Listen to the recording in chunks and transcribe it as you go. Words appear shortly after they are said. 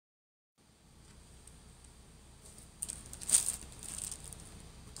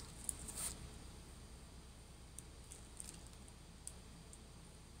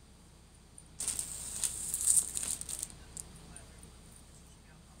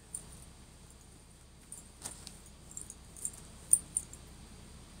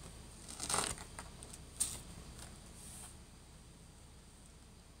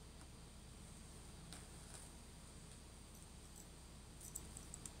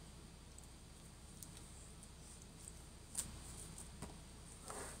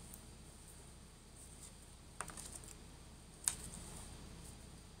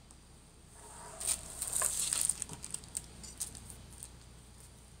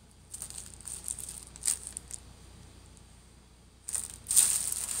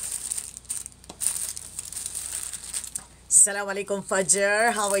Assalamu alaikum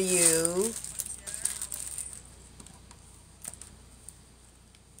Fajr, how are you?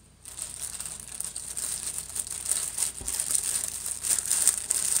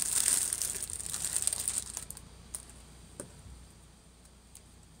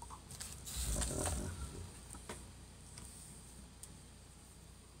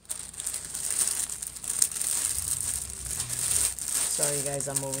 Sorry guys,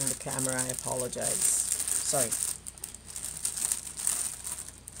 I'm moving the camera, I apologize. Sorry.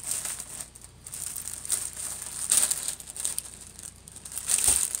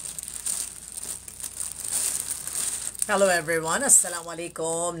 Hello everyone, Assalamu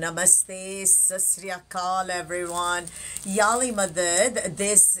alaikum, Namaste, Sasriyakal everyone, Yali Madad.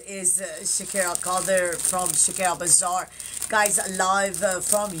 This is Shakerabazaar from Shakerabazaar. Guys, live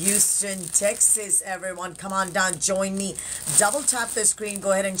from Houston, Texas. Everyone, come on down, join me. Double tap the screen,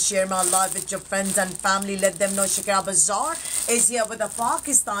 go ahead and share my live with your friends and family. Let them know Shakerabazaar is here with a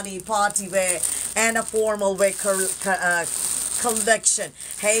Pakistani party wear and a formal wear collection.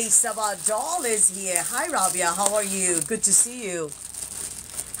 Hey, Sabah Doll is here. Hi, Rabia. How are you? Good to see you.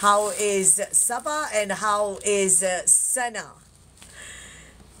 How is Sabah and how is Sana?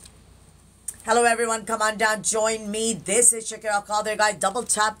 Hello, everyone. Come on down. Join me. This is Shakerabazaar, guys. Double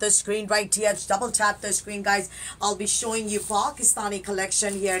tap the screen right here. Double tap the screen, guys. I'll be showing you Pakistani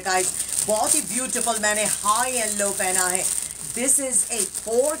collection here, guys. बहुत ही beautiful. मैंने high and low पहना है. This is a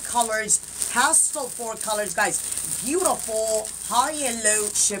 4 colors, pastel 4 colors, guys. Beautiful high and low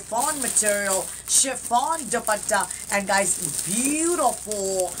chiffon material, chiffon dupatta, and guys,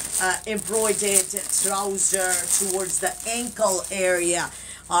 beautiful embroidered trouser towards the ankle area.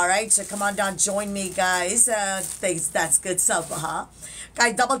 All right, so come on down, join me, guys. That's good stuff, huh?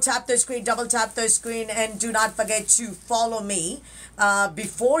 Guys, double tap the screen, and do not forget to follow me.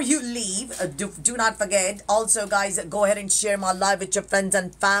 Before you leave, do not forget. Also, guys, go ahead and share my live with your friends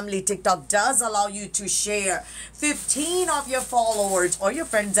and family. TikTok does allow you to share 15 of your followers or your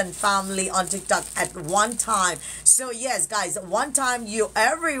friends and family on TikTok at one time. So yes, guys, one time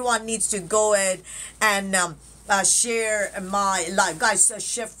everyone needs to go ahead and share my live, guys. So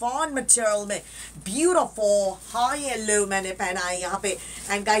chiffon material में beautiful high and low मैंने पहना है यहाँ पे,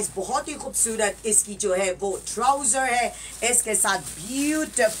 and guys बहुत ही खूबसूरत इसकी जो है वो trouser है, इसके साथ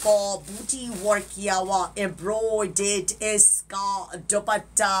beautiful booty work किया हुआ embroidered इसका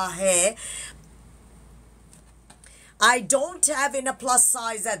दुपट्टा है. I don't have in a plus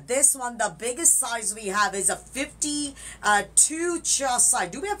size at this one. The biggest size we have is a 52 chest size.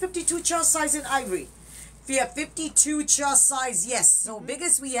 Do we have 52 chest size in ivory? We have 52 chest size, yes. So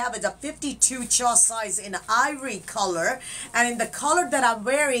biggest we have is a 52 chest size in ivory color, and in the color that I'm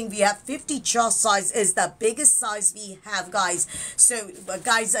wearing, we have 50 chest size is the biggest size we have, guys. So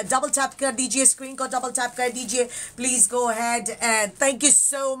guys, double tap kar dijiye, screen ko double tap kar dijiye. Please go ahead, and thank you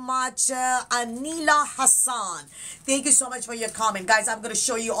so much, Anila Hassan. Thank you so much for your comment, guys. I'm going to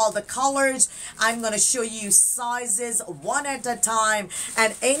show you all the colors. I'm going to show you sizes one at a time,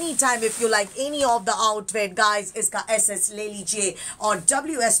 and anytime if you like any of the outfit, guys, इसका SS ले लीजिए और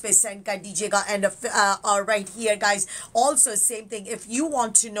WS पे send कर दीजिएगा. And right here, guys, also same thing. If you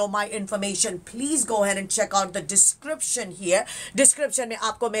want to know my information, please go ahead and check out the description here. Description में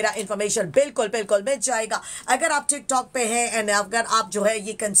आपको मेरा information बिल्कुल मिल जाएगा. अगर आप TikTok पे हैं and अगर आप जो है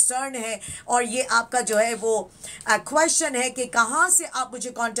ये concern है और ये आपका जो है वो question है कि कहाँ से आप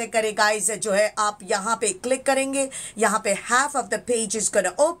मुझे contact करें, guys, जो है आप यहाँ पे click करेंगे, यहाँ पे half of the page is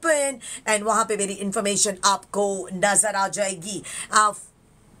gonna open, and वहाँ पे मेरी information आपको नजर आ जाएगी.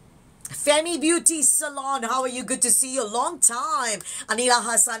 Femi Beauty Salon, how are you? Good to see you. Long time. Anila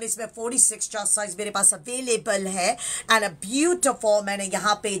Hassan, इसमें 46 chest size मेरे पास available है, and a beautiful मैंने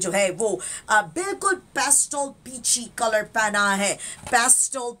यहाँ पे जो है वो बिल्कुल pastel peachy color पहना है.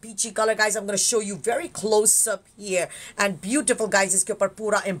 Pastel peachy color, guys. I'm going to show you very close up here, and beautiful, guys. इसके ऊपर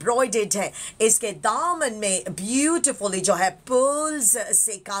पूरा embroidered है. इसके दामन में beautifully जो है pearls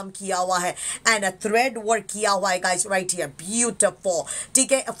से काम किया हुआ है, and a thread work किया हुआ है, guys, right here. Beautiful.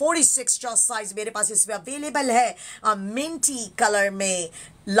 ठीक है, 46 chest size मेरे पास इसमें available है. Minty color में,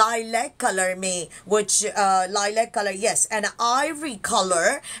 lilac color में, which lilac color, yes, and ivory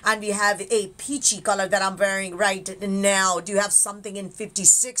color, and we have a peachy color that I'm wearing right now. Do you have something in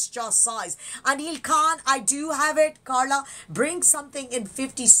 56 chest size? Anil Khan, I do have it. Carla, bring something in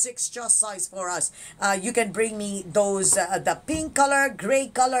 56 chest size for us. You can bring me those, the pink color, gray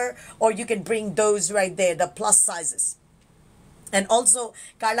color, or you can bring those right there, the plus sizes. And also,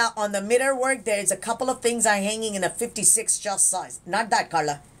 Carla, on the mirror work, there is a couple of things are hanging in a 56 chest size. Not that,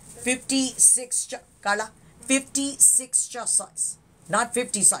 Carla. 56, Carla. 56 chest size. Not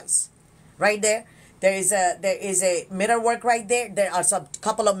 50 size. Right there. there is a mirror work right there. There are some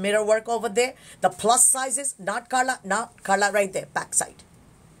couple of mirror work over there. The plus sizes, not Carla right there, back side.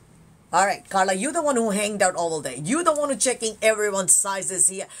 All right, Carla, you the one who hanged out all day. You the one who checking everyone's sizes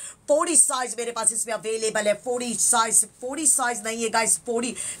here. 40 size मेरे पास इसमें available है. 40 size नहीं है guys.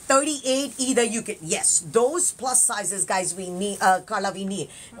 38 either you can. Yes, those plus sizes guys we need. Carla, we need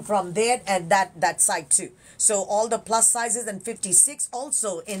from there and that side too. So all the plus sizes and 56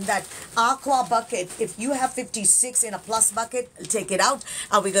 also in that aqua bucket. If you have 56 in a plus bucket, take it out.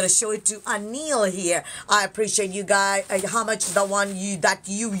 We're gonna show it to Anil here. I appreciate you guys. How much the one that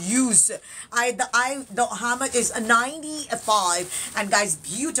you use? How much is 95 and guys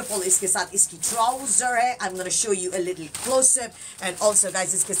beautiful. इसके साथ इसकी trouser है. I'm gonna show you a little close up and also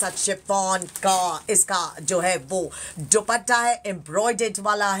guys इसके साथ chiffon का इसका जो है वो दुपट्टा है embroidered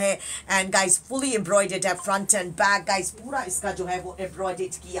वाला है and guys fully embroidered है front and back guys पूरा इसका जो है वो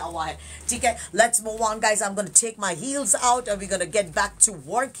embroidered किया हुआ है. ठीक है, let's move on guys. I'm gonna take my heels out and we're gonna get back to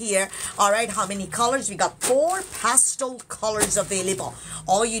work here. All right, how many colors? We got 4 pastel colors available.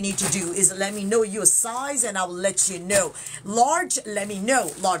 All you need to do is let me know your size and I will let you know. Large, let me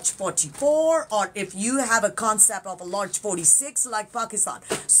know. Large 44 or if you have a concept of a large 46 like Pakistan.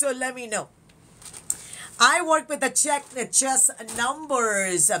 So let me know. I work with the chest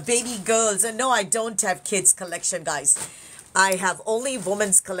numbers, baby girls. And no, I don't have kids collection, guys. I have only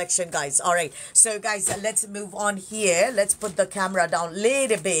women's collection, guys. All right, so guys, let's move on here. Let's put the camera down a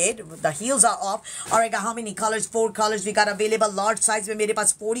little bit. The heels are off. All right, how many colors? 4 colors we got available. Large size में मेरे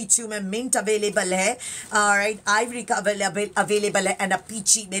पास 42 में mint available है. All right, ivory का available है and a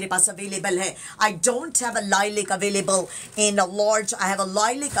peachy मेरे पास available है. I don't have a lilac available in a large. I have a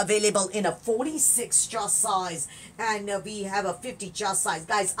lilac available in a 46 chest size and we have a 50 chest size.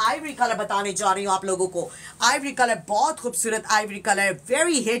 Guys, ivory color बताने जा रही हूँ आप लोगों को. Ivory color बहुत खूबसूरत ivory color,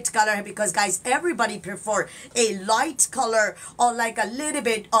 very hit color है because guys everybody prefer a light color or like a little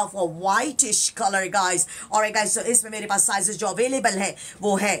bit of a whitish color guys. Alright guys, so इसमें मेरे पास sizes जो available है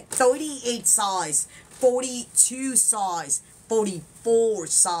वो है 38 size, 42 size, 44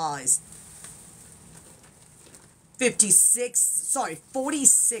 size,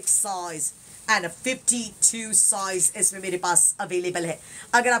 46 size and a 52 size इसमें मेरे पास available है.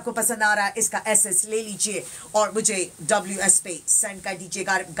 अगर आपको पसंद आ रहा है इसका SS ले लीजिए और मुझे WS पे send कर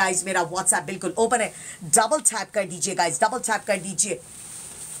दीजिएगा. guys मेरा WhatsApp बिल्कुल open है. double tap कर दीजिए guys, double tap कर दीजिए.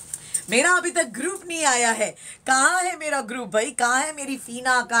 मेरा अभी तक ग्रुप नहीं आया है. कहाँ है मेरा ग्रुप भाई? कहाँ है मेरी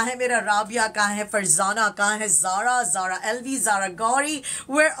फीना? कहाँ है मेरा राबिया? कहाँ है फरजाना? कहाँ है Zara LV, Zara Gori?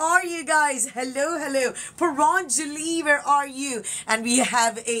 Where are you guys? Hello. Paranjali, where are you? And we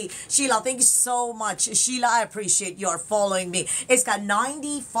have a Sheila. Thank you so much, Sheila. I appreciate your following me. इसका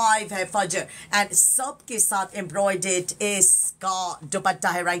 95 है Fajr and सबके साथ embroidered इसका दुपट्टा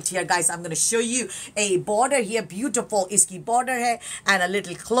है right here guys. I'm gonna show you a border here. Beautiful इसकी border है and a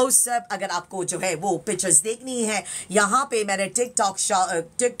little close up. अगर आपको जो है वो पिक्चर्स देखनी है यहाँ पे मैंने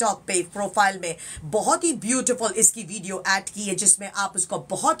टिकटॉक पे प्रोफाइल में बहुत ही ब्यूटीफुल इसकी वीडियो ऐड की है जिसमें आप उसको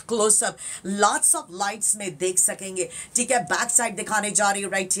बहुत close up lots of lights में देख सकेंगे. ठीक है, बैक साइड दिखाने जा रही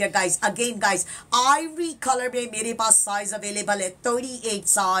हूँ right here guys. Again guys Ivory colour में मेरे पास साइज अवेलेबल है 38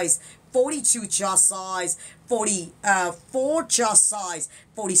 size, 42 chest size, 44 chest size,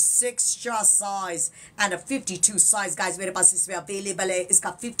 46 chest size and a 52 size guys मेरे पास इसमें available है.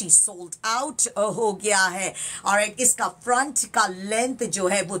 इसका 50 sold out हो गया है. Alright, इसका front का length जो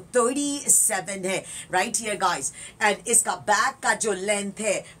है वो 37 है right here guys and इसका back का जो length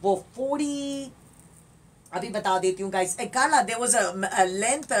है वो 40. अभी बता देती हूँ guys. Carla, there was a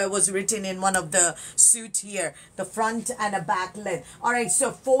length was written in one of the suit here, the front and a back length. All right,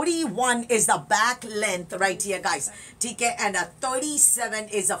 so 41 is the back length right here guys. ठीक है, and a 37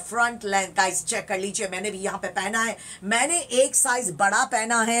 is the front length guys. check कर लीजिए. मैंने भी यहाँ पे पहना है. मैंने एक size बड़ा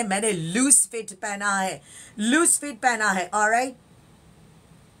पहना है. मैंने loose fit पहना है. All right.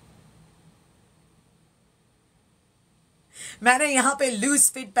 मैंने यहाँ पे लूज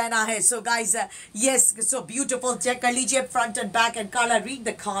फिट पहना है. So guys, yes, so beautiful. Check कर लीजिए front and back and Carla, read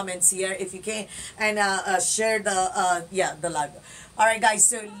the comments here if you can and share the live. All right guys,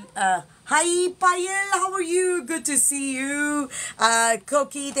 so hi Payal, how are you? Good to see you.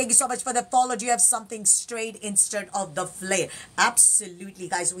 Koki, thank you so much for the follow. Do you have something straight instead of the flare? Absolutely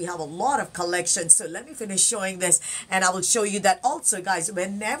guys, we have a lot of collections. So let me finish showing this and I will show you that also guys.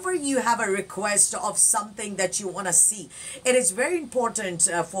 Whenever you have a request of something that you want to see, it is very important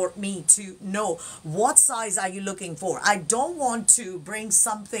for me to know what size are you looking for. I don't want to bring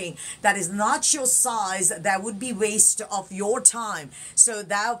something that is not your size. That would be waste of your time time. So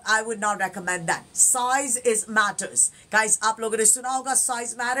that I would not recommend that. Size is matters. Guys, आप लोगों ने सुना होगा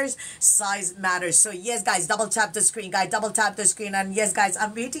size matters. Size matters. So yes, guys, double tap the screen, guys. Double tap the screen, and yes, guys,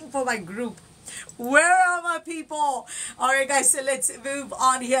 I'm waiting for my group. Where are my people? Alright guys, so let's move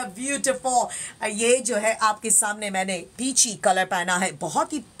on here. Beautiful. ये जो है आपके सामने मैंने पीची colour पहना है,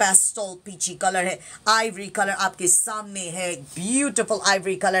 बहुत ही pastel पीची colour है, आइवरी कलर आपके सामने है, ब्यूटीफुल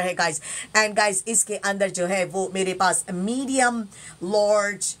आइवरी कलर है गाइस. एंड गाइस इसके अंदर जो है वो मेरे पास medium,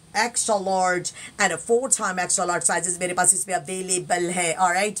 large, extra large and a 4-time extra large sizes मेरे पास इसमें अवेलेबल है.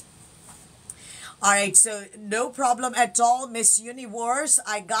 Alright. Alright, so no problem at all, Miss Universe.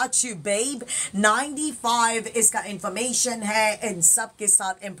 I got you, babe. 95 इसका information है. इन सब के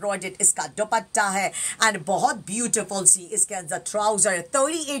साथ embroidered इसका दुपट्टा है. And बहुत beautiful सी इसके अंदर trouser.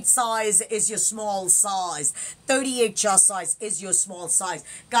 38 size is your small size. 38 chest size is your small size.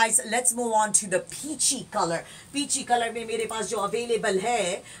 Guys, let's move on to the peachy color. Peachy color में मेरे पास जो available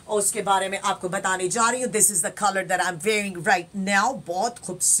है उसके बारे में आपको बताने जा रही हूँ. This is the color that I'm wearing right now. बहुत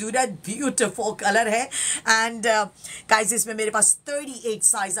खूबसूरत, beautiful color है. And guys, इसमें मेरे पास 38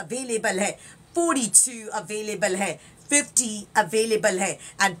 size available है, 42 available है, 50 available है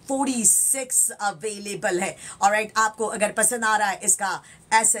and 46 available है. Alright, आपको अगर पसंद आ रहा है इसका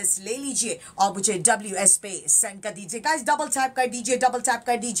SS ले लीजिए और मुझे WS पे सेंड कर दीजिए. गाइस डबल टैप कर दीजिए, डबल टैप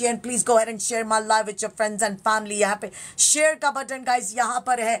कर दीजिए and please go ahead and share my live with your friends and family. यहाँ पे शेयर का बटन गाइस यहाँ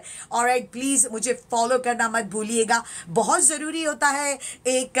पर है. ऑलराइट, प्लीज मुझे फॉलो करना मत भूलिएगा. बहुत जरूरी होता है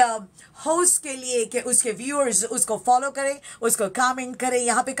एक होस्ट के लिए कि उसके व्यूअर्स उसको फॉलो करें, उसको कमेंट करें.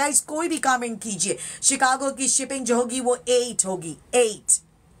 यहाँ पे गाइस कोई भी कमेंट कीजिए. शिकागो की शिपिंग जो होगी वो 8 होगी, 8.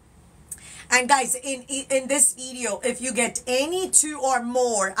 And guys, in this video, if you get any 2 or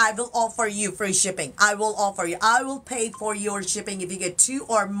more, I will offer you free shipping. I will offer you. I will pay for your shipping if you get 2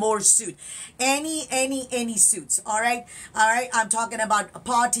 or more suit. Any suits. All right. I'm talking about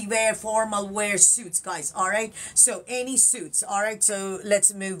party wear, formal wear suits, guys. All right. So any suits. All right. So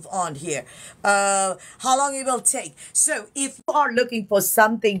let's move on here. How long it will take? So if you are looking for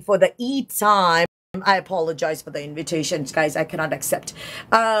something for the Eid time, I apologize for the invitations, guys. I cannot accept.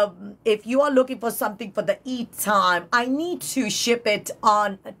 If you are looking for something for the Eid time, I need to ship it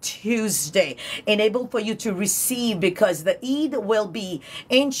on Tuesday. Enable for you to receive because the Eid will be,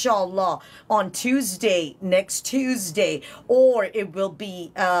 inshallah, on Tuesday, next Tuesday, or it will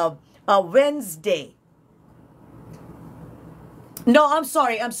be a Wednesday. No, I'm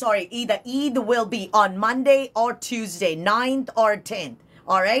sorry. Either Eid will be on Monday or Tuesday, 9th or 10th.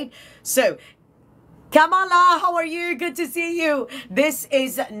 All right. So, Kamala, how are you? Good to see you. This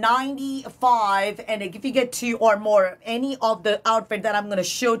is 95, and if you get 2 or more, any of the outfit that I'm going to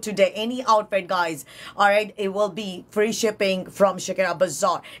show today, any outfit, guys, all right, it will be free shipping from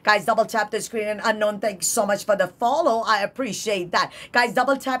Shakerabazaar. Guys, double tap the screen. And unknown, thank you so much for the follow. I appreciate that. Guys,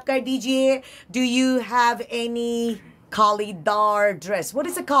 double tap kar dijiye. Do you have any Kalidar dress? What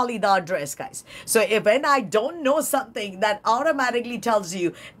is a Kalidar dress, guys? So if when I don't know something, that automatically tells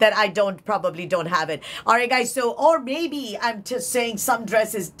you that I probably don't have it. All right, guys. So, or maybe I'm just saying some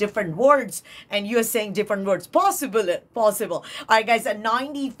dress is different words and you're saying different words. Possible. All right, guys. A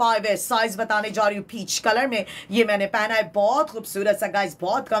 95 है, size बताने जा रही हूँ peach color में. ये मैंने पहना है, बहुत खूबसूरत सा, guys,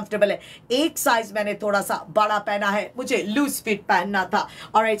 बहुत comfortable है. एक size मैंने थोड़ा सा बड़ा पहना है, मुझे loose fit पहनना था.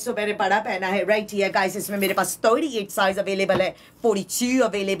 All right, so मैंने बड़ा पहना है right here, guys. इसमें मेरे पास 38 size available है, 42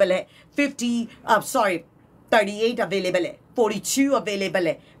 available है, 38 available है, 42 available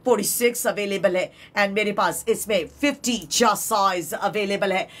है, 46 available है, and मेरे पास इसमें 50 just size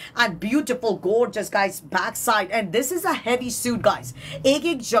available है, and beautiful gorgeous, guys, backside. And this is a heavy suit, guys.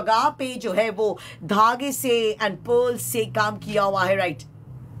 एक जगह पे जो है वो धागे से and pearl से काम किया हुआ है, right?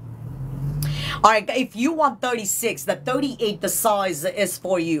 Alright, if you want 36, the 38, the size is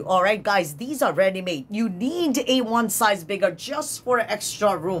for you. Alright, guys, these are ready-made. You need a 1 size bigger just for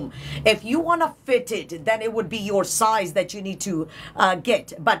extra room. If you want to fit it, then it would be your size that you need to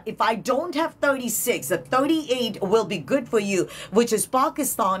get. But if I don't have 36, the 38 will be good for you, which is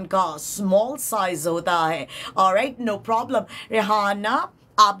Pakistan ka small size hota hai. Alright, no problem. Rehana,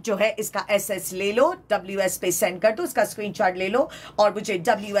 आप जो है इसका SS ले लो, WS पे send कर दो, इसका screenshot ले लो और मुझे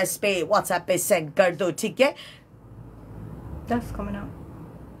WS पे WhatsApp पे सेंड कर दो, ठीक है? That's coming out.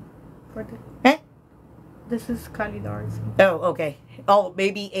 This is Kalidar's. Oh, okay. Oh,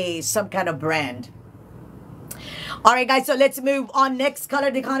 maybe some kind of brand. Alright guys, so let's move on. Next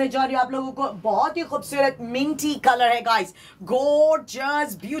color दिखाने जा रही हूँ आप लोगों को. बहुत ही खूबसूरत minty color है guys.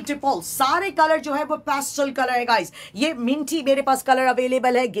 Gorgeous, beautiful. सारे color जो है वो pastel color है guys. ये minty मेरे पास color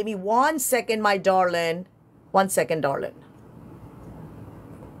available है. Give me 1 second, my darling. 1 second, darling.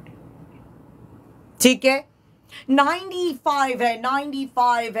 ठीक है? 95 है,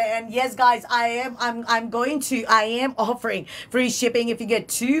 95 है. And yes guys, I am offering free shipping if you get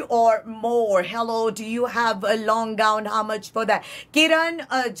 2 or more. Hello, do you have a long gown? How much for that? Kiran,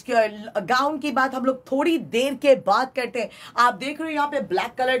 gown की बात हम लोग थोड़ी देर के बाद करते हैं. आप देख रहे हो यहाँ पे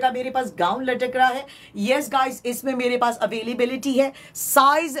ब्लैक कलर का मेरे पास गाउन लटक रहा है. yes guys, इसमें मेरे पास अवेलेबिलिटी है.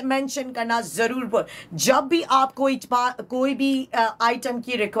 साइज मेंशन करना जरूर. जब भी आप कोई भी आइटम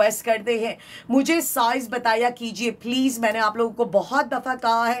की रिक्वेस्ट करते हैं, मुझे साइज बताया कीजिए प्लीज. मैंने आप लोगों को बहुत दफा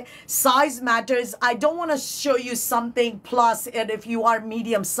कहा है, size matters. I don't want to show you something plus if you are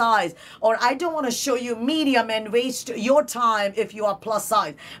medium size, और I don't want to show you medium and waste your time if you are plus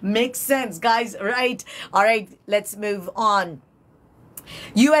size. Makes sense guys, right? All right, let's move on.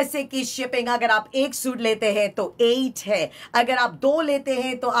 USA की shipping अगर आप एक suit लेते हैं तो 8 है, अगर आप 2 लेते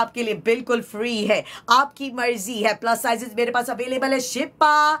हैं तो आपके लिए बिल्कुल फ्री है. आपकी मर्जी है. प्लस साइजेस मेरे पास अवेलेबल है.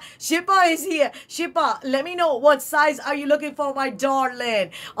 Shifa is here. Shifa, let me know what size are you looking for my darling.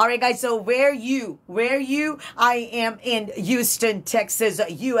 Alright guys, so where you I am in Houston Texas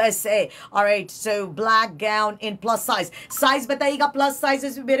USA. Alright, so black gown in plus size बताइएगा. Plus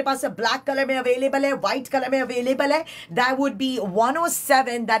sizes मेरे पास black colour में available है, white colour में available है. That would be 107.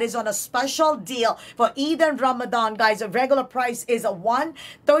 That is on a special deal for Eid and Ramadan, guys. The regular price is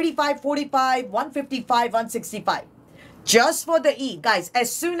 135, 45, 155, 165. Just for the Eid, guys.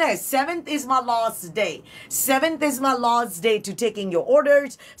 As soon as 7th is my last day. 7th is my last day to taking your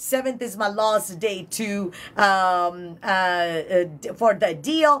orders. 7th is my last day to for the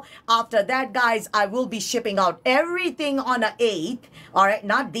deal. After that, guys, I will be shipping out everything on the 8th. All right,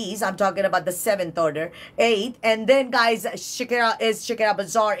 not these. I'm talking about the 7th order, 8th, and then, guys,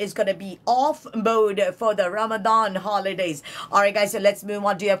 Shakerabazaar is gonna be off mode for the Ramadan holidays. All right, guys. So let's move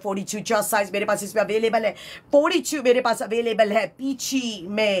on. Do you have 42 chest size? मेरे पास इसमें available है. 42 मेरे पास available है. पीची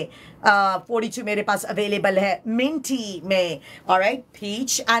में 42 मेरे पास available है. Minty में, alright,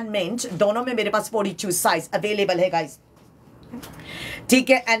 peach and mint दोनों में मेरे पास 42 साइज अवेलेबल है गाइस. ठीक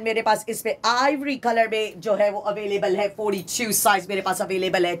है. एंड मेरे पास इस पे आइवरी कलर में जो है वो अवेलेबल है. 42 साइज मेरे पास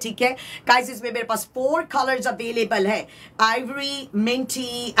अवेलेबल है. ठीक है गाइस, इसमें मेरे पास 4 कलर्स अवेलेबल है. आइवरी,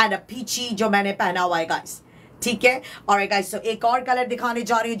 मिंटी एंड पीची जो मैंने पहना हुआ है गाइस. ठीक है. और गाइस, तो एक और कलर दिखाने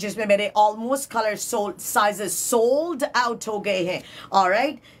जा रही हूँ जिसमें मेरे almost colour sizes sold out हो गए हैं.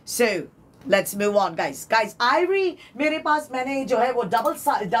 Alright, so let's move on guys. Ivory मेरे पास मैंने जो है वो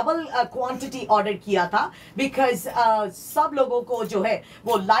डबल क्वांटिटी ऑर्डर किया था बिकॉज सब लोगों को जो है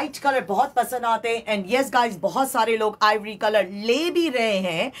वो लाइट कलर बहुत पसंद आते हैं. एंड यस गाइस, बहुत सारे लोग आइवरी कलर ले भी रहे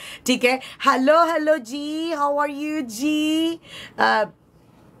हैं. ठीक है. Hello ji, how are you ji?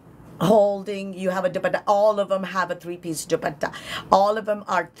 Holding, you have a dupatta. All of them have a 3-piece dupatta. All of them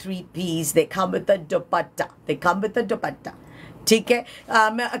are 3-piece. They come with a dupatta. ठीक है.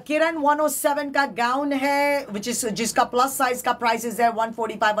 किरण 107 का गाउन है जिसका प्लस साइज का prices है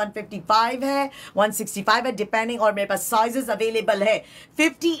 145, 155 है, 165 है depending. और मेरे पास साइजेस अवेलेबल है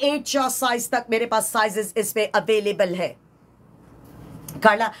 58 साइज तक मेरे पास साइजेस इस पे अवेलेबल है.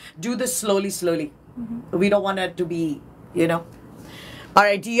 Carla, do this slowly. We don't want it to be, you know. All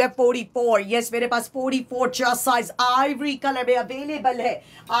right, do you have 44? Yes, मेरे पास 44 chest size ivory color में अवेलेबल है.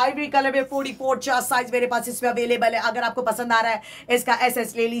 Ivory color में 44 chest size मेरे पास इसमें अवेलेबल है. अगर आपको पसंद आ रहा है इसका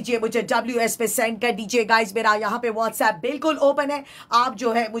SS ले लीजिए, मुझे WS पे सेंड कर दीजिए. गाइस, मेरा यहाँ पे WhatsApp बिल्कुल ओपन है. आप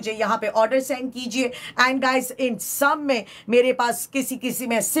जो है मुझे यहाँ पे ऑर्डर सेंड कीजिए. एंड गाइस, इन सब में मेरे पास किसी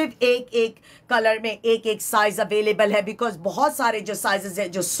में सिर्फ एक कलर में एक साइज अवेलेबल है बिकॉज बहुत सारे जो साइजेस है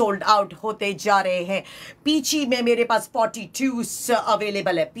जो सोल्ड आउट होते जा रहे हैं. पीची में मेरे पास 42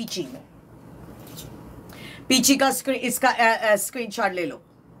 अवेलेबल है. पीची का इसका स्क्रीनशॉट ले लो.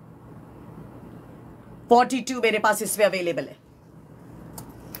 42 मेरे पास इसमें अवेलेबल है.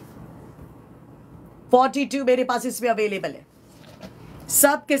 42 मेरे पास इसमें अवेलेबल है.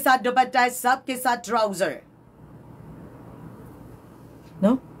 सबके साथ दुपट्टा है, सबके साथ trouser.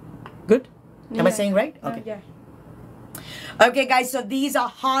 No? Good? Am I saying right? Okay. Yeah. Okay guys, so these are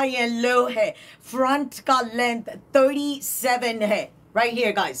high and low है. Front का length 37 है. Right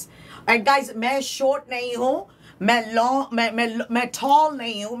here guys. And guys, मैं short नहीं हूँ, मैं tall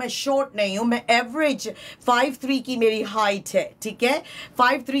नहीं हूँ, मैं short नहीं हूँ, मैं average 5'3" की मेरी height है. ठीक है,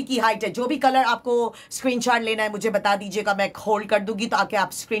 5'3" की height है. जो भी कलर आपको स्क्रीनशॉट लेना है मुझे बता दीजिएगा, मैं होल्ड कर दूंगी तो आके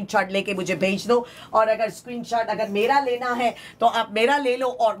आप स्क्रीनशॉट लेके मुझे भेज दो. और अगर स्क्रीनशॉट अगर मेरा लेना है तो आप मेरा ले लो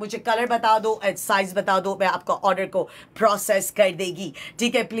और मुझे कलर बता दो, साइज बता दो, मैं आपको ऑर्डर को प्रोसेस कर देगी.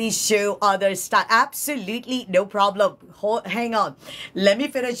 ठीक है. Please show other style. Absolutely no problem. Hang on, let me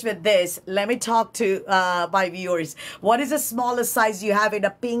finish with this. Let me talk to my viewers. What is the smallest size you have in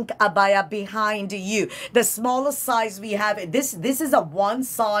a pink abaya behind you? The smallest size we have, this is a one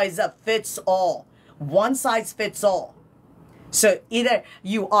size fits all. one size fits all. So either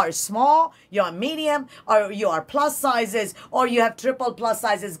you are small, you are medium, or you are plus sizes, or you have triple plus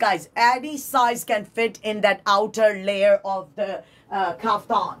sizes. Guys, any size can fit in that outer layer of the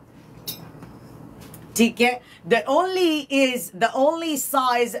kaftan. Okay? The only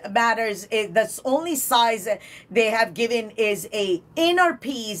size matters is the only size they have given is a inner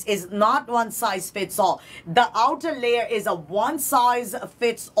piece is not one size fits all. The outer layer is a one size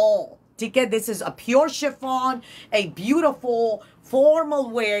fits all. Okay? This is a pure chiffon, a beautiful formal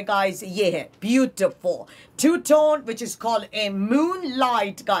wear, guys. Yeah, beautiful two-tone, which is called a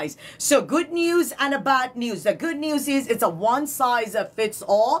moonlight, guys. So good news and a bad news. The good news is it's a one size fits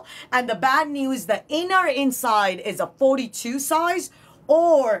all, and the bad news, the inner inside is a 42 size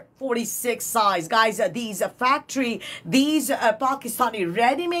or 46 size. Guys, these Pakistani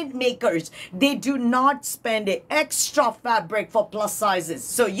ready-made makers, they do not spend extra fabric for plus sizes.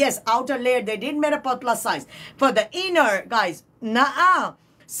 So yes, outer layer, they didn't matter for plus size. For the inner, guys, nah.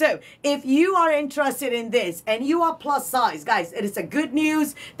 So if you are interested in this and you are plus size, guys, it is a good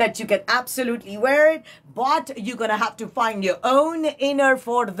news that you can absolutely wear it, but you're gonna have to find your own inner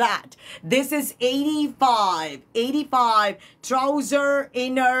for that. This is 85 trouser,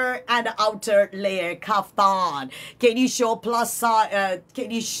 inner and outer layer kaftan. Can you show plus size?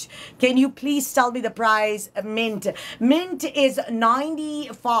 Can you please tell me the price? Mint is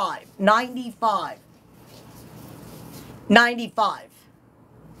 95.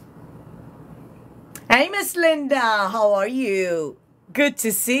 Hey, Miss Linda, how are you? Good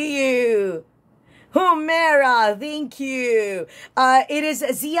to see you. Humaira, thank you. It is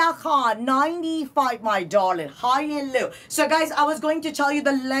Zia Khan, 95, my darling. High and low. So, guys, I was going to tell you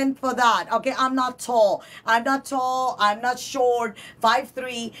the length for that. Okay, I'm not tall. I'm not short.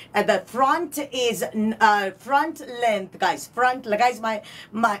 5'3". And the front is front length, guys. Guys, my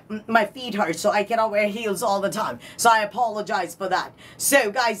feet hurt, so I cannot wear heels all the time. So I apologize for that.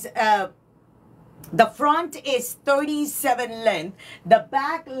 So, guys, the front is 37 length. The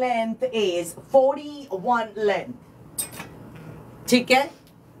back length is 41 length. ठीक है?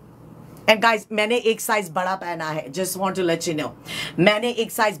 And guys, मैंने एक size बड़ा पहना है. Just want to let you know. मैंने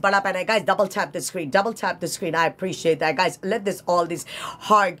एक size बड़ा पहना है. Guys, double tap the screen. Double tap the screen. I appreciate that. Guys, let all this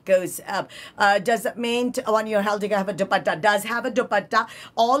heart goes up. Does it mean when you're holding have a dupatta? Does have a dupatta.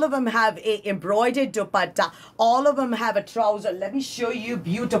 All of them have a embroidered dupatta. All of them have a trouser. Let me show you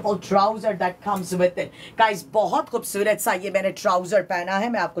beautiful trouser that comes with it. Guys, बहुत खूबसूरत सा ये मैंने trouser पहना है.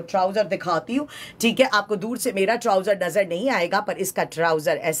 मैं आपको trouser दिखाती हूँ. ठीक है? आपको दूर से मेरा trouser नजर नहीं आएगा, पर इसका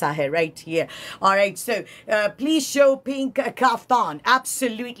trouser ऐसा है, right here. All right, so please show pink kaftan.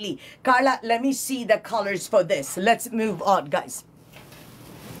 Absolutely. Carla, let me see the colors for this. Let's move on, guys.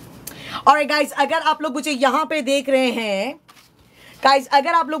 All right, guys, अगर आप लोग मुझे यहाँ पे देख रहे हैं, guys,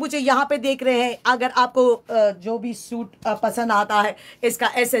 अगर आप लोग मुझे यहाँ पे देख रहे हैं, अगर आपको जो भी सूट पसंद आता है,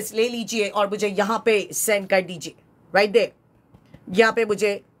 इसका SS ले लीजिए और मुझे यहाँ पे सेंड कर दीजिए. Right there. यहाँ पे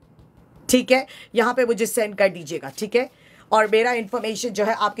मुझे, ठीक है, यहाँ पे मुझे सेंड कर दीजिएगा, ठीक है. और मेरा इंफॉर्मेशन जो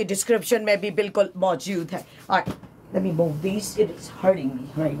है आपके डिस्क्रिप्शन में भी बिल्कुल मौजूद है. Alright, let me move these. It is hurting me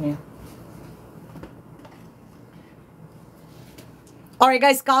right now. Alright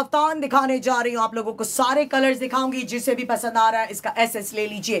guys, kaftan दिखाने जा रही हूँ आप लोगों को. सारे कलर्स दिखाऊंगी, जिसे भी पसंद आ रहा है इसका SS ले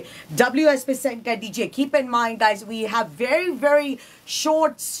लीजिए, WS पे सेंड कर दीजिए. Keep in mind guys, we have very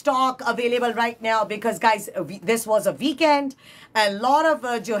short stock available right now because guys, this was a weekend and a lot of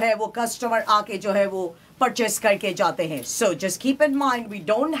जो है वो customer आके जो है वो purchase करके जाते हैं. So just keep in mind, we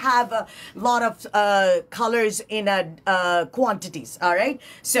don't have a lot of colors in quantities. All right,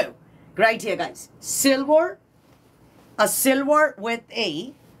 so right here guys, silver, a silver with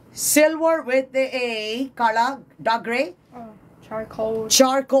a color, dark gray,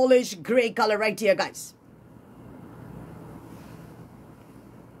 charcoalish gray color right here guys.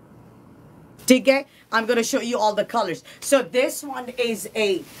 ठीक है? I'm going to show you all the colors. So this one is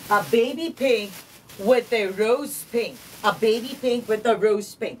a baby pink with a rose pink. A baby pink with a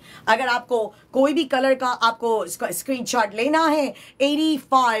rose pink. अगर आपको कोई भी colour का आपको screenshot लेना है,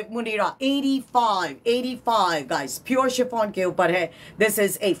 85 मुनीरा, 85 guys, pure chiffon के ऊपर है. This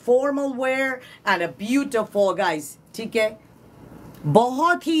is a formal wear and a beautiful guys. ठीक है?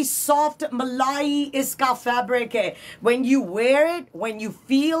 बहुत ही soft मलाई इसका fabric है. When you wear it, when you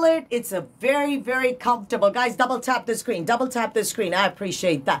feel it, it's a very comfortable. Guys, double tap the screen. Double tap the screen. I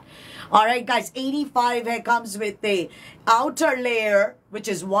appreciate that. All right, guys, 85 है, comes with the outer layer which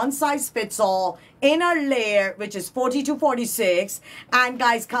is one size fits all, inner layer, which is 42-46, and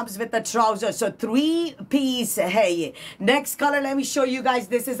guys comes with the trouser. So 3-piece hai ye. Next color, let me show you guys.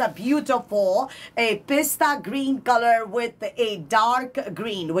 This is a beautiful a pista green color with a dark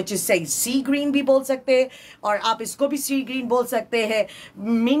green, which is say sea green bhi bol sakte hai, aur aap isko bhi sea green bol sakte hai.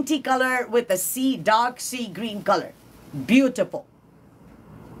 Minty color with a dark sea green color. Beautiful.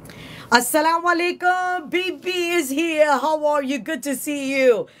 Assalamu alaikum. Bibi is here. How are you? Good to see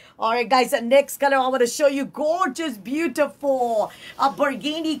you. All right, guys. The next color I want to show you. Gorgeous, beautiful. A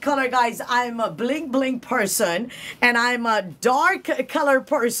burgundy color, guys. I'm a bling bling person. And I'm a dark color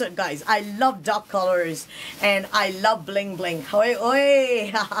person, guys. I love dark colors. And I love bling bling. Oi,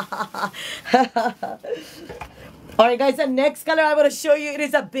 oi. Alright guys, the next color I want to show you, it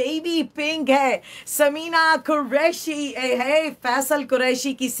is a baby pink hai. Samina Qureshi, hey, Faisal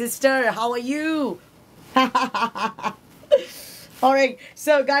Qureshi ki sister, how are you? Alright,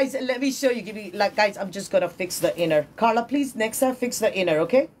 so guys, let me show you, guys, I'm just gonna fix the inner. Carla, please, next time fix the inner,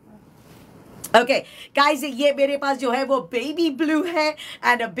 okay? Okay, guys, ये मेरे पास जो है वो baby blue है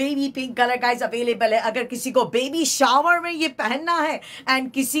and a baby pink color guys available है. अगर किसी को baby shower में ये पहनना है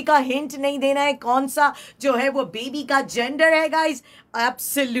and किसी का hint नहीं देना है कौन सा जो है वो baby का gender है guys,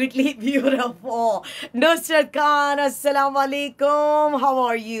 absolutely beautiful. Nusrat Khan, assalamu alaikum. How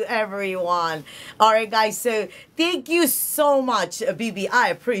are you everyone? Alright guys, so thank you so much Bibi, I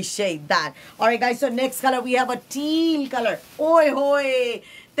appreciate that. Alright guys, so next color we have a teal color. Oi hoi.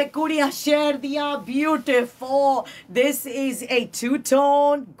 The Kuriya share diya, beautiful. This is a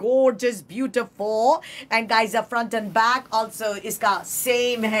two-tone, gorgeous, beautiful. And guys, the front and back also iska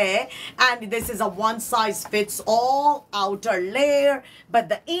same hai. And this is a one size fits all outer layer. But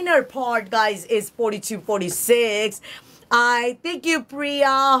the inner part, guys, is 42-46. I thank you Priya,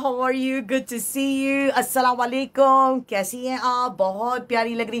 how are you? Good to see you. Assalamu alaikum. कैसी हैं आप? बहुत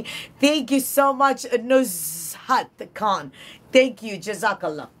प्यारी लग रही. Thank you so much Nuzhat Khan. Thank you,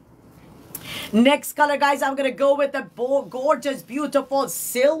 Jazakallah. Next color, guys, I'm gonna go with the gorgeous, beautiful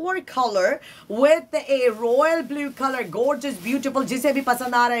silver color with a royal blue color. Gorgeous, beautiful. जिसे भी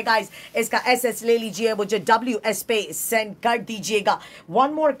पसंद आ रहा है, guys, इसका SS ले लीजिए, मुझे WS पे send कर दीजिएगा.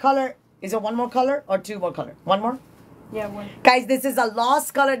 One more color. Is it one more color or two more color? One more? Yeah, one. Guys, this is a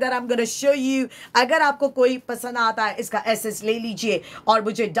last color that I'm gonna show you. अगर आपको कोई पसंद आता है इसका SS ले लीजिए और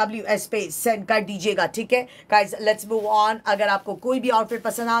मुझे WS पे send कर दीजिएगा, ठीक है? Guys, let's move on. अगर आपको कोई भी outfit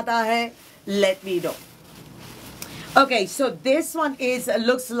पसंद आता है, let me know. Okay, so this one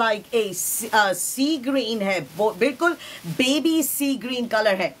looks like a sea green है, बिल्कुल baby sea green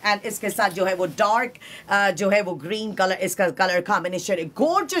color है, and इसके साथ जो है वो dark जो है वो green color इसका color combination है.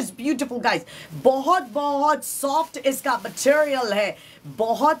 Gorgeous, beautiful guys, बहुत soft इसका material है,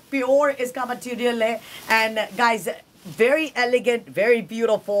 बहुत pure इसका material है, and guys, very elegant, very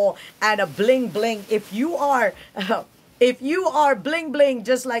beautiful, and a bling bling. If you are bling bling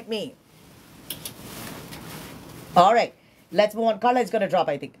just like me. All right, let's move on. Carla is gonna drop,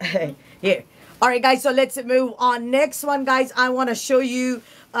 I think. Here. All right, guys, so let's move on. Next one, guys, I want to show you.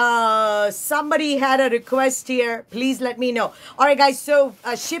 Somebody had a request here. Please let me know. All right, guys, so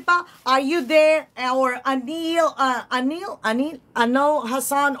Shipa, are you there? Or Anil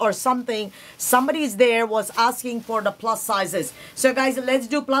Hassan or something. Somebody is there, was asking for the plus sizes. So, guys, let's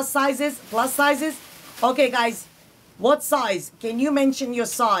do plus sizes. Plus sizes. Okay, guys, what size? Can you mention your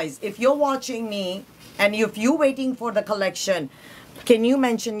size? If you're watching me, and if you're waiting for the collection, can you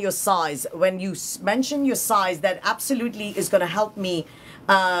mention your size? When you mention your size, that absolutely is going to help me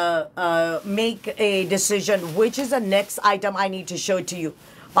make a decision which is the next item I need to show to you.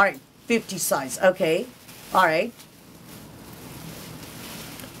 All right, 50 size. Okay. All right.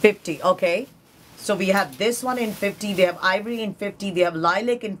 50. Okay. So we have this one in 50, we have ivory in 50, we have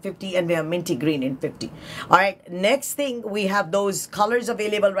lilac in 50, and we have minty green in 50. All right, next thing, we have those colors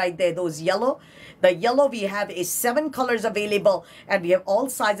available right there, those yellow. The yellow, we have 7 colors available, and we have all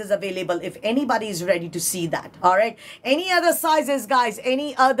sizes available if anybody is ready to see that. All right, any other sizes, guys?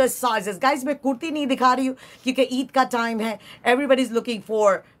 Any other sizes? Guys, मैं कुर्ती नहीं दिखा रही हूँ क्योंकि ईद का time है. Everybody's looking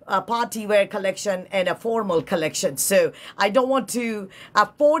for a party wear collection and a formal collection, so I don't want to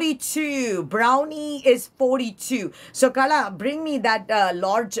 42 brownie is 42. So Carla, bring me that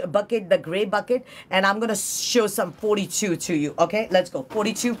large bucket, the gray bucket, and I'm gonna show some 42 to you. Okay, let's go.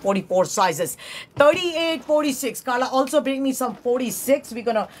 42, 44 sizes, 38, 46. Carla, also bring me some 46. We're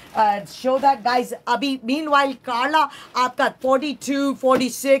gonna show that, guys. Abhi, meanwhile Carla आपका 42,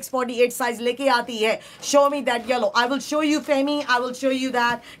 46, 48 size लेके आती है. Show me that yellow. I will show you, Femi. I will show you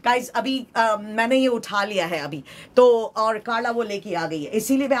that. Guys अभी मैंने ये उठा लिया है अभी तो, और कार्ला वो लेके आ गई है,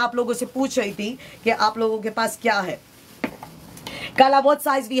 इसीलिए मैं आप लोगों से पूछ रही थी कि आप लोगों के पास क्या है. Kala, what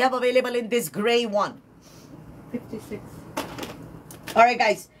size we have available in this gray one? 56. All right,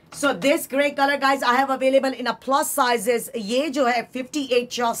 guys. So this gray color, guys, I have available in a plus sizes. ये जो है 58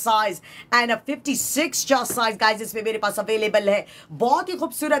 chest size and a 56 chest size, guys, इसमें मेरे पास available है. बहुत ही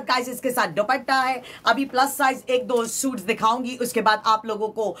खूबसूरत, guys, इसके साथ दुपट्टा है. अभी plus size एक दो सूट्स दिखाऊंगी, उसके बाद आप लोगों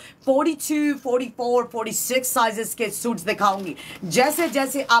को 42, 44, 46 sizes के सूट्स दिखाऊंगी. जैसे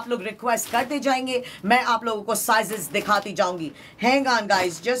जैसे आप लोग रिक्वेस्ट करते जाएंगे, मैं आप लोगों को sizes दिखाती जाऊंगी. Hang on,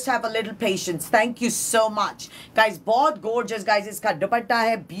 guys, just have a little patience. Thank you so much, guys. बहुत gorgeous, guys, इसका दुपट्टा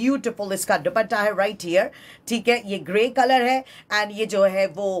है. ब्यूटीफुल इसका दुपट्टा है राइट हियर. ठीक है, ये ग्रे कलर है एंड ये जो है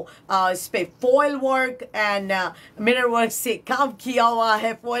वो इस पे foil work and mirror work से काम किया हुआ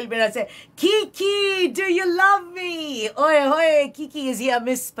है. फॉइल मिरर से. Kiki, do you love me? Oye, oye, Kiki is here.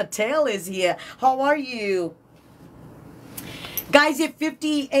 Miss Patel is here. How are you? Guys, ये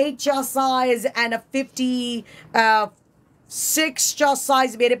 58 chest size and a 56 chest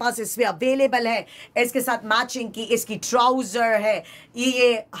size मेरे पास इसमें available है. इसके साथ मैचिंग की इसकी ट्राउजर है.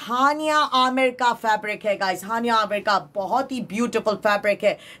 ये हानिया आमिर का फैब्रिक है, गाइस. हानिया आमिर का बहुत ही ब्यूटीफुल फैब्रिक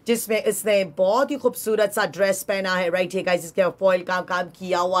है जिसमें इसने बहुत ही खूबसूरत सा ड्रेस पहना है राइट है, गाइस. इसके फॉइल का काम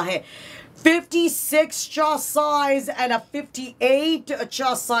किया हुआ है. 56 chest size and a 58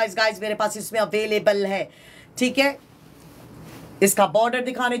 chest size, guys, मेरे पास इसमें अवेलेबल है. ठीक है, इसका बॉर्डर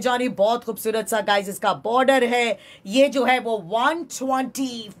दिखाने जा रही. बहुत खूबसूरत सा, गाइस, इसका बॉर्डर है. ये जो है वो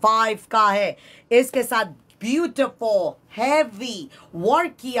 125 का है. इसके साथ ब्यूटीफुल हैवी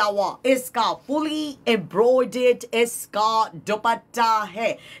वर्क किया हुआ इसका फुली एम्ब्रॉयडर्ड इसका दुपट्टा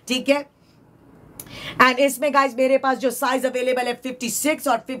है. ठीक है, एंड इसमें, गाइस, मेरे पास जो साइज अवेलेबल है 56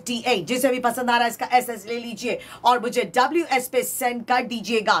 और 58. जिसे भी पसंद आ रहा है इसका एसएस ले लीजिए और मुझे WS पे सेंड कर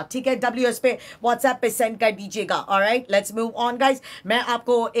दीजिएगा. ठीक है, WS पे व्हाट्सएप पे सेंड कर दीजिएगा. Alright, let's move on, guys. मैं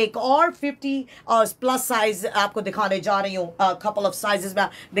आपको एक और 50 और प्लस साइज आपको दिखाने जा रही हूँ. कपल ऑफ साइजेस में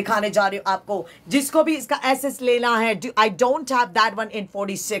दिखाने जा रही हूँ आपको. जिसको भी इसका एसएस लेना है, I don't have that one in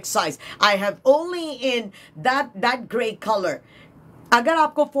 46 size. I have only in that grey colour. अगर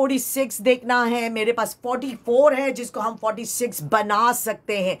आपको 46 देखना है, मेरे पास 44 है जिसको हम 46 बना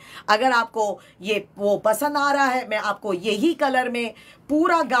सकते हैं. अगर आपको ये वो पसंद आ रहा है, मैं आपको यही कलर में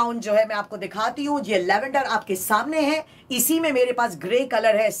पूरा गाउन जो है मैं आपको दिखाती हूँ. ये लेवेंडर आपके सामने है. इसी में मेरे पास ग्रे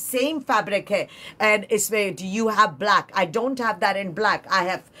कलर है, सेम फैब्रिक है. एंड इसमें you have black. I don't have that in black. I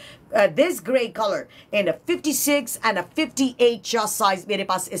have this gray color in a 56 and a 58 chest size मेरे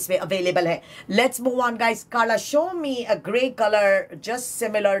पास इसमें available है. Let's move on, guys. Carla, show me a gray color just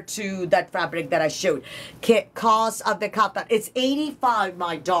similar to that fabric that I showed. Cost of the kaftan, it's 85,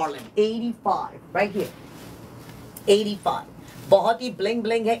 my darling. 85 right here. 85. बहुत ही bling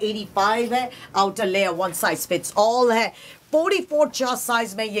bling है. 85 है. Outer layer one size fits all है. 44 chest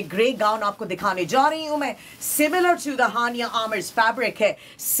size में ये grey gown आपको दिखाने जा रही हूं मैं. Similar to the Hania Aamir's fabric है.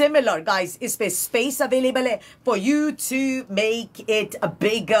 Similar, guys. इस पे स्पेस अवेलेबल है for you to make it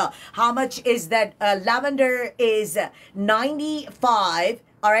bigger. How much is that? Lavender is 95.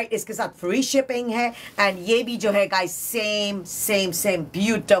 Alright, इसके साथ फ्री शिपिंग है. एंड ये भी जो है, guys, same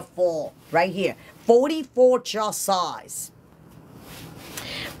beautiful right here. 44 chest size.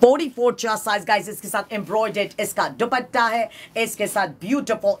 44 chest size, guys. इसके साथ एम्ब्रॉयडर्ड इसका दुपट्टा है. इसके साथ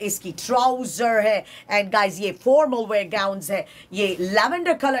ब्यूटीफुल इसकी ट्राउजर है. एंड गाइस, ये फॉर्मल वेयर गाउन्स है. ये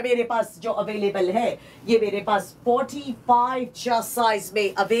लैवेंडर कलर मेरे पास जो अवेलेबल है, ये मेरे पास 45 chest size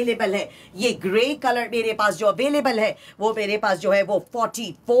में अवेलेबल है. ये ग्रे कलर मेरे पास जो अवेलेबल है, वो मेरे पास जो है वो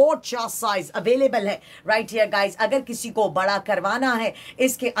 44 chest size अवेलेबल है राइट हियर, गाइस. अगर किसी को बड़ा करवाना है,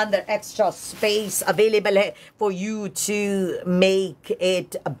 इसके अंदर एक्स्ट्रा स्पेस अवेलेबल है for you to make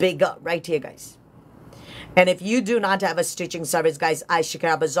it bigger right here, guys. And if you do not have a stitching service, guys,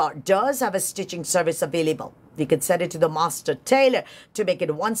 Shakerabazaar does have a stitching service available. We can send it to the master tailor to make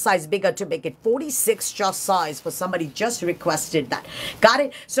it one size bigger, to make it 46 chest size for somebody just requested that. Got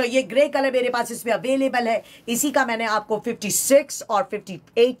it? So ये grey color मेरे पास इसमें available है. इसी का मैंने आपको 56 और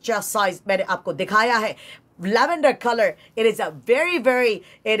 58 chest size मैंने आपको दिखाया है. Lavender color, it is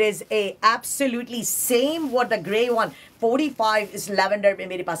it is a absolutely same what the gray one. 45 इस lavender में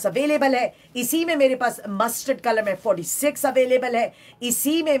मेरे पास available है. इसी में मेरे पास mustard color में 46 available है.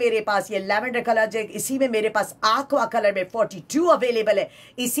 इसी में मेरे पास ये lavender color जो इसी में मेरे पास aqua color में 42 available है.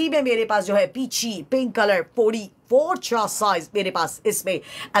 इसी में मेरे पास जो है peachy pink color 44 chest size मेरे पास इसमें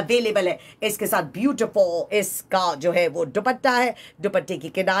available है. इसके साथ beautiful इसका जो है वो दुपट्टा है. दुपट्टे की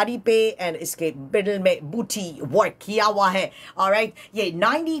किनारी पे एंड इसके मिडल में बूटी वर्क किया हुआ है. ऑलराइट, ये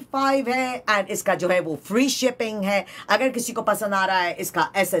 95 है एंड इसका जो है वो फ्री शिपिंग है. अगर किसी को पसंद आ रहा है,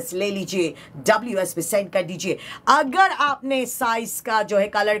 इसका एसएस ले लीजिए, WS पे सेंड कर दीजिए. अगर आपने साइज का जो है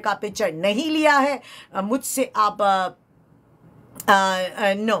कलर का पिक्चर नहीं लिया है, मुझसे आप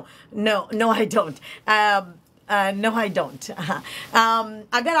No, no, no, I don't. No, I don't.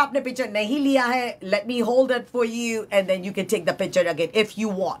 अगर आपने picture नहीं लिया है, let me hold it for you, and then you can take the picture again if you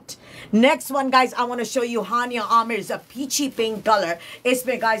want. Next one, guys, I want to show you Hania Amir's a peachy pink color.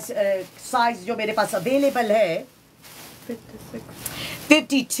 इसमें guys size जो मेरे पास available है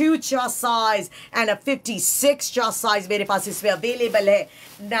 52 chest size and a 56 chest size मेरे पास इसमें available है.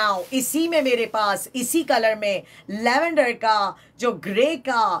 Now इसी में मेरे पास इसी कलर में lavender का जो ग्रे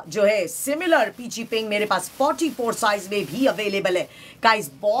का जो है similar peachy pink मेरे पास 44 size में भी available है. Guys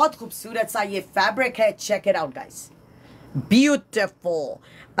बहुत खूबसूरत सा ये fabric है. Check it out guys. Beautiful.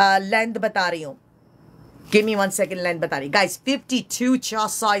 Length बता रही हूँ. Give me 1 second, लेंथ बता रही. Guys, 52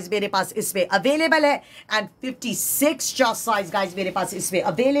 chest size मेरे पास इसमें available है and 56 chest size guys मेरे पास इसमें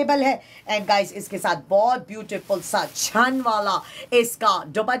available है. And guys इसके साथ बहुत beautiful सा छन वाला इसका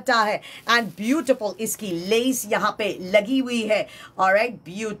दुपट्टा है and beautiful इसकी lace यहाँ पे लगी हुई है. Alright,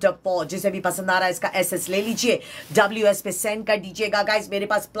 beautiful. जिसे भी पसंद आ रहा है इसका SS ले लीजिए. WS पे send कर दीजिएगा guys. मेरे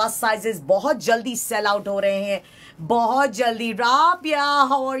पास plus sizes बहुत जल्दी sell out हो रहे हैं. बहुत जल्दी. Rabia,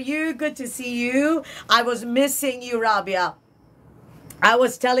 how are you? Good to see you. I was missing you, Rabia. I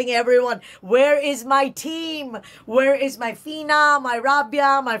was telling everyone, where is my team? Where is my Fina, my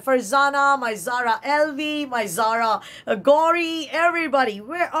Rabia, my Farzana, my Zara Elvi, my Zara Gori, everybody?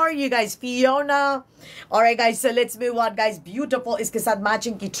 Where are you guys? Fiona. Alright guys, so let's move on guys. Beautiful. इसके साथ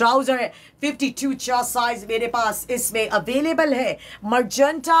matching की trouser है. 52 chest size मेरे पास इसमें available है.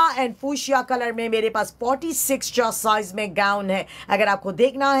 Magenta and fuchsia color में मेरे पास 46 chest size में gown है. अगर आपको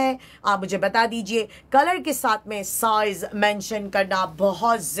देखना है आप मुझे बता दीजिए. Color के साथ में size mention करना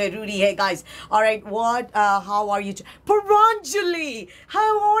बहुत ज़रूरी है guys. Alright, what? How are you? Paranjali,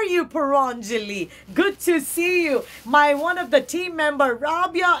 how are you, Paranjali? Good to see you. My one of the team member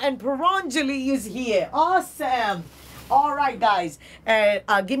Rabia and Paranjali is here. Awesome. All right guys,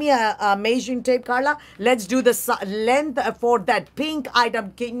 give me a measuring tape, Carla. Let's do the length for that pink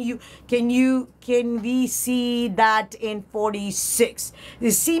item. Can we see that in 46?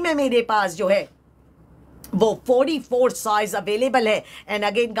 इसी में मेरे पास जो है वो 44 size available है. And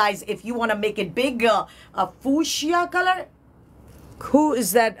again guys, if you want to make it bigger, a fuchsia color. Who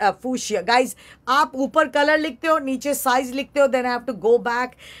is that fuchsia? Guys, आप ऊपर color लिखते हो, नीचे size लिखते हो, then I have to go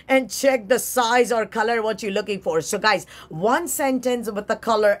back and check the size or color what you're looking for. So guys, one sentence with the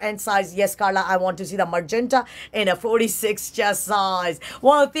color and size. Yes, Carla, I want to see the magenta in a 46 chest size.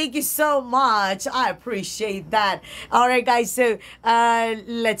 Well, thank you so much. I appreciate that. All right, guys. So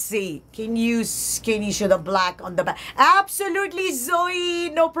let's see. Can you show the black on the back? Absolutely,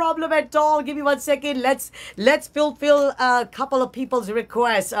 Zoe. No problem at all. Give me 1 second. Let's fulfill a couple of people's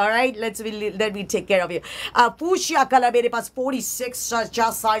requests. All right. Let me take care of you. Fuchsia color मेरे पास 46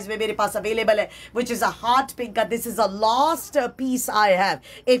 chest size में मेरे पास available है, which is a hot pink. This is a last piece I have.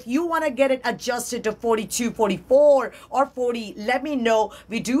 If you want to get it adjusted to 42, 44 or 40, let me know.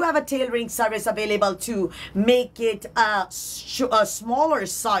 We do have a tailoring service available to make it a smaller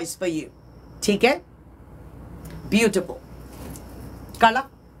size for you. ठीक है? Beautiful. Carla,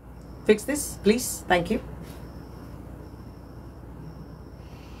 fix this, please. Thank you.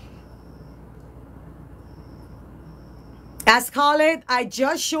 As Khalid, I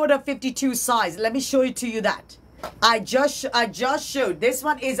just showed a 52 size. Let me show it to you that. I just showed. This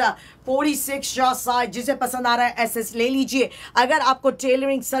one is a 46 chest size. जिसे पसंद आ रहा है SS ले लीजिए. अगर आपको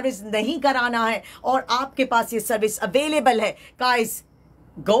tailoring service नहीं कराना है और आपके पास ये सर्विस अवेलेबल है, guys,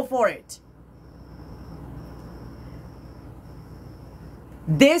 go for it.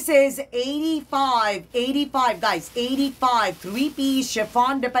 This is 85 guys, 85 3-piece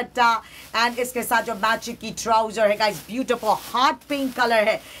chiffon dupatta and इसके साथ जो मैचिंग की trouser है guys, beautiful hot pink color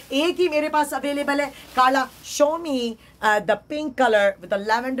है. एक ही मेरे पास available है. Carla, show me the pink color with the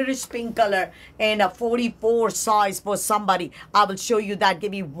lavenderish pink color in a 44 size for somebody. I will show you that.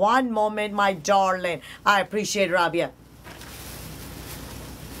 Give me one moment, my darling. I appreciate Rabia.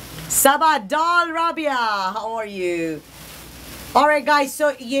 Sabadal Rabia, how are you? All right, guys.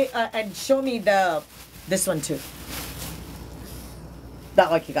 So yeah, and show me this one too. That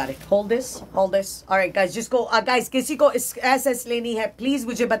like you got it. Hold this. Hold this. All right, guys. Just go. Guys, किसी को इस SS लेनी है, please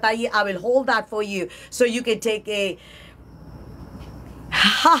मुझे बताइए. I will hold that for you, so you can take a.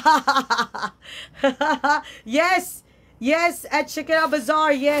 Yes, yes. At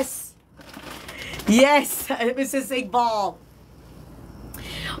Shakerabazaar, yes, yes. Mrs. Iqbal.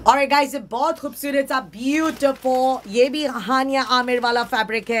 Alright guys, ये बहुत खूबसूरत सा beautiful, ये भी हानिया आमिर वाला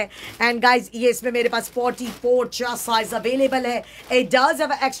fabric है. And guys, ये इसमें मेरे पास 44 chest size available है. It does have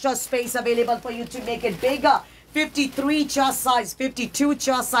an extra space available for you to make it bigger. 53 chest size, 52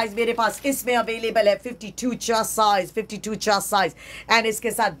 chest size मेरे पास इसमें available है. 52 chest size, 52 chest size. And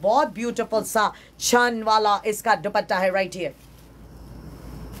इसके साथ बहुत beautiful सा छन वाला इसका दुपट्टा है right here.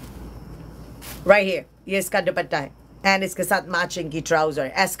 Right here. ये इसका दुपट्टा है. And इसके साथ matching की trouser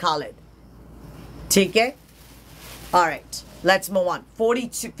है. S-collared. ठीक है? Alright. Let's move on.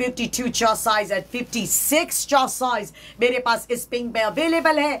 52 chest size and 56 chest size मेरे पास इस पिंक में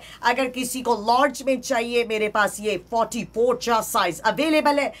अवेलेबल है. अगर किसी को लार्ज में चाहिए मेरे पास ये 44 chest size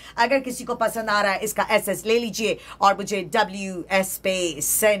अवेलेबल है. अगर किसी को पसंद आ रहा है इसका SS ले लीजिए और मुझे WS पे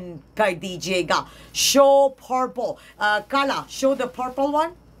सेंड कर दीजिएगा. शो पर्पल काला. Show the purple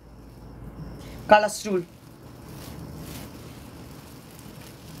one. काला स्टूल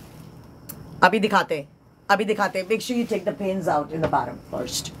अभी दिखाते हैं. अभी दिखाते हैं. Make sure you take the pins out in the bottom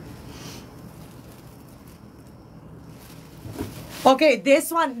first. Okay,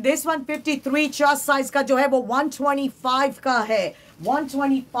 this one 53 chest size का जो है वो 125 का है.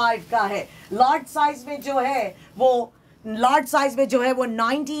 125 का है. Large size में जो है वो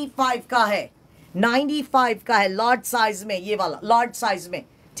 95 का है. 95 का है large size में. ये वाला large size में.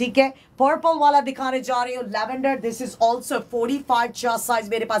 ठीक है. पर्पल वाला दिखाने जा रही हूँ. Lavender. This is also 45 chest size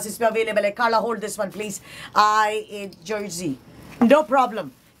मेरे पास इसमें अवेलेबल है. कार्ला hold this one please. in Jersey. No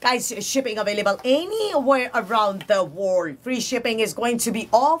problem. Guys, shipping available anywhere around the world. Free shipping is going to be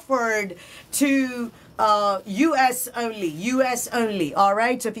offered to US only. US only.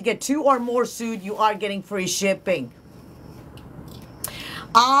 Alright. So if you get 2 or more suit, you are getting free shipping.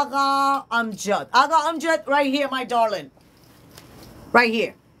 Aga Amjad. Aga Amjad right here, my darling. Right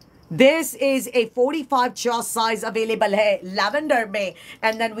here. This is a 45 chest size available hai lavender mein,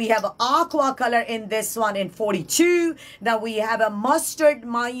 and then we have aqua color in this one in 42. Then we have a mustard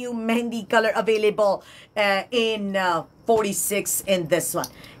mayu mehendi color available in 46 in this one.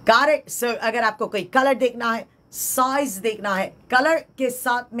 Got it? So agar aapko koi color dekhna hai, size देखना है, colour के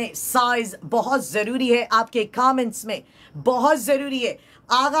साथ में size बहुत जरूरी है. आपके comments में बहुत जरूरी है.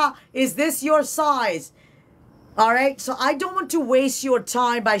 आगा, is this your size? Alright, so I don't want to waste your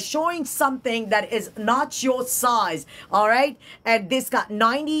time by showing something that is not your size. Alright, and this got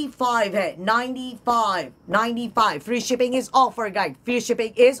 95 hai, 95. Free shipping is offer, guys. Free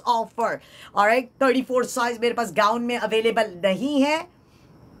shipping is offer. Alright, 34 size मेरे पास gown में available नहीं है.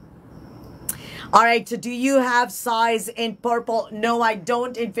 Alright, so do you have size in purple? No, I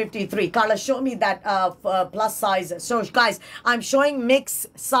don't in 53. Carla, show me that plus size. So, guys, I'm showing mix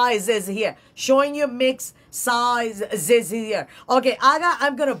sizes here. Showing you mix sizes here. Okay, Aga,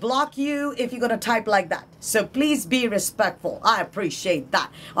 I'm going to block you if you're going to type like that. So, please be respectful. I appreciate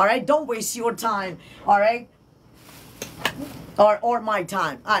that. Alright, don't waste your time. Alright? Or my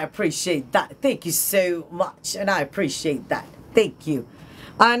time. I appreciate that. Thank you so much. And I appreciate that. Thank you.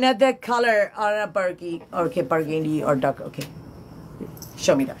 Another color on a burgundy, okay, burgundy or dark, okay.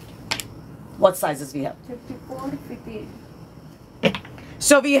 Show me that. What sizes we have? 54 to 58.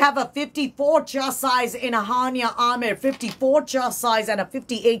 So we have a 54 chest size in a Hania Amir, 54 chest size and a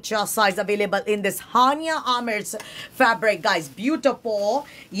 58 chest size available in this Hania Amir's fabric, guys. Beautiful.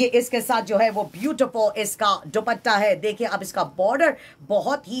 ये इसके साथ जो है वो beautiful इसका दुपट्टा है. देखिए अब इसका border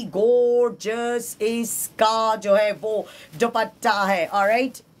बहुत ही gorgeous इसका जो है वो दुपट्टा है.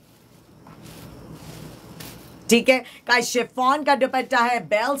 Alright. ठीक है गाइस, शिफॉन का दुपट्टा है.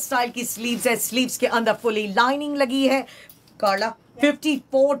 बेल स्टाइल की स्लीव्स है. स्लीव्स के अंदर फुली लाइनिंग लगी है. Carla,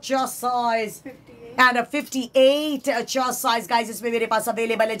 54 chest size 58. and a 58 chest size, guys. इसमें मेरे पास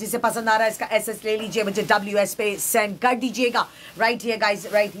अवेलेबल है. जिसे पसंद आ रहा है इसका SS ले लीजिए, मुझे WS पे सेंड कर दीजिएगा. Right here, guys,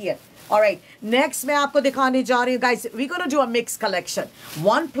 right here. Alright, next मैं आपको दिखाने जा रही हूँ, guys. We're gonna do a mixed collection.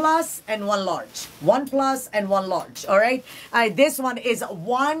 1 plus and 1 large. 1 plus and 1 large. Alright, this one is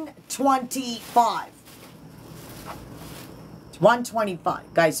 125.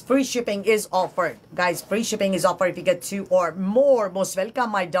 125, guys. Free shipping is offered, guys. Free shipping is offered if you get 2 or more. Most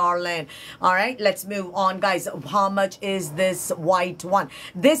welcome, my darling. All right, let's move on, guys. How much is this white one?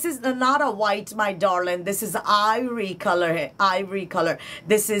 This is not a white, my darling. This is ivory color hai. Ivory color.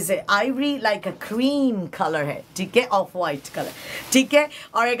 This is a ivory, like a cream color hai. Okay, off white color. Okay.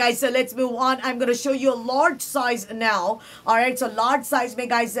 All right, guys, so let's move on. I'm going to show you a large size now. All right, so large size mein,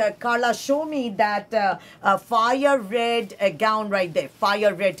 guys. Carla, show me that fire red gown right there.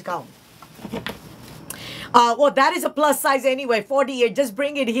 Fire red gown. Well, that is a plus size anyway. 48. Just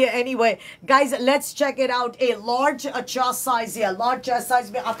bring it here anyway. Guys, let's check it out. A large chest size here. Large chest size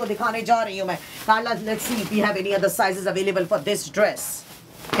mein aapko dikhane ja rahi hu main. Carla, let's see if we have any other sizes available for this dress.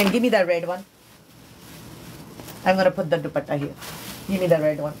 And give me that red one. I'm going to put the dupatta here. Give me the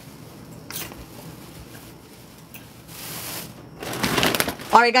red one.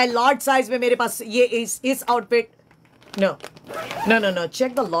 Alright guys, large size में मेरे पास ये इस outfit. No.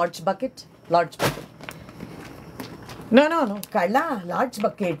 Check the large bucket. Large bucket. No. Carla, large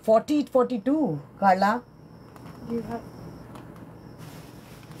bucket. 40, 42. Carla. You have.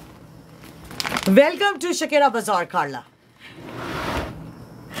 Welcome to Shakerabazaar, Carla.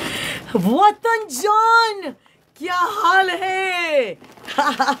 वतन जान क्या हाल है?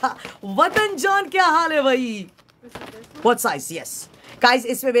 वतन जान क्या हाल है भाई? What size? Yes. Guys,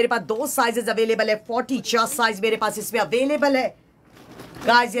 इसमें मेरे पास 2 sizes अवेलेबल है. 40 chest size मेरे पास इसमें अवेलेबल है.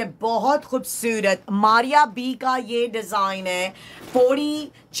 Guys, ये बहुत खूबसूरत मारिया बी का ये डिजाइन है.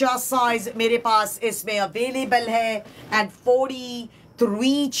 40 chest size मेरे पास इसमें अवेलेबल है and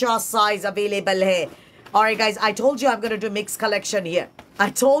 43 chest size अवेलेबल है. Alright guys, I told you I'm going to do mixed collection here. I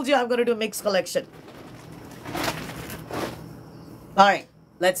told you I'm going to do mixed collection. Alright,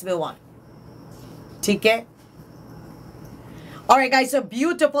 let's move on. ठीक है? Alright guys, so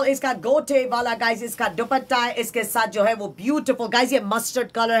beautiful. इसका गोटे वाला guys, इसका दुपट्टा है, इसके साथ जो है वो beautiful guys, ये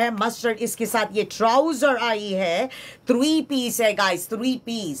mustard color है, mustard इसके साथ ये trouser आई है, 3 piece है guys, 3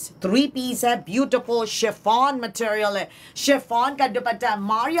 piece है, beautiful chiffon material है, chiffon का दुपट्टा,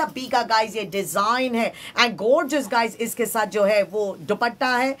 मारिया बी का guys ये design है, and gorgeous guys इसके साथ जो है वो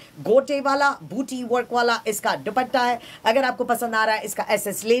दुपट्टा है, गोटे वाला, booty work वाला इसका दुपट्टा है. अगर आपको पसंद आ रहा है इसका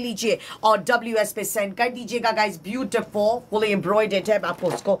SS ले लीजिए और WS पे सेंड कर दीजिएगा guys. Beautiful, fully embroidered है. मैं आपको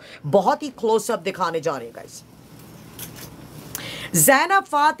उसको बहुत ही क्लोज अप दिखाने जा रहे हैं guys. Zainab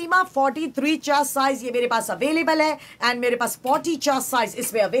Fatima 43 chest size ये मेरे पास अवेलेबल है एंड मेरे पास 40 chest साइज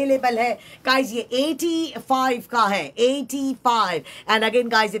इसमें अवेलेबल है गाइस. ये 85 का है, 85 and again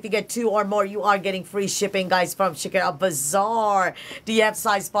guys if you get 2 or more you are getting free shipping guys from Shakerabazaar. Do you have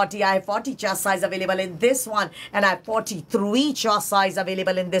size 40? I have 40 chest size available in this one and I have 43 chest size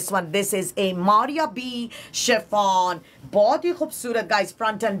available in this one. This is a Maria B chiffon. बहुत ही खूबसूरत guys.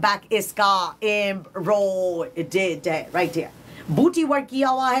 Front end back इसका embroidered है right here. बूटी work किया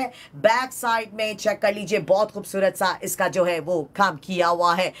हुआ है. Back side में check कर लीजिए, बहुत खूबसूरत सा इसका जो है वो काम किया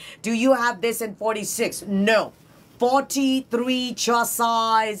हुआ है. Do you have this in 46? No. 43 chest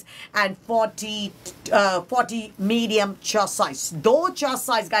size and 40 medium chest size. 2 chest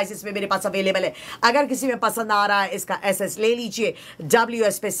size guys इसमें मेरे पास अवेलेबल है. अगर किसी में पसंद आ रहा है इसका SS ले लीजिए,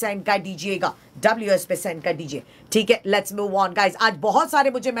 WS पे सेंड कर दीजिएगा, WS पे सेंड कर दीजिए. ठीक है, लेट्स मूव ऑन गाइस. आज बहुत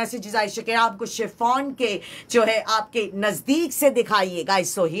सारे मुझे मैसेजेस आए शकेरा आपको शिफॉन के जो है आपके नजदीक से दिखाइए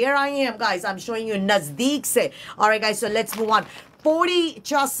guys. So here I am guys, I am showing you नजदीक से. Alright guys, so let's move on. 40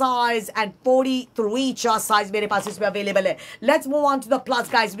 chest size and 43 chest size मेरे पास इसमें available है. Let's move on to the plus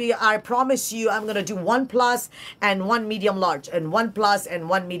guys. I promise you I'm going to do 1 plus and 1 medium large and 1 plus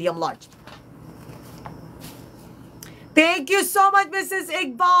and 1 medium large. Thank you so much Mrs.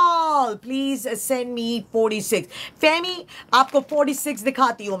 Iqbal. Please send me 46. Femi आपको 46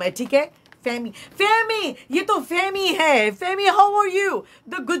 दिखाती हूँ मैं, ठीक है? Femi, ये तो Femi है. Femi, how are you?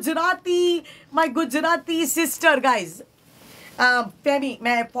 The Gujarati, my Gujarati sister guys. Femi,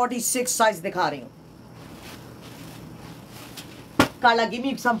 मैं 46 साइज दिखा रही हूँ. Carla, give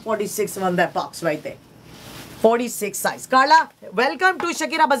me some 46 on that box right there. 46 size. Carla, welcome to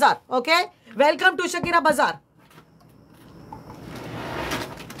Shakerabazaar. Okay? Welcome to Shakerabazaar.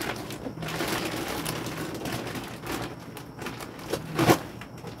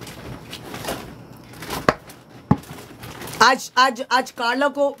 आज कार्ला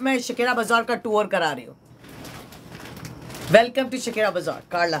को मैं शकेराबाजार का tour करा रही हूँ. Welcome to शकेराबाजार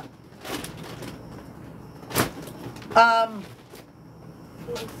Carla.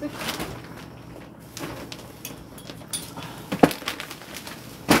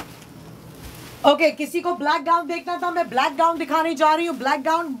 ओके, किसी को ब्लैक गाउन देखना था, मैं ब्लैक गाउन दिखाने जा रही हूँ. Black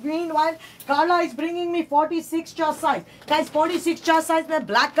gown meanwhile Carla is bringing me 46 chest size. Guys 46 chest size में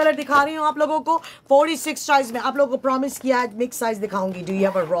ब्लैक कलर दिखा रही हूँ आप लोगों को. 46 साइज में आप लोगों को प्रॉमिस किया आज मिक्स साइज दिखाऊंगी. Do you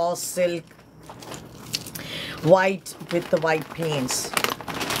have a raw silk white with the white pants?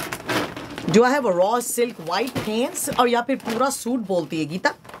 Do I have a raw silk white pants? और या फिर पूरा सूट बोलती है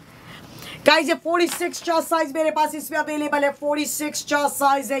गीता. गाइस ये 46 चेस्ट साइज मेरे पास इसमें अवेलेबल है. 46 चेस्ट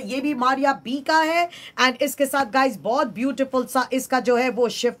साइज है. ये भी मारिया बी का है एंड इसके साथ गाइस बहुत ब्यूटीफुल सा इसका जो है वो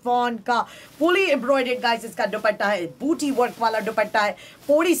शिफॉन का फुली एम्ब्रॉयडर्ड गाइस इसका दुपट्टा है. बूटी वर्क वाला दुपट्टा है.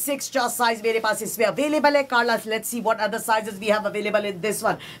 46 चेस्ट साइज मेरे पास इसमें अवेलेबल है. कार्ला, let's see what other sizes we have available in this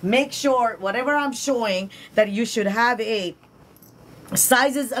one. Make sure whatever I am showing that you should have a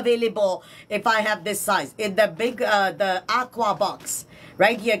sizes available. If I have this size in the big the aqua box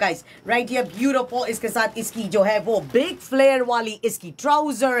right here guys, right here, beautiful. इसके साथ इसकी जो है वो big flare वाली इसकी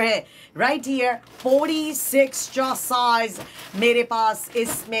trouser है right here. 46 chest size मेरे पास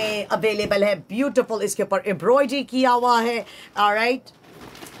इसमें available है. beautiful, इसके ऊपर embroidery किया हुआ है. alright,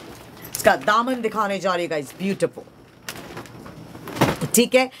 इसका दामन दिखाने जा रही है गाइस, ब्यूटीफुल,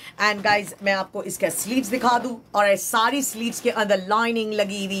 ठीक है। एंड गाइस मैं आपको इसका स्लीव्स दिखा दूं, और सारी स्लीव्स के अंदर लाइनिंग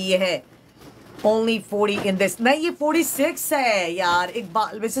लगी हुई है। ओनली 40 इन दिस, नहीं ये 46 है यार,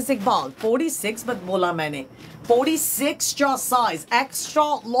 इकबाल मिसेस इकबाल 46 मत बोला मैंने, 46 का size, extra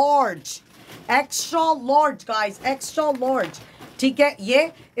large guys, extra large, ठीक है।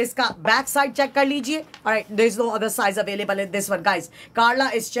 ये इसका बैक साइड चेक कर लीजिए। Alright, there is no other size available in this one guys. Carla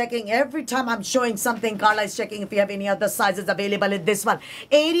is checking every time I'm showing something. Carla is checking if you have any other sizes available in this one.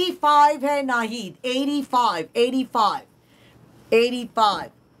 85 है Nahid,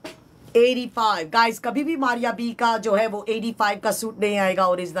 85 guys. कभी भी Maria B का जो है वो 85 का suit नहीं आएगा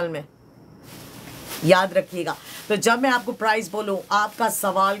ओरिजिनल में, याद रखिएगा। तो जब मैं आपको प्राइस बोलूं, आपका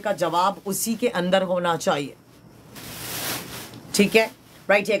सवाल का जवाब उसी के अंदर होना चाहिए, ठीक है।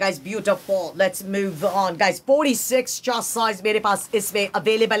 Right here guys, beautiful, let's move on guys. 46 चॉस size मेरे पास इसमें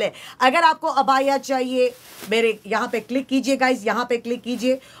अवेलेबल है। अगर आपको अबाया चाहिए, मेरे यहाँ पे क्लिक कीजिए गाइस, यहाँ पे क्लिक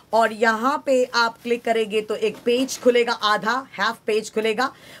कीजिए, और यहाँ पे आप क्लिक करेंगे तो एक पेज खुलेगा, आधा हाफ पेज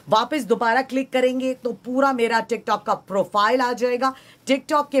खुलेगा। वापस दोबारा क्लिक करेंगे तो पूरा मेरा टिकटॉक का प्रोफाइल आ जाएगा।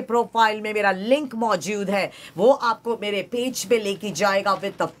 टिकटॉक के प्रोफाइल में मेरा लिंक मौजूद है, वो आपको मेरे पेज पे लेके जाएगा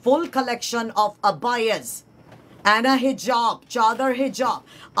with the full collection of अबायस and अ हिजाब, चादर हिजाब।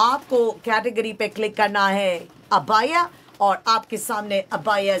 आपको कैटेगरी पे क्लिक करना है अबाया, और आपके सामने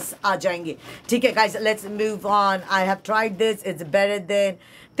अबायस आ जाएंगे, ठीक है guys. Let's move on. I have tried this, it's better than,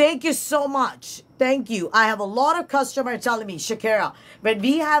 thank you so much, thank you. I have a lot of customers telling me, Shakira, when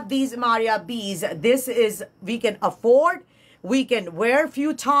we have these Maria B's, this is, we can afford, we can wear a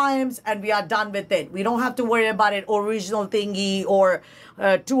few times and we are done with it. We don't have to worry about it original thingy or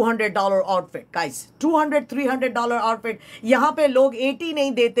 $200 outfit guys, $200-300 outfit। यहाँ पे लोग 80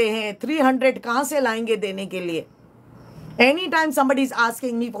 नहीं देते हैं, 300 कहाँ से लाएंगे देने के लिए? Anytime somebody is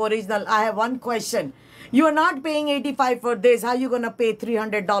asking me for original, I have one question. You are not paying 85 for this. How are you going to pay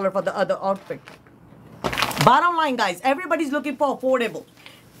 $300 for the other outfit? Bottom line, guys, everybody's looking for affordable.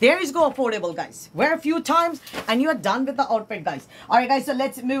 There is go affordable, guys. Wear a few times and you are done with the outfit, guys. All right, guys, so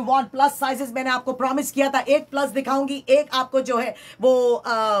let's move on. Plus sizes मैंने आपको promise किया था, एक plus दिखाऊंगी, एक आपको जो है वो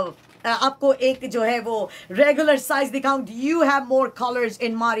आपको एक जो है वो regular size दिखाऊंगी. You have more colors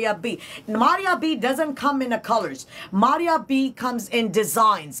in Maria B. Maria B doesn't come in the colors. Maria B comes in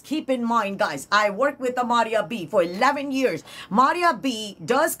designs. Keep in mind, guys, I worked with the Maria B for 11 years. Maria B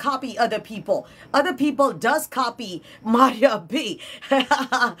does copy other people. Other people does copy Maria B.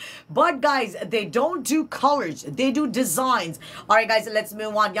 But guys, they don't do colors. They do designs. All right, guys, let's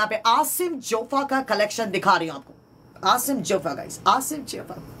move on. यहाँ पे आसिम जोफा का collection दिखा रही हूँ आपको. Asim Jofa, guys. Asim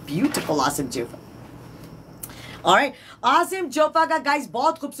Jofa. Beautiful Asim Jofa. Alright. Asim Jofa का guys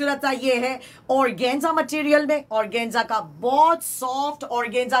बहुत खूबसूरत सा ये है ऑर्गेन्जा मटेरियल में. ऑर्गेन्जा का बहुत सॉफ्ट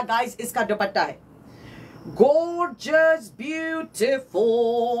ऑर्गेन्जा guys इसका दुपट्टा है. Gorgeous,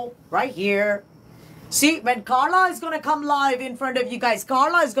 beautiful. Right here. See, when Carla is going to come live in front of you guys,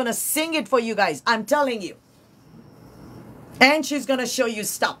 Carla is going to sing it for you guys. I'm telling you. And she's going to show you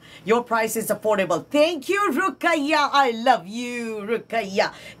stuff. Your price is affordable. Thank you, Rukaya. I love you, Rukaya.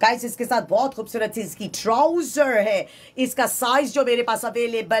 Guys, इसके साथ बहुत खूबसूरत सी इसकी trouser है. इसका size जो मेरे पास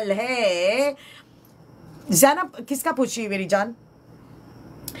available है, ज़ैनब किसका पूछी मेरी जान?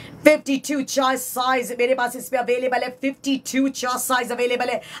 52 चॉइस साइज मेरे पास इसमें अवेलेबल है. 52 चॉइस साइज अवेलेबल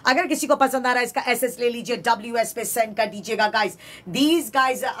है. अगर किसी को पसंद आ रहा है इसका एसएस ले लीजिए, WS पे सेंड कर दीजिएगा guys. These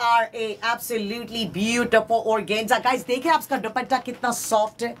guys R A absolutely beautiful organza. Guys देखिए आप इसका दुपट्टा कितना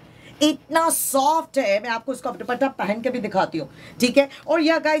सॉफ्ट है, इतना सॉफ्ट है. मैं आपको इसका दुपट्टा पहन के भी दिखाती हूँ, ठीक है. और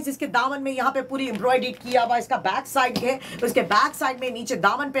यह गाइस इसके दामन में यहाँ पे पूरी एम्ब्रॉयडरी किया हुआ. इसका बैक साइड है, उसके बैक साइड में नीचे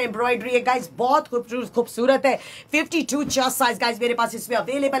दामन पे एम्ब्रॉयडरी है गाइस. बहुत खूबसूरत है. 52 चेस्ट साइज गाइस मेरे पास इसमें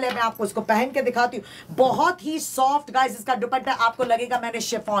अवेलेबल है. मैं आपको इसको पहन के दिखाती हूँ. बहुत ही सॉफ्ट गाइस इसका दुपट्टा. आपको लगेगा मैंने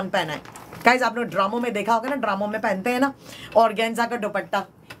शिफॉन पहना है. गाइस आपने ड्रामों में देखा होगा ना, ड्रामों में पहनते हैं ना ऑर्गेन्जा का दुपट्टा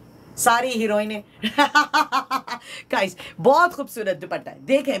सारी हीरोइनें. गाइस बहुत खूबसूरत दुपट्टा है,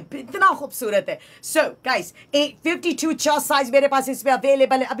 देखें इतना खूबसूरत है. सो गाइस 52 चेस्ट साइज मेरे पास इसमें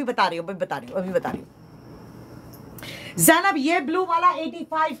अवेलेबल है. अभी बता रही हूँ. ज़ैनब ये ब्लू वाला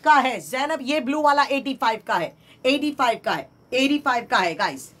 85 का है. ज़ैनब ये ब्लू वाला 85 का है. 85 का है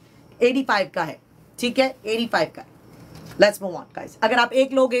गाइस. 85 का है, ठीक है. 85 का है. Let's move on guys. अगर आप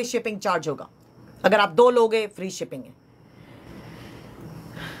एक लोगे शिपिंग चार्ज होगा, अगर आप दो लोगे फ्री शिपिंग है.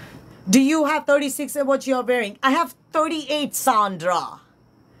 Do you have 36 in what you're wearing? I have 38, Sandra.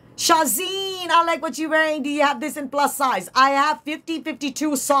 Shazeen, I like what you're wearing. Do you have this in plus size? I have 50,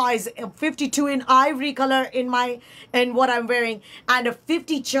 52 size, 52 in ivory color in what I'm wearing, and a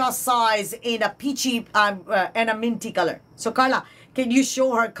 50 chest size in a peachy and a minty color. So Carla, Can you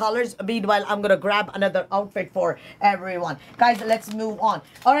show her colors? Meanwhile, I'm gonna grab another outfit for everyone. Guys, let's move on.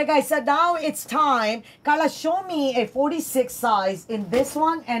 All right, guys, so now it's time. Carla, show me a 46 size in this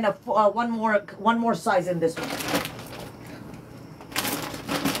one and a one more size in this one.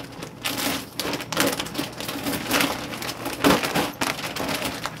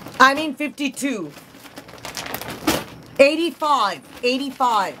 I mean 52. 85,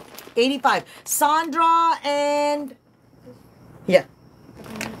 85, 85. Sandra and yeah.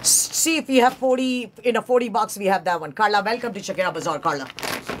 See if you have 40 in a 40 box. We have that one. Carla, welcome to Shakerabazaar, Carla.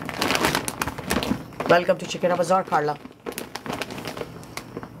 Welcome to Shakerabazaar, Carla.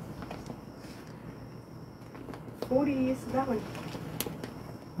 40 is that one.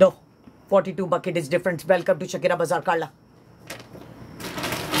 No, 42 bucket is different. Welcome to Shakerabazaar, Carla.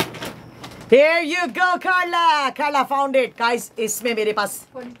 Here you go, Carla. Carla found it. Guys, इसमें मेरे पास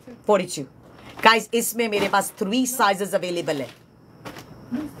 42. Guys, इसमें मेरे पास 3 sizes available है.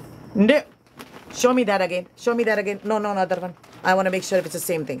 No. Show me that again. Show me that again. No, other one. I want to make sure if it's the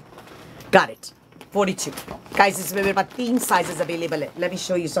same thing. Got it. 42. Guys, इसमें मेरे पास 3 sizes available है. Let me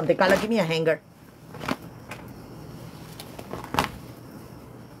show you something. Carla, give me a hanger.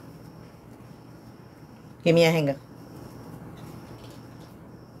 Give me a hanger.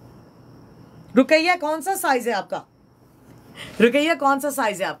 Ruqaiya कौन सा size है आपका? रुकैया कौन सा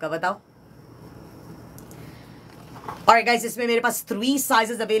size है आपका बताओ? और गाइस इसमें मेरे पास 3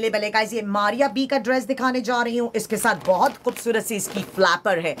 साइजेस अवेलेबल है. गाइस ये मारिया बी का ड्रेस दिखाने जा रही हूं. इसके साथ बहुत खूबसूरत सी इसकी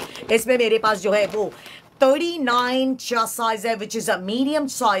फ्लैपर है. इसमें मेरे पास जो है वो 39 चेस्ट साइज है which is a medium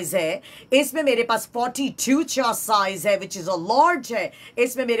size है. इसमें मेरे पास 42 चेस्ट साइज है विच इज अ लार्ज है.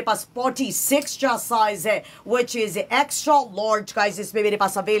 इसमें मेरे पास 46 चेस्ट साइज है which is extra large. Guys इसमें मेरे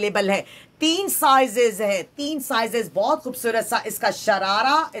पास अवेलेबल है 3 साइजेस है. 3 साइजेस. बहुत खूबसूरत सा इसका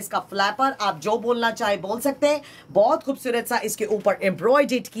शरारा, इसका फ्लैपर, आप जो बोलना चाहे बोल सकते हैं. बहुत खूबसूरत सा इसके ऊपर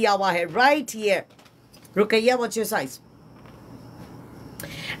एम्ब्रॉयडर्ड किया हुआ है right here. Ruqaiya what's your size?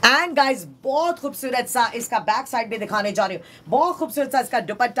 And guys बहुत खूबसूरत सा इसका बैक साइड भी दिखाने जा रही हूँ. बहुत खूबसूरत सा इसका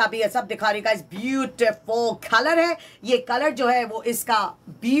दुपट्टा भी है. सब दिखा रही गाइस. ब्यूटीफुल कलर है. ये कलर जो है वो इसका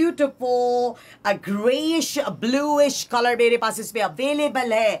ब्यूटीफुल ग्रेइश ब्लूइश कलर मेरे पास इसमें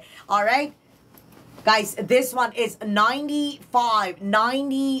अवेलेबल है. Alright guys, this one is 95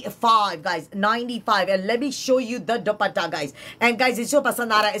 guys, 95. And let me show you the dupatta guys. And guys इसको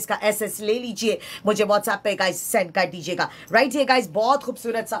पसंद आ रहा है इसका SS ले लीजिए. मुझे WhatsApp पे guys सेंड कर दीजिएगा. right here guys बहुत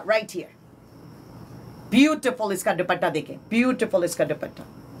खूबसूरत सा right here. beautiful इसका दुपट्टा देखें. beautiful इसका दुपट्टा.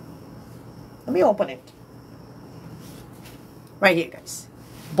 let me open it. right here guys.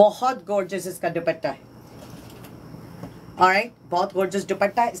 बहुत gorgeous इसका दुपट्टा है. Alright, बहुत gorgeous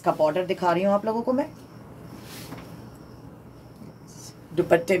दुपट्टा है. इसका बॉर्डर दिखा रही हूँ आप लोगों को मैं.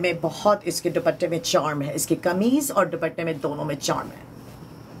 दुपट्टे में बहुत इसके दुपट्टे में चार्म है. इसकी कमीज और दुपट्टे में दोनों में चार्म है.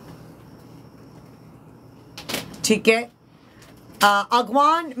 ठीक है.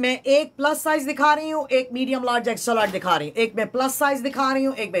 अगवान मैं एक प्लस साइज दिखा रही हूँ, एक मीडियम लार्ज एक्स्ट्रा लार्ज दिखा रही हूँ, एक मैं प्लस साइज दिखा रही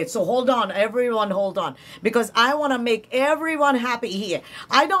हूँ, एक मैं. So hold on everyone, hold on, because I want to make everyone happy here.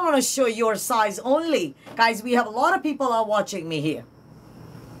 I don't want to show your size only. Guys we have a lot of people are watching me here.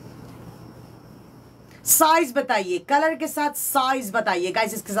 Size बताइए, colour के साथ size बताइए.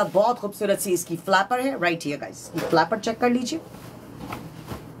 Guys इसके साथ बहुत खूबसूरत सी इसकी flapper है राइट हियर. गाइस ये फ्लैपर चेक कर लीजिए.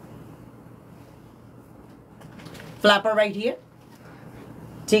 Flapper right here.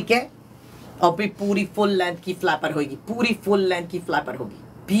 ठीक है. और भी पूरी फुल लेंथ की फ्लैपर होगी. पूरी फुल लेंथ की फ्लैपर होगी.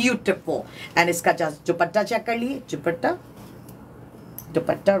 ब्यूटीफुल. एंड इसका दुपट्टा चेक कर लिए.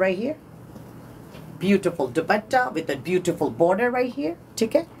 दुपट्टा right here. Beautiful dupatta with a beautiful border right here.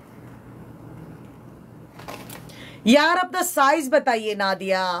 ठीक है यार. अपना साइज बताइए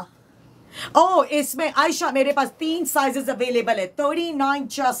नादिया. ओ इसमें आयशा मेरे पास 3 साइजेस अवेलेबल है. 39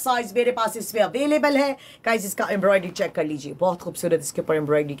 चेस्ट साइज मेरे पास इसमें अवेलेबल है. गाइस इसका एम्ब्रॉयडरी चेक कर लीजिए. बहुत खूबसूरत इसके ऊपर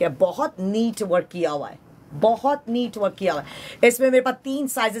एम्ब्रॉयडरी किया. बहुत नीट वर्क किया हुआ है. बहुत नीट वर्क किया हुआ है. इसमें मेरे पास 3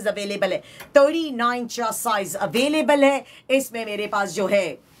 साइजेस अवेलेबल है. 39 चेस्ट साइज अवेलेबल है. इसमें मेरे पास जो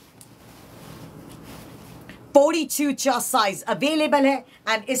है 42 चेस्ट साइज अवेलेबल है.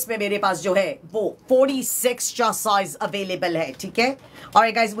 एंड इसमें मेरे पास जो है वो 46 चेस्ट साइज अवेलेबल है. ठीक है.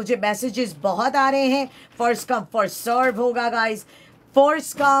 और गाइस मुझे मैसेजेस बहुत आ रहे हैं. फर्स्ट कम फर्स्ट सर्व होगा guys.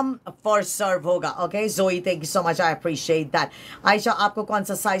 First come first serve होगा. ओके जोई, thank you so much, I appreciate that. Ayesha आपको कौन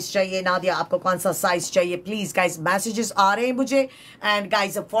सा साइज चाहिए? नादिया आपको कौन सा साइज चाहिए? प्लीज गाइस मैसेजेस आ रहे हैं मुझे. And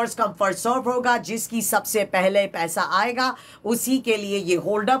guys first come first serve होगा. जिसकी सबसे पहले पैसा आएगा उसी के लिए ये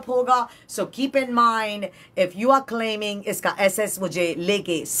होल्ड अप होगा. So keep in mind, if you are claiming, इसका एसएस मुझे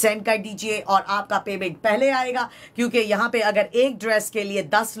लेके सेंड कर दीजिए और आपका पेमेंट पहले आएगा. क्योंकि यहाँ पे अगर एक ड्रेस के लिए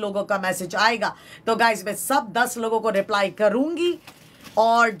 10 लोगों का मैसेज आएगा तो गाइस मैं सब 10 लोगों को रिप्लाई करूंगी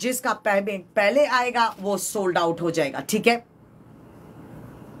और जिसका पेमेंट पहले आएगा वो सोल्ड आउट हो जाएगा. ठीक है,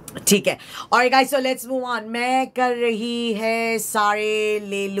 ठीक है. और guys so let's move on. मैं कर रही है सारे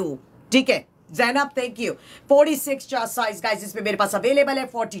ले लूं. ठीक है Zainab, thank you. 46 chart size guys इसमें मेरे पास अवेलेबल है.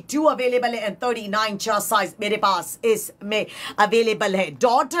 42 अवेलेबल है एंड 39 चार्ट साइज मेरे पास इसमें अवेलेबल है.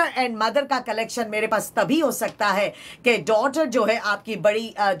 डॉटर एंड मदर का कलेक्शन मेरे पास तभी हो सकता है कि डॉटर जो है आपकी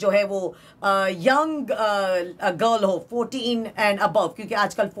बड़ी जो है वो यंग गर्ल हो, 14 एंड अबव, क्योंकि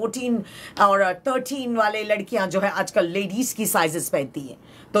आजकल 14 और 13 वाले लड़कियां जो है आजकल लेडीज की साइजेस पहनती हैं.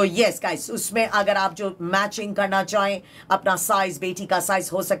 तो यस गाइस उसमें अगर आप जो मैचिंग करना चाहें अपना साइज, बेटी का साइज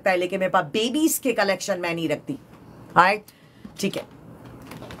हो सकता है, लेकिन मेरे पास बेबीज के कलेक्शन मैं नहीं रखती. राइट, ठीक है.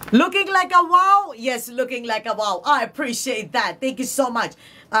 Looking like a wow, yes looking like a wow, I appreciate that, thank you so much.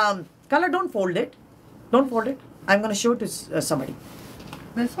 Colour don't fold it, don't fold it, I am gonna show it to somebody.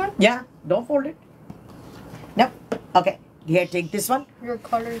 This one? Yeah, don't fold it. No. Okay, here take this one. Your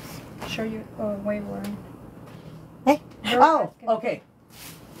colors show you way worn. Hey. You're Oh, asking. okay.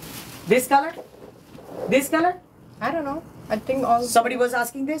 This color? This color? I don't know. I think all. Somebody was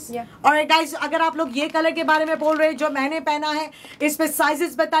asking this? Yeah. Alright guys, अगर आप लोग ये colour के बारे में बोल रहे हैं जो मैंने पहना है, इसमें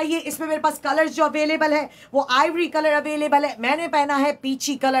साइजेस बताइए. इसमें मेरे पास कलर्स जो अवेलेबल है वो आइवरी कलर अवेलेबल है. मैंने पहना है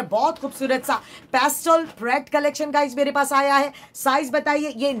पीची कलर, बहुत खूबसूरत सा पेस्टल रेड कलेक्शन गाइस मेरे पास आया है. साइज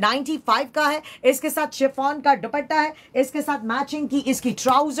बताइए. ये 95 का है. इसके साथ शिफॉन का दुपट्टा है, इसके साथ मैचिंग की इसकी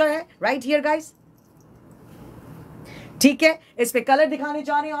ट्राउजर है. राइट हियर गाइस, ठीक है. इस पे कलर दिखाने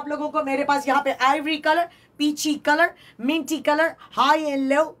जा रही हूं आप लोगों को. मेरे पास यहाँ पे Ivory colour, Peechi colour, Minty colour, high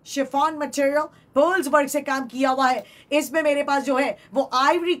and low, chiffon material, pearls work से काम किया हुआ है. इसमें मेरे पास जो है वो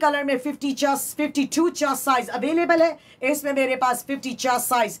आइवरी कलर में 52 चेस्ट साइज अवेलेबल है. इसमें मेरे पास 50 चेस्ट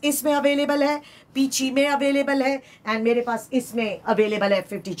साइज इसमें अवेलेबल है, पीची में अवेलेबल है एंड मेरे पास इसमें अवेलेबल है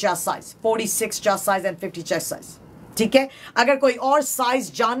 50 chest size, 46 chest size and 50 chest size. ठीक है, अगर कोई और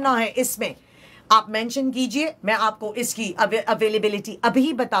साइज जानना है इसमें आप मेंशन कीजिए, मैं आपको इसकी अवेलेबिलिटी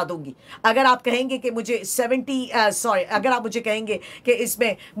अभी बता दूंगी. अगर आप कहेंगे कि मुझे अगर आप मुझे कहेंगे कि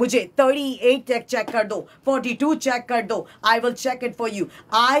इसमें मुझे 38 चेक कर दो, 42 चेक कर दो, I will check it for you.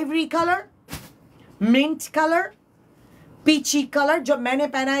 Ivory colour, mint colour, Peechi colour जो मैंने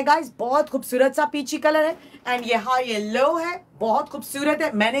पहना है गाइस, बहुत खूबसूरत सा पीची कलर है एंड ये हाई येलो है, बहुत खूबसूरत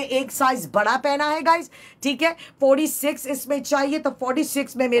है. मैंने एक साइज बड़ा पहना है गाइस. ठीक है, 46 इसमें चाहिए तो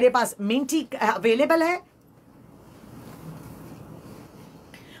 46 में मेरे पास मिंटी अवेलेबल है,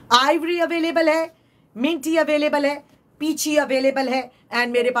 आइवरी अवेलेबल है, मिंटी अवेलेबल है, पीची अवेलेबल है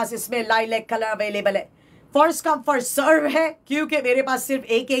एंड मेरे पास इसमें लाइलैक कलर अवेलेबल है. फर्स्ट कम फर्स्ट सर्व है क्योंकि मेरे पास सिर्फ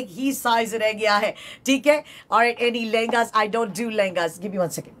एक ही साइज रह गया है. ठीक है, और any lehengas, I don't do lehengas. Give me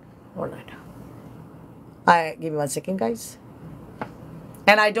 1 second, alright, I give me 1 second guys,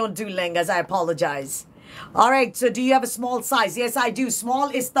 and I don't do lehengas, I apologize. All right, so do you have a small size? Yes, I do.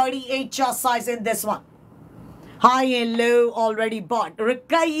 Small is 38 chest size in this one. High and low already bought.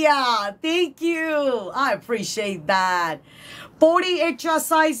 Rukaya, thank you. I appreciate that. 48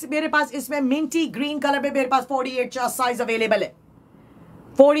 chest size मेरे पास इसमें minty green color में मेरे पास 48 chest size available है.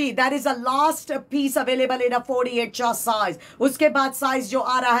 40, that is the last piece available in a 48 chest size. उसके बाद size जो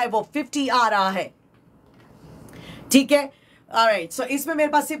आ रहा है वो 50 आ रहा है. ठीक है, Alright, so इसमें मेरे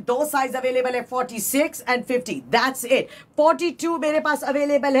पास सिर्फ 2 साइज अवेलेबल है, 46 एंड 50. That's it. 42 मेरे पास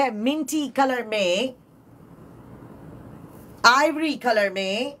अवेलेबल है मिंटी कलर में, आइवरी कलर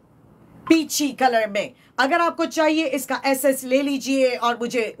में, पीची कलर में. अगर आपको चाहिए इसका एसएस ले लीजिए और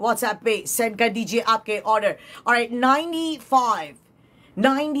मुझे व्हाट्सएप पे सेंड कर दीजिए आपके order. Alright, 95.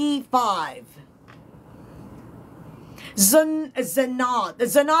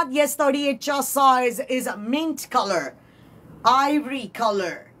 Zanad, yes, 38 chest size is a mint color, ivory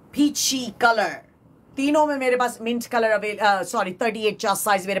color, peachy color. तीनों में मेरे पास मिंट कलर 38 चेस्ट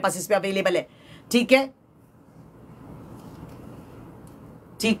साइज मेरे पास इसमें अवेलेबल है. ठीक है,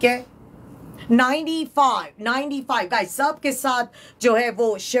 ठीक है. 95 गाइस, सबके साथ जो है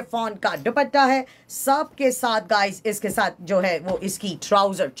वो शिफॉन का दुपट्टा है. सबके साथ गाइस इसके साथ जो है वो इसकी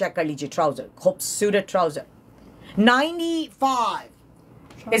ट्राउजर चेक कर लीजिए, ट्राउजर खूबसूरत ट्राउजर. 95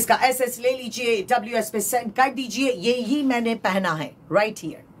 इसका एसएस ले लीजिए, WS पे सेंड कर दीजिए. ये ही मैंने पहना है right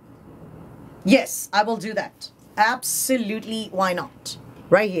here. Yes, I will do that. Absolutely, why not?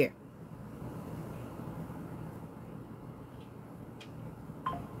 Right here.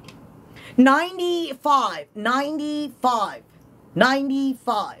 $95, $95,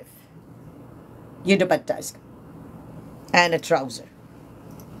 $95. ये दुपट्टा इसका. And a trouser.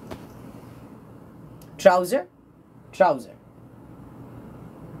 Trouser.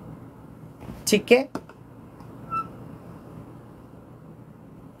 ठीक है.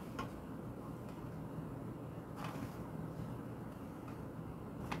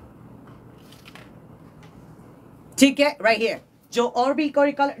 ठीक है, right here. जो और भी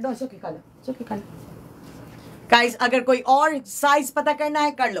कोई colour, no, it's okay color. Guys, अगर कोई और साइज पता करना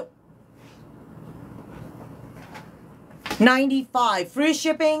है कर लो. 95 free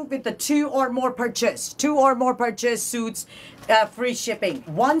shipping with the 2 or more purchase suits, free shipping.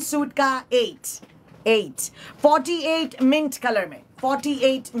 One suit का 8 48 mint color में,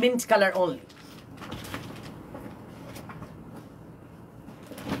 48 mint color only.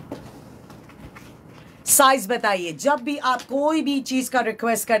 साइज बताइए. जब भी आप कोई भी चीज का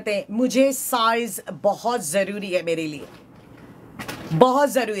रिक्वेस्ट करते हैं, मुझे साइज बहुत जरूरी है, मेरे लिए बहुत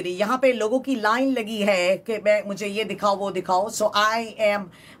जरूरी. यहाँ पे लोगों की लाइन लगी है कि मुझे ये दिखाओ वो दिखाओ. सो I am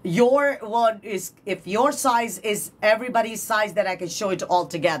your word is, if your size is everybody's size, that I can show it all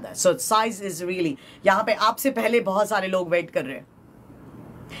together. So size is really, यहाँ पे आपसे पहले बहुत सारे लोग वेट कर रहे हैं.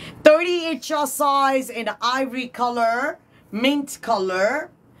 38 size in ivory color, mint color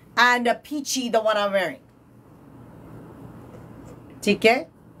and a peachy, the one I'm wearing. ठीक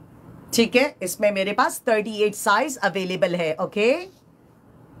है, इसमें मेरे पास 38 साइज अवेलेबल है. ओके,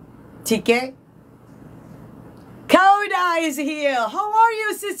 ठीक है. Koda is here. How are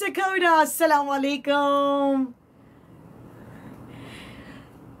you, sister Koda? Assalamu alaikum.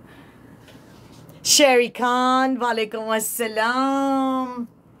 Sherry Khan, walaikum assalam.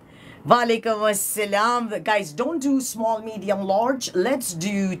 Walaikum assalam. Guys, don't do small, medium, large. Let's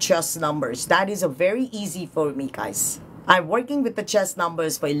do chest numbers. That is a very easy for me, guys. I'm working with the chest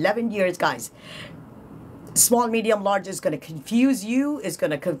numbers for 11 years, guys. Small, medium, large is going to confuse you. It's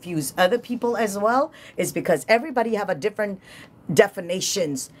going to confuse other people as well. It's because everybody have a different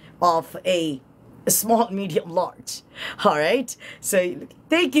definitions of a small, medium, large. All right. So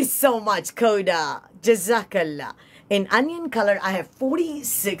thank you so much, Koda. Jazakallah. In onion color, I have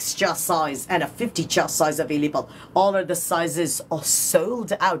 46 chest size and a 50 chest size available. All of the sizes are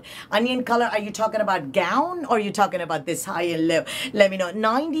sold out. Onion color, are you talking about gown or are you talking about this high and low? Let me know.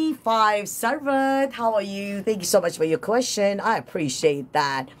 95, Sarvat, how are you? Thank you so much for your question. I appreciate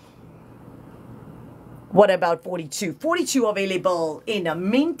that. What about 42? 42 available in a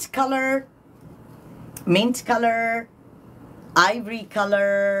mint color, ivory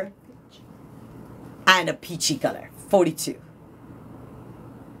color, and a peachy color. 42.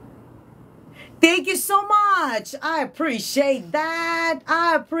 Thank you so much. I appreciate that.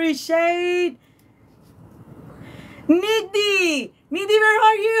 I appreciate. Nidhi, where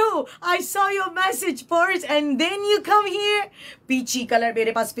are you? I saw your message first and then you come here. Peachy color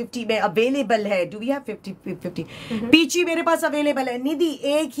मेरे पास 50 में available है. Do we have 50? Peachy मेरे पास available है. निधि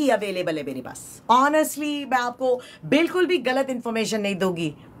एक ही available है मेरे पास. Honestly, मैं आपको बिल्कुल भी गलत information नहीं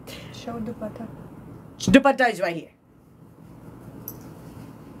दूंगी. Show dupatta. Dupatta is right here.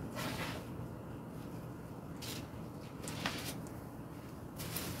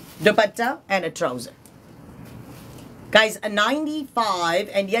 Dupatta and a trouser. Guys, a 95,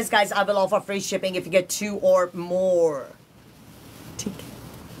 and yes guys, I will offer free shipping if you get 2 or more.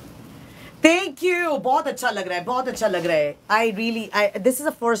 Thank you. बहुत अच्छा लग रहा है, बहुत अच्छा लग रहा है. This is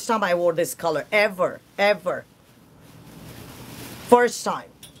the first time I wore this color ever. First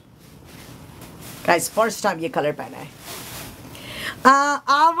time. Guys, first time ये color पहना है.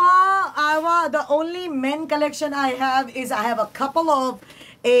 Ava, the only men collection I have is I have a couple of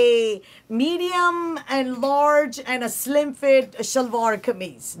a medium and large and a slim fit Shalwar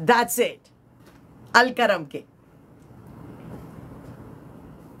Kameez. That's it. Al-Karam ke.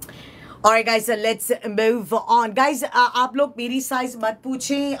 Alright guys, so let's move on. Guys, आप लोग मेरी size मत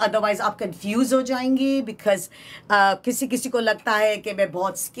पूछें, otherwise आप confuse हो जाएंगे because किसी को लगता है कि मैं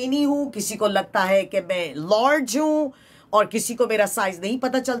बहुत skinny हूँ, किसी को लगता है कि मैं large हूँ, और किसी को मेरा साइज नहीं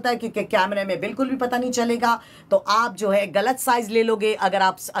पता चलता है क्योंकि कैमरे में बिल्कुल भी पता नहीं चलेगा. तो आप जो है गलत साइज ले लोगे अगर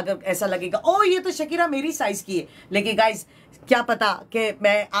ऐसा लगेगा ओ ये तो शकीरा मेरी साइज की है, लेकिन गाइस क्या पता कि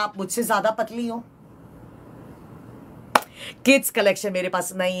आप मुझसे ज्यादा पतली हो. किड्स कलेक्शन मेरे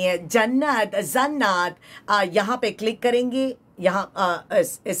पास नहीं है. जन्नत यहाँ पे क्लिक करेंगे, यहाँ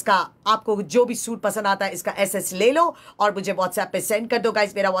इसका आपको जो भी सूट पसंद आता है इसका एसएस ले लो और मुझे व्हाट्सएप पे सेंड कर दो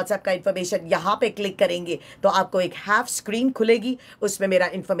गाइज। मेरा व्हाट्सएप का इन्फॉर्मेशन यहाँ पे क्लिक करेंगे तो आपको एक हाफ स्क्रीन खुलेगी, उसमें मेरा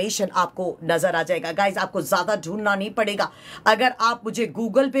इन्फॉर्मेशन आपको नजर आ जाएगा गाइज। आपको ज़्यादा ढूंढना नहीं पड़ेगा। अगर आप मुझे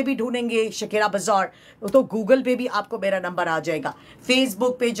गूगल पे भी ढूंढेंगे शकीरा बाजार तो गूगल पे भी आपको मेरा नंबर आ जाएगा।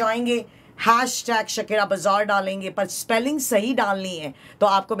 फेसबुक पे जाएंगे हैशटैग शकीरा बाजार डालेंगे पर स्पेलिंग सही डालनी है तो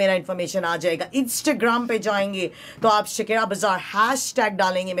आपको मेरा इन्फॉर्मेशन आ जाएगा। इंस्टाग्राम पे जाएंगे तो आप शकीरा बाजार हैशटैग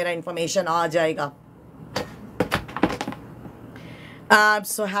डालेंगे, मेरा इन्फॉर्मेशन आ जाएगा। I'm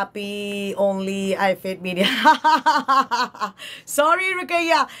so happy only I fit media. Sorry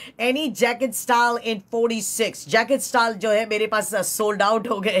Ruqaiya, any jacket style in 46 jacket style जो है मेरे पास sold out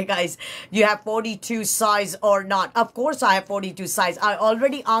हो गए guys. You have 42 size or not? Of course I have 42 size. I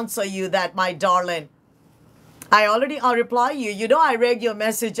already answer you that my darling. I already reply you. You know I read your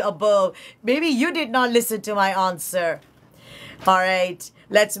message above. Maybe you did not listen to my answer. All right,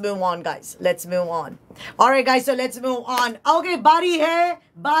 let's move on guys. Let's move on. All right guys, so let's move on. Okay, bari hai,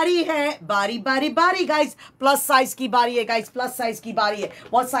 bari guys. Plus size ki bari hai guys. Plus size ki bari hai.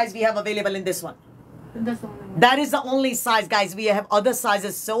 What size we have available in this one? That's the only one. That is the only size guys. We have other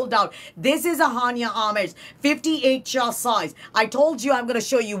sizes sold out. This is a Hania Amir's 58 chest size. I told you I'm going to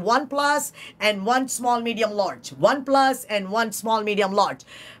show you 1 plus and 1 small medium large. 1 plus and 1 small medium large.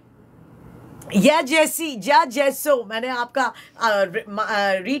 या जैसो मैंने आपका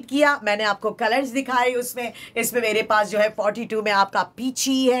read किया, मैंने आपको colours दिखाए उसमें। इसमें मेरे पास जो है 42 में आपका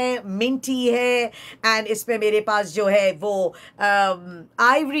पीची है, मिंटी है एंड इसमें मेरे पास जो है वो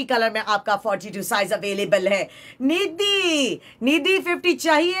आइवरी कलर में आपका 42 साइज अवेलेबल है। निधि 50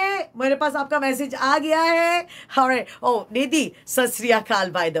 चाहिए, मेरे पास आपका मैसेज आ गया है। और ओ निधि सत श्री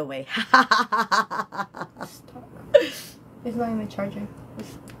अकाल by the way. It's not even charging.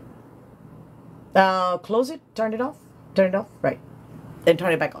 Close it, turn it off, right, then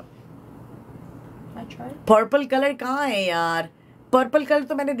turn it back on. I tried. Purple colour कहाँ है यार? पर्पल कलर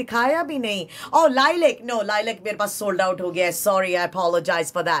तो मैंने दिखाया भी नहीं। Oh, lilac, no, lilac मेरे पास sold out हो गया है। Sorry, I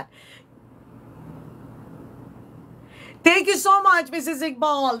apologize for that. Thank you so much, Mrs.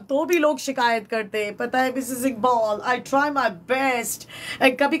 Iqbal. तो भी लोग शिकायत करते हैं, पता है Mrs. Iqbal, I try my best।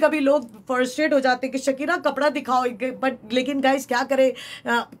 कभी कभी लोग फ्रस्ट्रेट हो जाते हैं कि शकीरा कपड़ा दिखाओ, बट लेकिन गाइस क्या करें,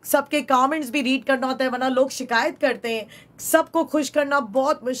 सबके कमेंट्स भी रीड करना होता है वरना लोग शिकायत करते हैं। सबको खुश करना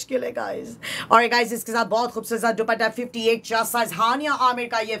बहुत मुश्किल है गाइस। और गाइस इसके साथ बहुत खूबसूरत दुपट्टा 58 चेस्ट साइज हानिया आमिर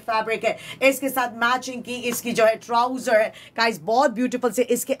का ये फैब्रिक है। इसके साथ मैचिंग की इसकी जो है ट्राउजर है गाइस, बहुत ब्यूटीफुल से।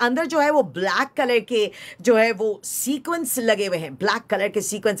 इसके अंदर जो है वो ब्लैक कलर के जो है वो सीक्वेंस लगे हुए हैं, ब्लैक कलर के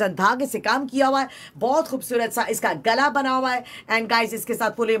सीक्वेंस धागे से काम किया हुआ है, बहुत खूबसूरत सा इसका गला बना हुआ है। एंड गाइस इसके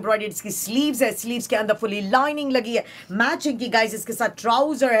साथ फुल एम्ब्रॉयडर्ड इसकी स्लीव्स है, स्लीव्स के अंदर फुली लाइनिंग लगी है, मैचिंग की गाइस इसके साथ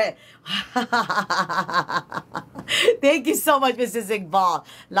ट्राउजर है। Thank you so much, Mrs. Iqbal.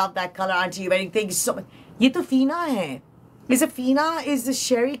 Love that color, auntie. Wearing. Thank you so much. ये तो फीना है। Is it Fina? Is it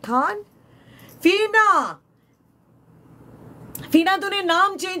Sherry Khan? फीना, फीना तूने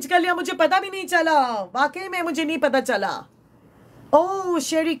नाम चेंज कर लिया, मुझे पता भी नहीं चला। वाकई में मुझे नहीं पता चला। ओह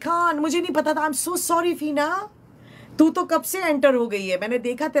शेरी खान, मुझे नहीं पता था। आई एम सो सॉरी फीना, तू तो कब से एंटर हो गई है, मैंने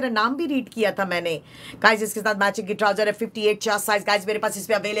देखा तेरा नाम भी रीड किया था मैंने। गाइस इसके साथ मैचिंग की ट्राउजर है 58 चेस्ट साइज। गाइस मेरे पास इस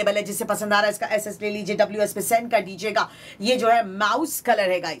पे अवेलेबल है, जिससे पसंद आ रहा है इसका एसएस ले लीजिए, डब्ल्यूएस पे सेंड कर दीजिएगा। ये जो है माउस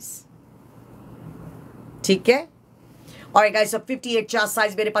कलर है गाइस, ठीक है। और गाइस 58 चेस्ट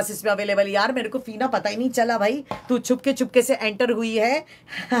साइज मेरे पास इसमें अवेलेबल। यार मेरे को फीना पता ही नहीं चला भाई, तू चुपके से एंटर हुई है।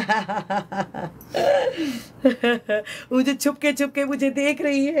 मुझे चुपके मुझे देख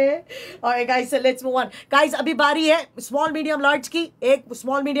रही है। और guys let's move on. Guys अभी बारी है स्मॉल मीडियम लार्ज की। एक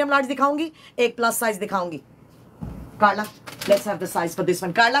स्मॉल मीडियम लार्ज दिखाऊंगी, एक प्लस साइज दिखाऊंगी। Carla, let's have the size for this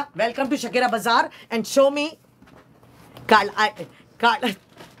one. Carla, welcome to Shakerabazaar and show me. Carla,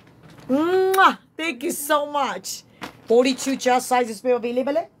 thank you so much. 42 chest size इसमें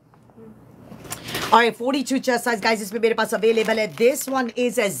available है। और 42 chest size guys इसमें मेरे पास available है। This one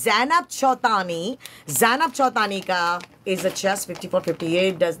is a Zainab चौतानी। Zainab चौतानी का is a chest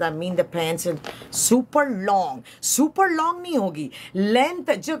 54-58. does that mean the pants is super long? super long नहीं होगी,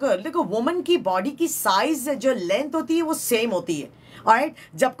 length जो देखो वुमन की बॉडी की साइज जो लेंथ होती है वो सेम होती है। ऑलराइट,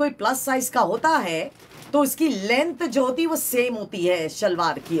 जब कोई प्लस साइज का होता है तो उसकी लेंथ जो होती है वो सेम होती है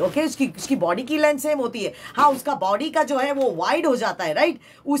शलवार की। ओके, उसकी बॉडी की लेंथ सेम होती है। हाँ, उसका बॉडी का जो है वो वाइड हो जाता है, राइट।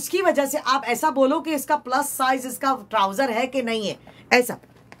 उसकी वजह से आप ऐसा बोलो कि इसका प्लस साइज इसका ट्राउजर है कि नहीं है, ऐसा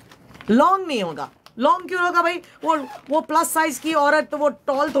लॉन्ग नहीं होगा। लॉन्ग क्यों होगा भाई, वो प्लस साइज की औरत तो वो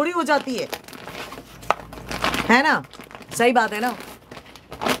टॉल थोड़ी हो जाती है ना। सही बात है ना।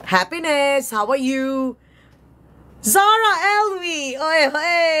 Happiness, how are you? Zara Elvi, ओए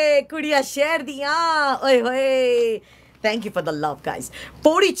होए कुड़िया शेर दिया, ओए होए Thank you for the love, guys.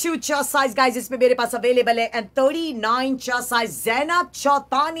 42 chest size, guys. इसमें मेरे पास available है and 39 chest size. Zainab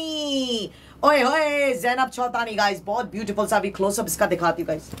Chautani. ओए होए, Zainab Chautani, guys. बहुत beautiful सा भी close up इसका दिखाती हूँ,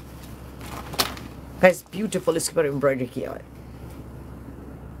 guys. Guys, beautiful इसके ऊपर embroidery किया है.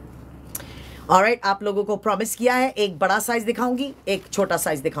 Alright, आप लोगों को promise किया है एक बड़ा size दिखाऊंगी, एक छोटा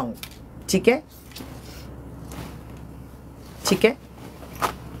size दिखाऊंगी. ठीक है? ठीक है?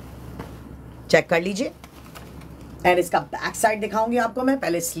 चेक कर लीजिए. एंड इसका बैक साइड दिखाऊंगी आपको मैं.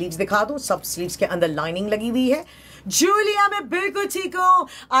 पहले स्लीव्स दिखा दूं. सब स्लीव्स के अंदर लाइनिंग लगी हुई है. जूलिया, मैं बिल्कुल ठीक हूं.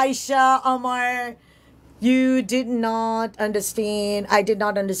 आयशा, अमर, you did not understand. I did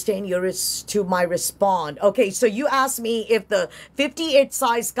not understand to my respond. Okay, so you asked me if the 58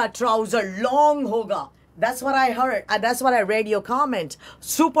 size ka trouser long hoga. That's what I heard. That's what I read your comment.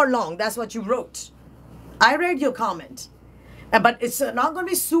 Super long. That's what you wrote. I read your comment. But it's not going to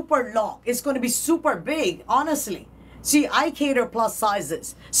be super long. It's going to be super big, honestly. See, I cater plus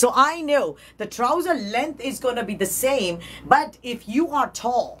sizes. So I know the trouser length is going to be the same. But if you are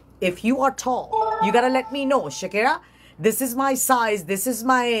tall, you got to let me know, Shakira, this is my size. This is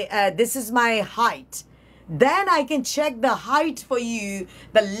my height. Then I can check the height for you,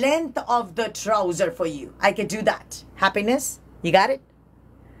 the length of the trouser for you. I can do that. Happiness? You got it?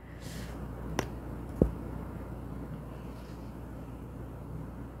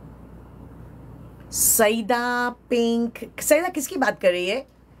 Saida pink. Saida, किसकी बात कर रही है?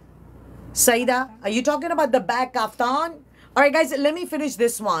 Saida, are you talking about the back kaftan? All right, guys, let me finish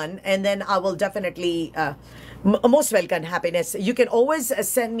this one, and then I will definitely, most welcome, Happiness. You can always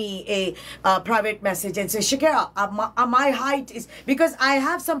send me a private message and say, Shakira, my height is, because I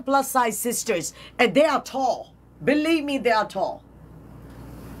have some plus size sisters, and they are tall. Believe me, they are tall.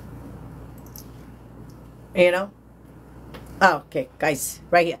 You know? Okay, guys,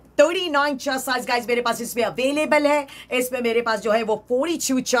 right here. 39 chest size, guys, मेरे पास इसमें available है. इसमें मेरे पास जो है वो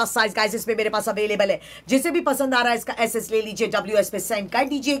 42 chest size, guys, इसमें मेरे पास available है. जिसे भी पसंद आ रहा है इसका SS ले लीजिए, WS पे सेंड कर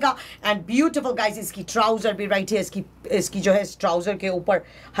दीजिएगा. And beautiful, guys, इसकी trouser भी right here. इसकी जो है trouser के ऊपर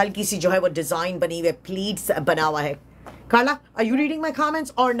हल्की सी जो है वो डिजाइन बनी हुई है, pleats बना हुआ है. Carla, are you reading my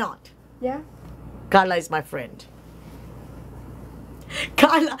comments or not? Yeah. Carla is my friend.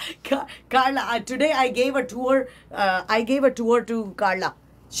 Carla, today I gave a tour. I gave a tour to Carla.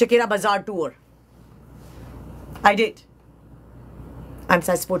 Shakerabazaar tour. I did. I'm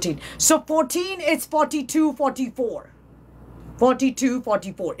size 14. So 14 is 42, 44. 42,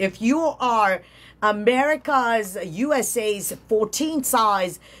 44. If you are America's, USA's 14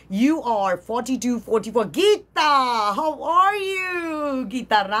 size, you are 42, 44. Geeta, how are you?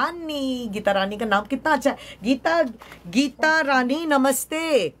 Geeta Rani. Geeta Rani का नाम कितना अच्छा है. Geeta Rani,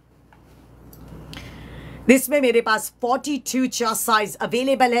 namaste. इसमें मेरे पास 42 chest size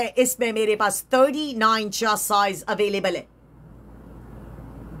available है. इसमें मेरे पास 39 chest size available है.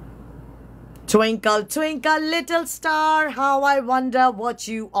 Twinkle, twinkle, little star, how I wonder what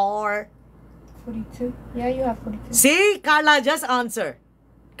you are. 42. Yeah, you have 42. See, Carla, just answer.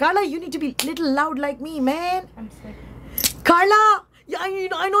 Carla, you need to be a little loud like me, man. I'm sick. Carla,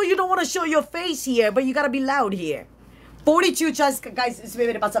 I know you don't want to show your face here, but you got to be loud here. 42 chest, guys, इसमें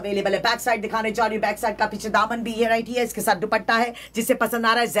मेरे पास available है. Back side दिखाने जा रही हूँ. Back side का पीछे दामन भी है right here. इसके साथ दुपट्टा है. जिसे पसंद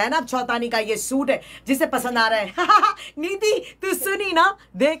आ रहा है, ज़ैनब चौतानी का ये सूट है. जिसे पसंद आ रहा है, नीति, तू सुनी ना?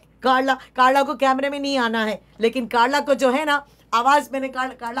 देख, कार्ला को कैमरे में नहीं आना है, लेकिन कार्ला को जो है ना, आवाज मैंने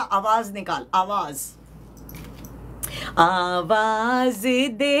कार्ला आवाज निकाल, आवाज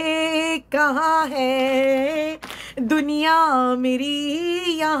दे कहाँ है, दुनिया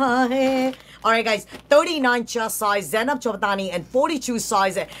मेरी यहाँ है. Alright, guys, 39 chest size, Zainab चौतानी and 42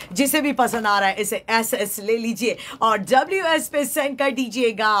 size है. जिसे भी पसंद आ रहा है इसे SS ले लीजिए और WS पे सेंड कर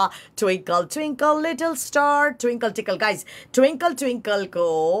दीजिएगा. Twinkle, twinkle, little star, twinkle, tickle, guys. Twinkle, twinkle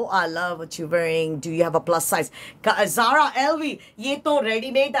को I love what you're wearing. Do you have a plus size? Zara LV, ये तो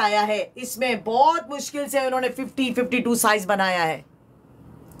रेडीमेड आया है. इसमें बहुत मुश्किल से उन्होंने 52 size बनाया है.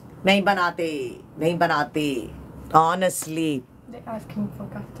 नहीं बनाते. Honestly. They're asking for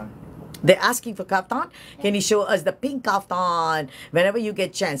kaftan. They're asking for kaftan. Can you show us the pink kaftan whenever you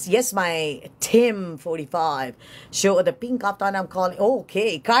get chance? Yes, my Tim 45. Show the pink kaftan. I'm calling.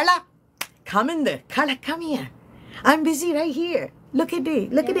 Okay, Carla, come in there. Carla, come here. I'm busy right here. Look at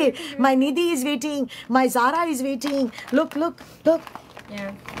it. Look at it. My Nidhi is waiting. My Zara is waiting. Look.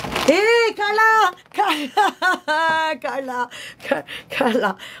 Yeah. Hey, Carla.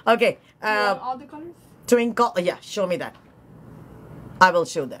 Okay. All the colors? Twinkle. Yeah, show me that. I will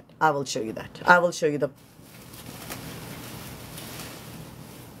show that. I will show you that. I will show you the...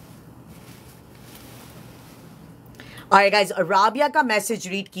 Alright guys, Rabia का message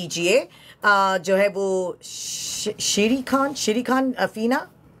read कीजिए. जो है वो शीरी खान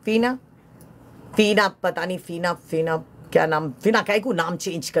फीना पता नहीं फीना क्या नाम, फीना क्या को नाम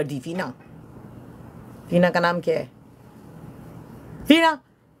चेंज कर दी. फीना का नाम क्या है? फीना.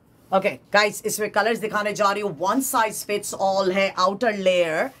 ओके गाइस, इसमें कलर्स दिखाने जा रही हूँ. वन साइज फिट्स ऑल है. Outer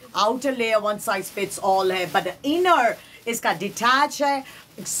layer one size fits all है, बट इनर इसका डिटैच है.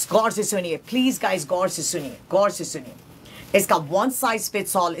 गौर से सुनिए प्लीज गाइस, गौर से सुनिए. इसका वन साइज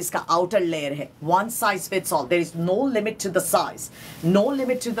फिट्स ऑल, इसका आउटर लेयर है. One size fits all. There is no limit to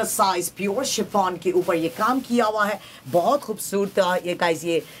the size. Pure chiffon के ऊपर ये काम किया हुआ है. बहुत खूबसूरत ये गाइस,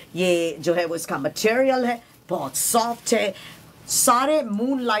 ये जो है वो इसका मटेरियल है. बहुत सॉफ्ट है. सारे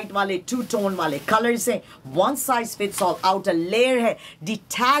मून लाइट वाले टू टोन वाले कलर्स हैं. One size fits all. Outer layer है.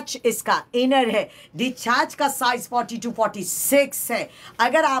 डिटैच इसका इनर है. डिटैच का साइज 40 to 46 है.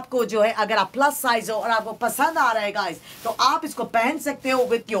 अगर आपको जो है, अगर आप प्लस साइज हो और आपको पसंद आ रहा है गाइस, तो आप इसको पहन सकते हो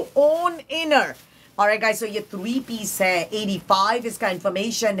विथ योर ओन इनर. और गाइस, तो ये 3 पीस है. 85 इसका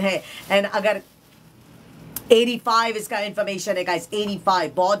इंफॉर्मेशन है. एंड अगर 85 इसका इंफॉर्मेशन है गाइस. 85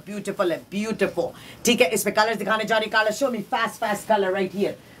 बहुत ब्यूटीफुल है. ब्यूटीफुल. ठीक है, इसमें कलर्स दिखाने जा रही. Colour show me fast colour right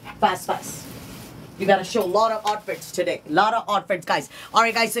here. Fast you gotta show a lot of outfits today. Lot of outfits guys.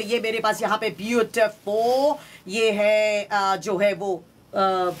 Alright guys, so ये मेरे पास यहाँ पे beautiful ये है जो है वो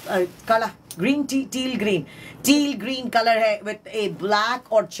colour green till green colour है विथ ए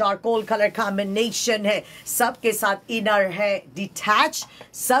ब्लैक और चारकोल कलर कॉम्बिनेशन है. सबके साथ इनर है डिटैच.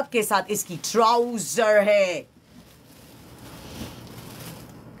 सबके साथ इसकी ट्राउजर है.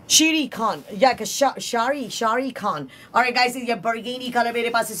 शीरी खान या शारी खान. Alright guys, ये बर्गेनी कलर मेरे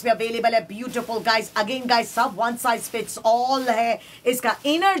पास इसमें अवेलेबल है. Beautiful guys. अगेन गाइस, सब वन साइज फिट्स ऑल है. इसका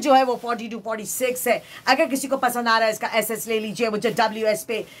इनर जो है वो 40 to 46 है. अगर किसी को पसंद आ रहा है इसका SS ले लीजिए, मुझे WS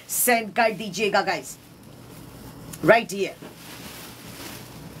पे सेंड कर दीजिएगा गाइस. Right here.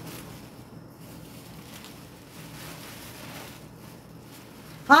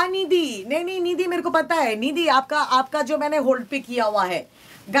 हाँ निधि, नहीं निधि मेरे को पता है. निधि आपका जो मैंने होल्ड पे किया हुआ है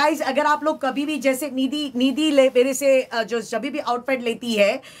गाइज. अगर आप लोग कभी भी जैसे निधि ले मेरे से जो जब भी आउटफिट लेती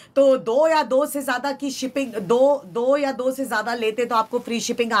है तो दो या दो से ज्यादा की शिपिंग, दो या दो से ज्यादा लेते तो आपको फ्री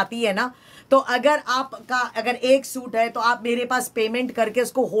शिपिंग आती है ना. तो अगर एक सूट है तो आप मेरे पास पेमेंट करके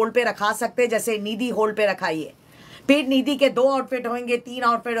उसको होल्ड पे रखा सकते हैं, जैसे निधि होल्ड पे रखाई है. फिर निधि के 2 आउटफिट होंगे, 3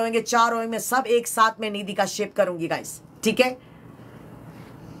 आउटफिट होंगे, 4 होंगे, सब एक साथ में निधि का शिप करूंगी गाइज. ठीक है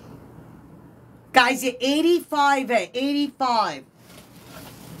गाइज, ये 85 है.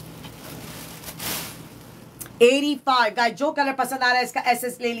 85 गाइस. जो कलर पसंद आ रहा है इसका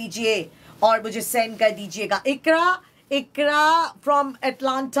SS ले लीजिए और मुझे सेंड कर दीजिएगा. इकरा from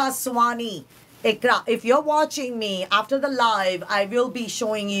Atlanta Swani. Ikra, if you're watching me after the live, I will be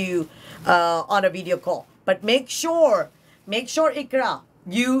showing you on a video call. But make sure Ikra,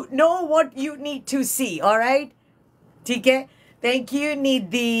 you know what you need to see, all right? Okay? Thank you,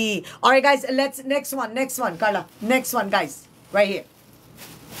 Nidhi. All right, guys, let's next one, Carla. Next one, guys, right here.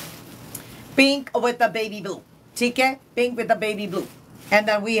 Pink with the baby blue. Okay? Pink with the baby blue. And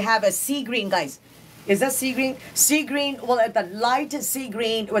then we have a sea green, guys. Is that sea green? Sea green, well, at the light sea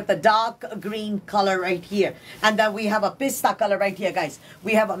green with the dark green color right here. And then we have a pista color right here, guys.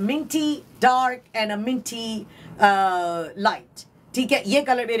 We have a minty dark and a minty light. ठीक है, ये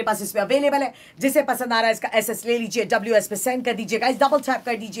colour मेरे पास इसमें available है. जिसे पसंद आ रहा है इसका SS ले लीजिए, WS पे सेंड कर दीजिए. गाइस डबल टैप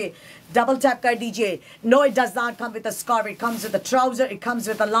कर दीजिए. No, it does not come with a scarf. It comes with a trouser. It comes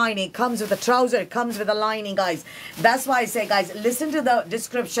with a lining. It comes with a trouser. It comes with a lining, guys. That's why I say, guys, listen to the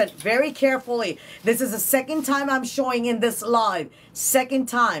description very carefully. This is the second time I'm showing in this live. Second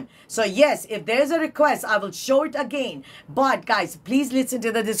time. So yes, if there's a request, I will show it again. But guys, please listen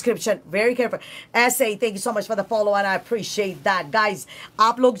to the description very carefully. SA, thank you so much for the follow and I appreciate that. Guys,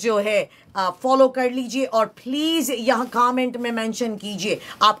 आप लोग जो है follow कर लीजिए और please यहाँ comment में mention कीजिए,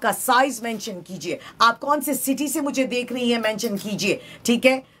 आपका साइज मेंशन कीजिए, आप कौन से सिटी से मुझे देख रही है मेंशन कीजिए. ठीक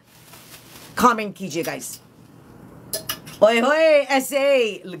है, कमेंट कीजिए गाइस. ओए होए ऐसे,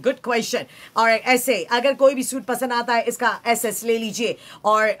 गुड क्वेश्चन. और ऐसे अगर कोई भी सूट पसंद आता है इसका SS ले लीजिए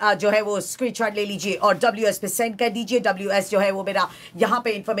और जो है वो स्क्रीनशॉट ले लीजिए और WS पे सेंड कर दीजिए. WS जो है वो मेरा यहाँ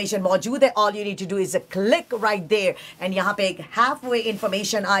पे इंफॉर्मेशन मौजूद है. All you need to do is a click right there and यहाँ पे एक हाफ वे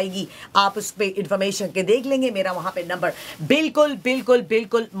इंफॉर्मेशन आएगी, आप उस पे इंफॉर्मेशन के देख लेंगे. मेरा वहाँ पे नंबर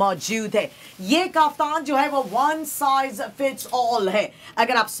बिल्कुल मौजूद है. ये काफ्तान जो है वो वन साइज फिट्स ऑल है.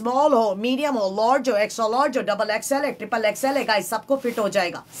 अगर आप स्मॉल हो, मीडियम हो, लार्ज हो, एक्स्ट्रा लार्ज हो, डबल XL है, ट्रिपल XL है गाइस, सबको फिट हो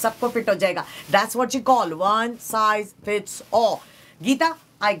जाएगा. That's what you call one size fits all. Geeta,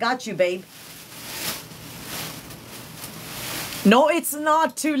 I got you, babe. No, it's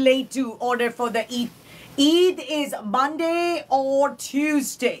not too late to order for the Eid is Monday or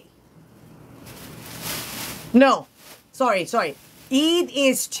Tuesday. No, sorry. Eid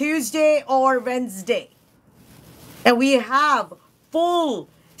is Tuesday or Wednesday. And we have full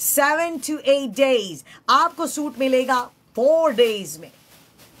 7 to 8 days. आपको suit मिलेगा 4 days में.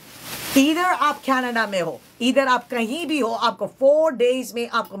 Either आप Canada में हो, either आप कहीं भी हो, आपको 4 days में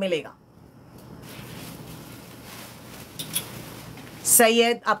आपको मिलेगा.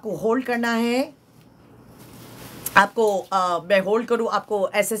 सैयद आपको होल्ड करना है. आपको मैं होल्ड करूं, आपको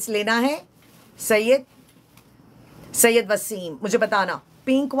एसएस लेना है. सैयद वसीम, मुझे बताना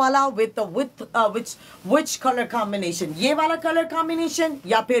पिंक वाला विथ which color combination? ये वाला कलर कॉम्बिनेशन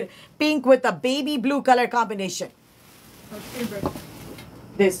या फिर pink with a baby blue colour combination?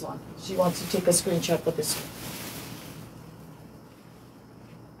 This one. She wants to take a screenshot for this one.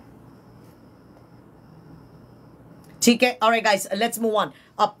 ठीक है. All right, guys, let's move on.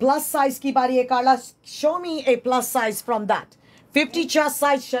 A plus size की बारी है. Carla, show me a plus size from that. 50 chest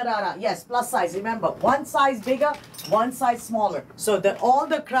size Sharara. Yes, plus size. Remember, one size bigger, one size smaller. So that all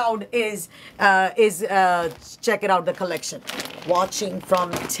the crowd is checking out the collection. Watching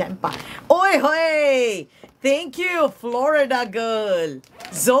from Tampa. Oi, hoy! Thank you, Florida girl.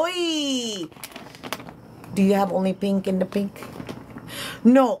 Zoe. Do you have only pink in the pink?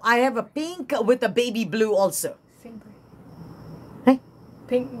 No, I have a pink with a baby blue also. Silver. Hey?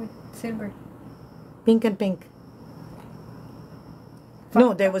 Pink with silver. Pink and pink.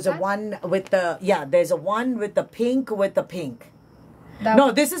 No, there was a one with the, yeah, there's a one with the pink with the pink.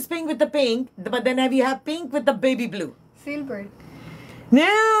 No, this is pink with the pink, but then you have pink with the baby blue. Silver.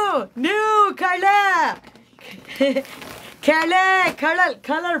 No, Carla.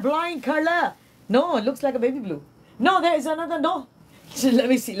 color blind Carla. No, it looks like a baby blue. No, there is another, no. Let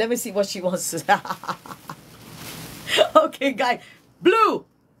me see what she wants. Okay, guys. Blue.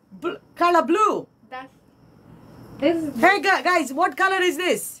 Carla, blue. Hey guys, what color is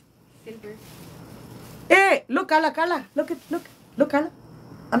this? Silver. Hey, look, Carla. Look, Carla.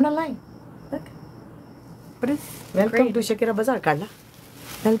 I'm not lying. Look. What is? Welcome to Shakerabazaar, Carla.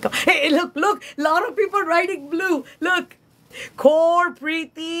 Welcome. Hey, look. Lot of people writing blue. Look. Core,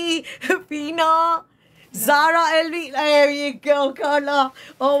 Preeti, Fina, Zara, LV. There you go, Carla.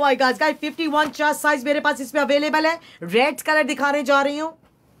 Oh my gosh, guys, 51 chest size मेरे पास इसमें available है. Red color दिखाने जा रही हूँ.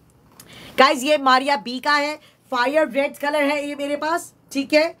 Guys, ये Maria B का है. फायर रेड कलर है ये मेरे पास.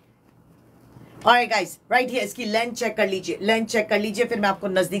 ठीक है. Alright guys, right here इसकी लेंथ चेक कर लीजिए. फिर मैं आपको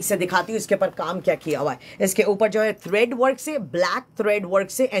नजदीक से दिखाती हूँ इसके ऊपर काम क्या किया हुआ है. इसके ऊपर जो है थ्रेड वर्क से, ब्लैक थ्रेड वर्क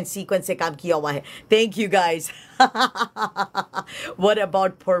से एंड सीक्वेंस से काम किया हुआ है. Thank you guys. What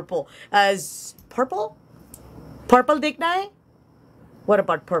about purple? Purple देखना है? What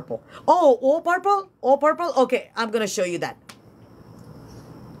about purple? O purple. Okay, I am gonna show you that.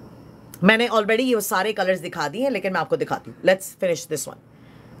 मैंने ऑलरेडी ये सारे कलर्स दिखा दिए हैं, लेकिन मैं आपको दिखाती हूँ. Let's finish this one.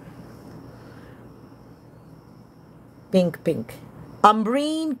 Pink.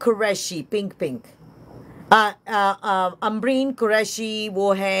 Ambreen Qureshi pink. Ambreen Qureshi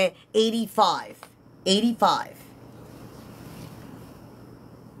वो है 85.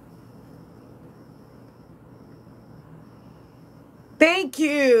 Thank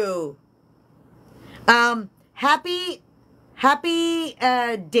you. Happy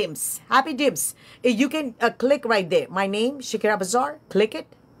Dims. You can click right there. My name, Shakerabazaar. Click it.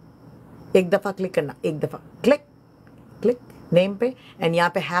 एक दफा क्लिक करना. क्लिक नेम पे एंड यहाँ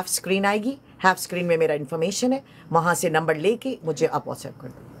पे हाफ स्क्रीन आएगी. हाफ स्क्रीन में मेरा इन्फॉर्मेशन है. वहां से नंबर लेके मुझे आप व्हाट्सएप कर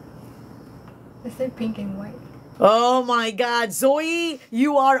दो. They said pink and white. Oh my God, Zoe,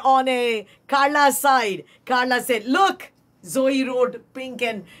 you are on a Carla side. Carla said, look, Zoe wrote pink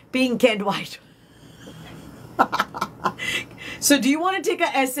and white. So do you want to take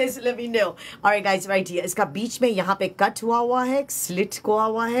a SS? Let me know. All right guys, right here. इसका बीच में यहाँ पे cut हुआ है, slit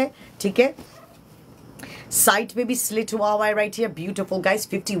हुआ है. ठीक है. साइड पे भी स्लिट हुआ है right here. Beautiful guys.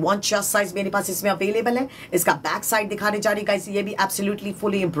 51 chest size मेरे पास इसमें अवेलेबल है. इसका बैक साइड दिखाने जा रही guys. ये भी absolutely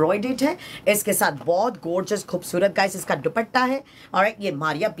fully embroidered है. इसके साथ बहुत gorgeous खूबसूरत guys इसका दुपट्टा है. Alright, ये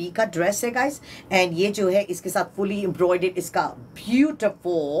मारिया बी का ड्रेस है guys. And ये जो है इसके साथ fully embroidered इसका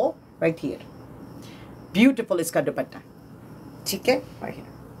beautiful right here. Beautiful इसका दुपट्टा. ठीक है. Right here.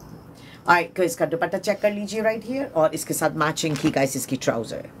 Alright, तो इसका दुपट्टा चेक कर लीजिए right here. और इसके साथ मैचिंग की guys इसकी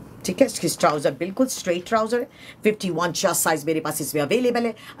ट्राउजर है. ठीक है. इसकी ट्राउजर बिल्कुल स्ट्रेट ट्राउजर है. 51 चेस्ट साइज मेरे पास इसमें अवेलेबल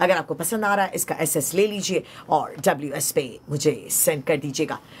है. अगर आपको पसंद आ रहा है इसका एसएस ले लीजिए और WS पे मुझे सेंड कर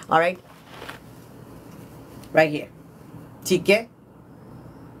दीजिएगा. Alright, right here. ठीक है.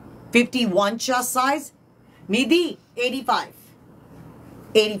 51 चेस्ट साइज निधि 85.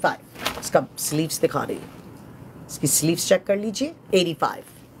 इसका स्लीव्स दिखा रही है. इसकी स्लीव्स चेक कर लीजिए. 85.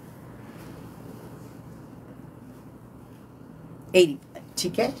 80,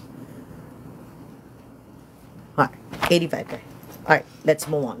 ठीक है, हाँ 85 का है। Alright, let's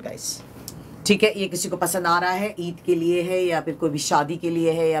move on guys. ठीक है, ये किसी को पसंद आ रहा है, ईद के लिए है या फिर कोई भी शादी के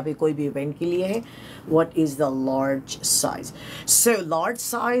लिए है या फिर कोई भी इवेंट के लिए है. What is the large size? So large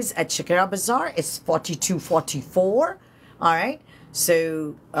size at Shakerabazaar is 42-44. Alright,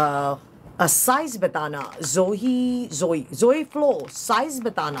 so size बताना, Zoe Flo, size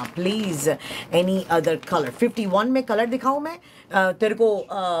बताना please. Any other color? 51 में कलर दिखाऊं मैं तेरे को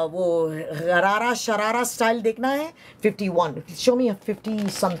वो गरारा शरारा स्टाइल देखना है. 51, show me a 50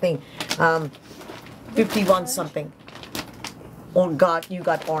 something, 51 something. Oh God, you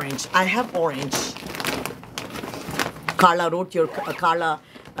got orange. I have orange. Carla wrote your Carla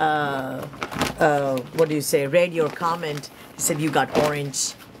what do you say, read your comment. He said you got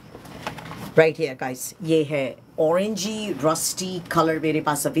orange. Right here guys, ये है orangey rusty color मेरे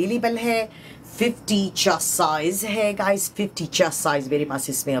पास available है. 50 chest size है guys, 50 chest size मेरे पास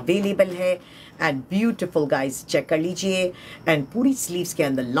इसमें available है. And beautiful guys, check कर लीजिए. And पूरी sleeves के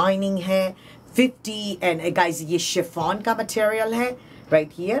अंदर lining है. 50 and guys ये chiffon का material है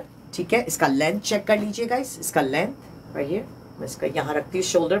right here. ठीक है, इसका length check कर लीजिए guys, इसका length right here. मैं इसका यहाँ रखती हूँ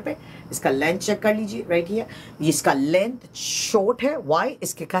शोल्डर पे. इसका लेंथ चेक कर लीजिए राइट हियर. इसका लेंथ शॉर्ट है. वाई?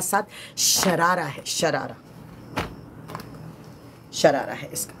 इसके साथ शरारा है. शरारा है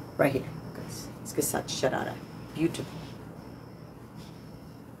इसका राइट हियर. इसके साथ शरारा है. ब्यूटीफुल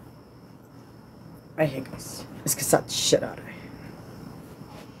राइट हियर गाइस, इसके साथ शरारा है.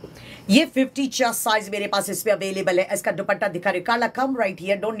 ये 50 चेस्ट साइज मेरे पास इस पे अवेलेबल है. इसका दुपट्टा दिखा रही. कार्ला कम right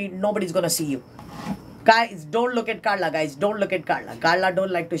here. Don't need, nobody's gonna see you. Guys, don't look at Carla, guys. Don't look at Carla. Carla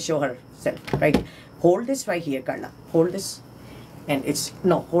don't like to show herself, right? Hold this right here, Carla. Hold this. And it's,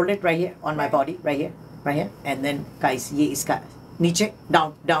 no, hold it right here on my body, right here, right here. And then, guys, ye iska, niche,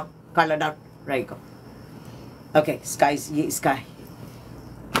 down, down, Carla, down. Right, go. Okay, guys, ye iska.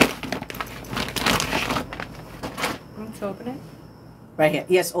 Let's open it. Right here.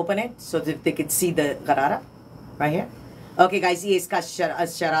 Yes, open it so that they can see the Ghararay. Right here. Okay guys, ये इसका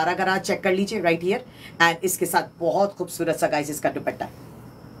शरारा गरारा check कर लीजिए right here. And इसके साथ बहुत खूबसूरत सा गाइस इसका दुपट्टा है.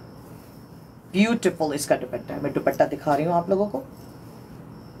 ब्यूटीफुल इसका दुपट्टा है. मैं दुपट्टा दिखा रही हूँ आप लोगों को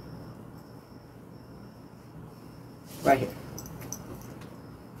राइट हियर.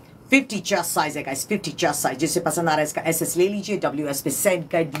 50 चेस्ट साइज है गाइस, 50 चेस्ट साइज. जिसे पसंद आ रहा है इसका एसएस ले लीजिए, WS पे सेंड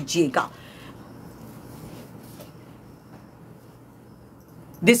कर दीजिएगा.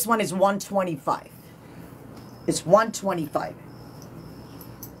 This one is 125. It's 125.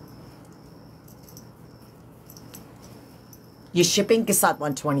 ये शिपिंग के साथ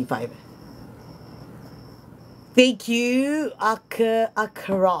 125 है. Thank you,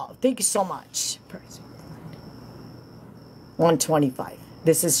 Akara. Thank you so much. 125.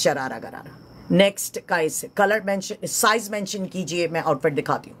 This is sharara गरारा. Next guys, color mention, size mention कीजिए. मैं outfit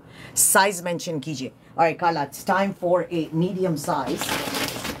दिखाती हूँ. Size mention कीजिए. Alright, Carla, it's time for a medium size.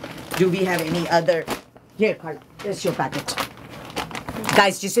 Do we have any other? Here, Carla, here's your packet.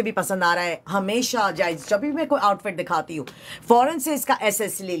 Guys, जिसे भी पसंद आ रहा है हमेशा जाइज, जब भी मैं कोई आउटफिट दिखाती हूँ फौरन से इसका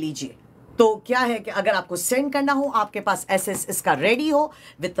एसएस ले लीजिए. तो क्या है कि अगर आपको सेंड करना हो, आपके पास एसएस इसका रेडी हो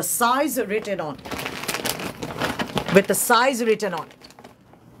with the size written on, with the size written on.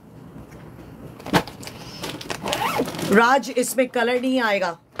 राज, इसमें कलर नहीं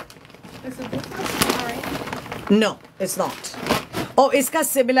आएगा. No, it's not. और इसका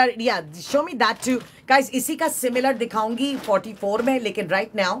सिमिलर, या show me that to guys. इसी का सिमिलर दिखाऊंगी 44 में, लेकिन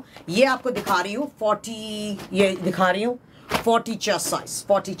राइट नाउ ये आपको दिखा रही हूँ 40, ये दिखा रही हूँ 40 chest size.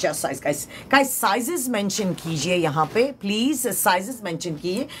 40 chest size guys. Guys sizes mention कीजिए यहाँ पे प्लीज. साइजेस मेंशन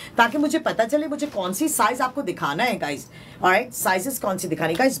कीजिए ताकि मुझे पता चले मुझे कौन सी साइज आपको दिखाना है गाइस. ऑलराइट, साइजेस कौन सी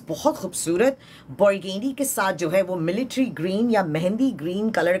दिखानी गाइस. बहुत खूबसूरत बर्गेंडी के साथ जो है वो मिलिट्री ग्रीन या मेहंदी ग्रीन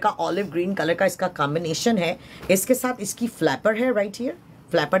कलर का, ऑलिव ग्रीन कलर का इसका कॉम्बिनेशन है. इसके साथ इसकी फ्लैपर है राइट हियर.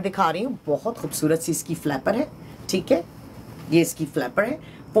 फ्लैपर दिखा रही हूँ, बहुत खूबसूरत सी इसकी फ्लैपर है. ठीक है, ये इसकी फ्लैपर है.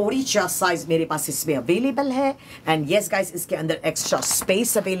 40 चेस्ट साइज मेरे पास इसमें अवेलेबल है. एंड यस गाइस, इसके अंदर एक्स्ट्रा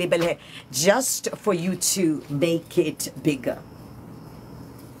स्पेस अवेलेबल है just for you to make it bigger.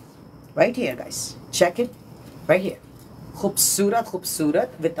 Right here guys, check it right here. खूबसूरत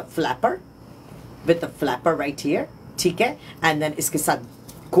खूबसूरत with the flapper, with the flapper right here. ठीक है, एंड देन इसके साथ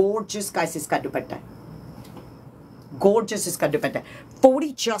गोर्जियस गाइस इसका दुपट्टा है. गोर्जियस इसका दुपट्टा है.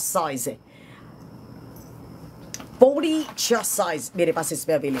 40 चेस्ट साइज है. 40 चेस्ट साइज मेरे पास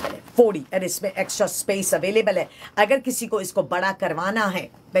इसमें अवेलेबल है. 40 एंड इसमें एक्स्ट्रा स्पेस अवेलेबल है. अगर किसी को इसको बड़ा करवाना है,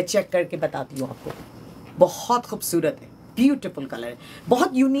 मैं चेक करके बताती हूँ आपको. बहुत खूबसूरत है, ब्यूटीफुल कलर है,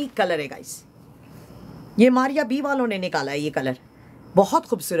 बहुत यूनिक कलर है गाइस. ये मारिया बी वालों ने निकाला है ये कलर. बहुत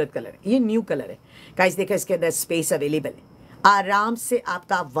खूबसूरत कलर है, ये न्यू कलर है गाइस. देखो इसके अंदर स्पेस अवेलेबल है. आराम से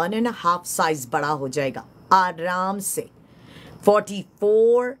आपका 1.5 साइज बड़ा हो जाएगा, आराम से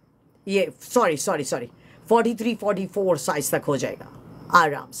 44, ये सॉरी 43 44 साइज तक हो जाएगा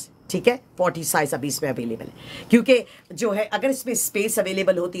आराम से, ठीक है। 40 साइज अभी इसमें अवेलेबल है, क्योंकि जो है अगर इसमें स्पेस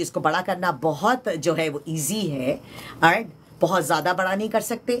अवेलेबल होती है, इसको बड़ा करना बहुत जो है वो इजी है, ऑलराइट। बहुत ज़्यादा बड़ा नहीं कर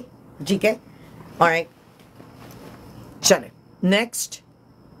सकते, ठीक है, ऑलराइट। चले नेक्स्ट।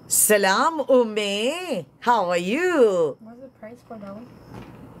 सलाम उम्मे, how are you? What's the price for that one?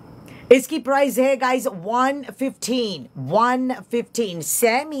 इसकी प्राइस है guys 115।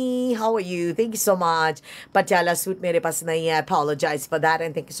 Sami, how are you? Thank you so much. Patiala suit मेरे पास नहीं है, apologize for that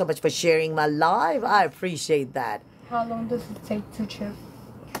and thank you so much for sharing my live. I appreciate that. How long does it take to ship?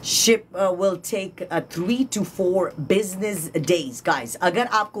 Ship will take 3 to 4 business days, guys. अगर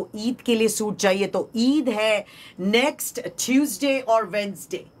आपको ईद के लिए suit चाहिए तो ईद है नेक्स्ट ट्यूसडे और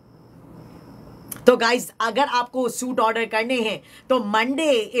Wednesday. तो guys अगर आपको सूट ऑर्डर करने हैं तो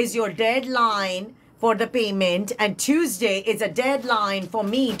Monday is your deadline for the payment and Tuesday is a deadline for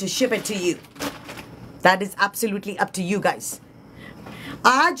me to ship it to you. That is absolutely up to you guys.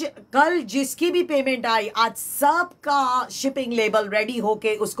 आज कल जिसकी भी पेमेंट आई, आज सबका शिपिंग लेबल रेडी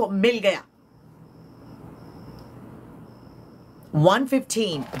होके उसको मिल गया।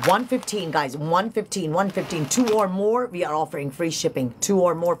 115 guys, 115, 2 or more we are offering free shipping, 2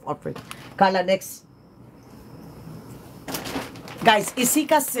 or more for free. Carla, next guys, इसी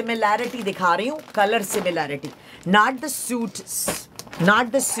का सिमिलैरिटी दिखा रही हूँ, colour similarity, not the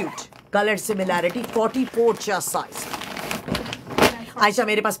suit, colour similarity. 44 chest size. Ayesha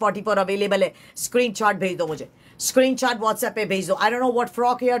मेरे पास 44 अवेलेबल है, स्क्रीनशॉट भेज दो मुझे, स्क्रीनशॉट व्हाट्सएप पे भेज दो। I don't know what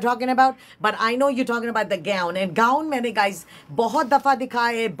frock you are talking about, but I know you talking about the gown. And gown मैंने guys बहुत दफ़ा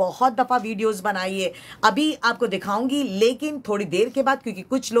दिखाए, बहुत दफ़ा वीडियोस बनाई है, अभी आपको दिखाऊंगी लेकिन थोड़ी देर के बाद, क्योंकि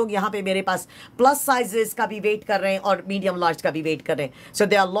कुछ लोग यहाँ पे मेरे पास प्लस साइजेस का भी वेट कर रहे हैं और मीडियम लार्ज का भी वेट कर रहे हैं। So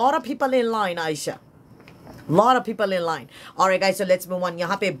there are lot of people in line Ayesha, lot of people in line. Alright guys, so let's move on.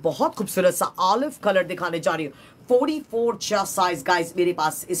 यहाँ पे बहुत खूबसूरत सा ऑलिव कलर दिखाने जा रही हूँ। 44 चेस्ट साइज गाइस मेरे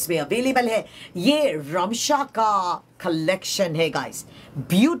पास इसमें अवेलेबल है। ये रमशा का कलेक्शन है गाइस,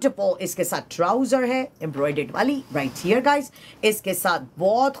 ब्यूटीफुल। इसके साथ ट्राउजर है एम्ब्रॉयडर्ड वाली राइट हियर गाइस। इसके साथ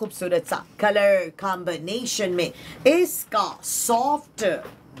बहुत खूबसूरत सा कलर कॉम्बिनेशन में इसका सॉफ्ट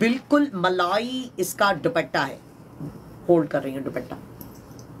बिल्कुल मलाई इसका दुपट्टा है, होल्ड कर रही हूँ दुपट्टा,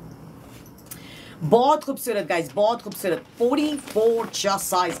 बहुत खूबसूरत गाइस, बहुत खूबसूरत। 44 चेस्ट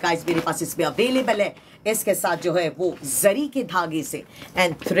साइज गाइस मेरे पास इसमें अवेलेबल है। इसके साथ जो है वो जरी के धागे से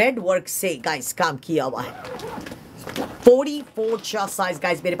एंड थ्रेड वर्क से गाइस काम किया हुआ है। 44 चेस्ट साइज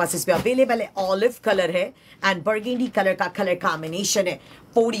गाइस मेरे पास इसमें अवेलेबल है। ऑलिव कलर है एंड बर्गेंडी कलर का कलर कॉम्बिनेशन है।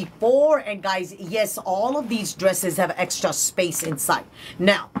 44 and guys, yes, all of these dresses have extra space inside.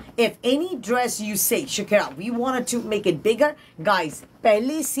 Now, if any dress you say, Shakira, we wanted to make it bigger, guys,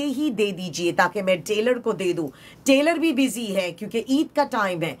 पहले से ही दे दीजिए ताकि मैं Taylor को दे दूं। Taylor भी बिजी है क्योंकि ईद का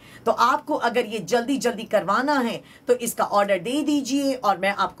टाइम है, तो आपको अगर ये जल्दी जल्दी करवाना है तो इसका ऑर्डर दे दीजिए और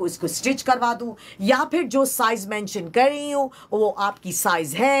मैं आपको इसको स्टिच करवा दूं, या फिर जो साइज मेंशन कर रही हूं वो आपकी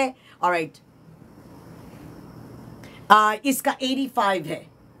साइज है। ऑलराइट, इसका 85 है,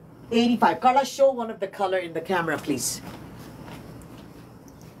 85 color. Show one of the color in the camera please.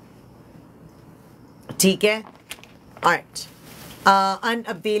 ठीक है, alright.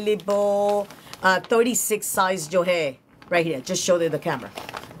 Unavailable 36 size जो है right here. Just show the camera.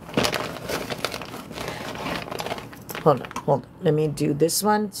 Hold on. Let me do this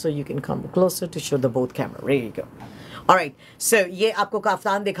one so you can come closer to show the both camera. There you go. Alright, so ये आपको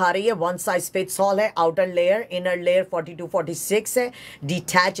kaftan दिखा रही है, one size fits all है। Outer layer, inner layer 42 46 है।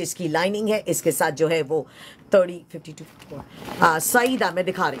 Detach इसकी lining है। इसके साथ जो है वो 30 52 सईदा मैं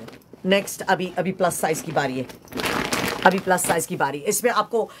दिखा रही हूँ। नेक्स्ट अभी प्लस साइज की बारी है, अभी प्लस साइज की बारी है। इसमें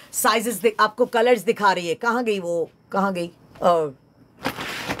आपको साइजेस आपको कलर्स दिखा रही है। कहाँ गई वो, कहाँ गई?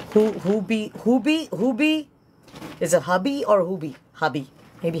 Hubi is it hubby or hubi? Hubby,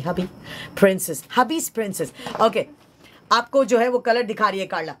 maybe hubby. Princess, hubby's princess. Okay, आपको जो है वो कलर दिखा रही है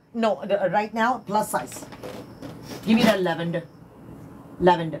कार्ला। No, right now plus size. Give me the lavender.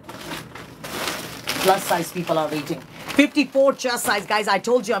 Plus size people are waiting. 54 chest size guys. I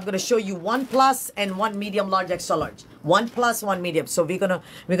told you I'm going to show you one plus and one medium large extra large. One plus, one medium. So we're gonna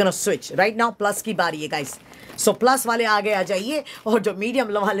switch. Right now plus की बारी है guys. So plus वाले आगे आ जाइए और जो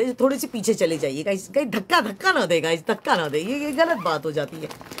medium वाले थोड़े से पीछे चले जाइए गाइस। कहीं धक्का ना दे गाइस, धक्का ना दे, ये गलत बात हो जाती है।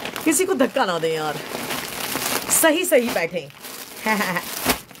 किसी को धक्का ना दे यार, सही बैठे।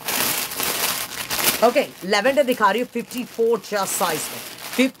 ओके, लेवेंडर दिखा रही हूँ 54 चेस्ट साइज में।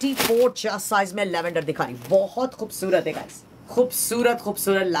 54 चेस्ट साइज में लेवेंडर दिखा रही, बहुत खूबसूरत है गाइस, खूबसूरत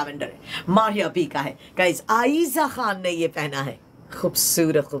खूबसूरत लैवेंडर है, मारिया पी का है गाइस। आयशा खान ने ये पहना है,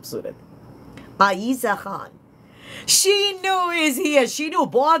 खूबसूरत खूबसूरत आयशा खान। Sheenu is here. शीनू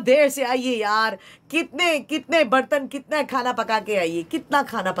बहुत देर से आई है यार, कितने कितने बर्तन, कितना खाना पका के आई है, कितना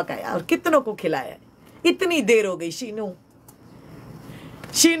खाना पकाया और कितनों को खिलाया, इतनी देर हो गई शीनू।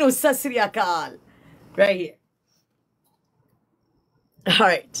 शीनू सत श्री अकाल। Right here.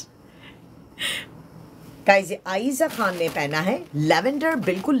 ऑलराइट गाइस, ये आयशा खान ने पहना है लेवेंडर,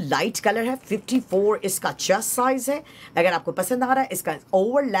 बिल्कुल लाइट कलर है। 54 इसका चेस्ट साइज है। अगर आपको पसंद आ रहा है, इसका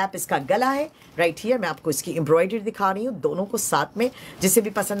ओवरलैप इसका गला है राइट हियर। मैं आपको इसकी एम्ब्रॉयडरी दिखा रही हूँ दोनों को साथ में। जिसे भी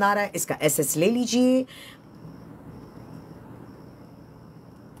पसंद आ रहा है इसका SS ले लीजिए।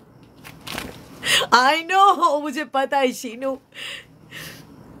 आई नो, मुझे पता है शीनू।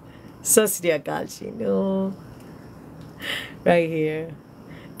 सत श्री अकाल शीनू। राइट हियर,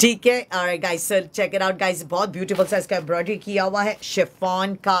 ठीक है। Alright guys, sir check it out guys, बहुत ब्यूटीफुल सा इसका एम्ब्रॉयडरी किया हुआ है।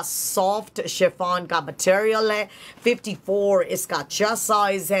 शिफॉन का, सॉफ्ट शिफॉन का मटेरियल है। 54 इसका चेस्ट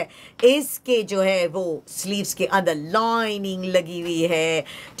साइज है। इसके जो है वो स्लीव्स के अंदर लाइनिंग लगी हुई है।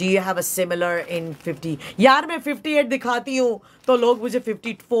 Do you have a similar in 50? यार मैं 58 दिखाती हूँ तो लोग मुझे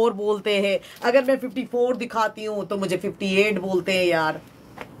 54 बोलते हैं, अगर मैं 54 दिखाती हूँ तो मुझे 58 बोलते हैं यार।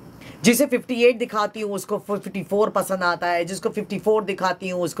 जिसे 58 दिखाती हूँ उसको 54 पसंद आता है, जिसको 54 दिखाती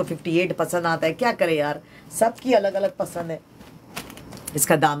हूँ उसको 58 पसंद आता है। क्या करे यार, सबकी अलग अलग पसंद है।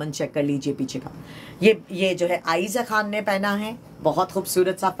 इसका दामन चेक कर लीजिए पीछे का। ये जो है आयशा खान ने पहना है, बहुत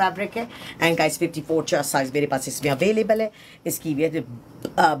खूबसूरत सा फैब्रिक है। एंड गाइस 54 चेस्ट साइज मेरे पास इसमें अवेलेबल है। इसकी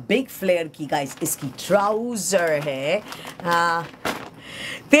बिग फ्लेयर की गाइस इसकी ट्राउजर है।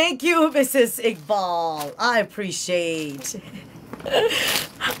 Thank you Mrs Iqbal, I appreciate.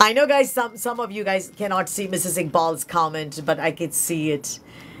 I know guys, some of you guys cannot see Mrs. Iqbal's comment, but I can see it.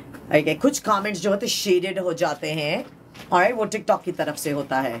 Okay, कुछ comments जो होते shaded हो जाते हैं, alright, वो TikTok की तरफ से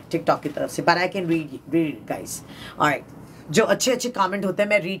होता है, TikTok की तरफ से, but I can read it guys, alright. जो अच्छे अच्छे कमेंट होते हैं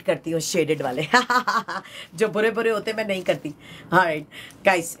मैं रीड करती हूँ, शेडेड वाले। जो बुरे बुरे होते हैं मैं नहीं करती। ऑलराइट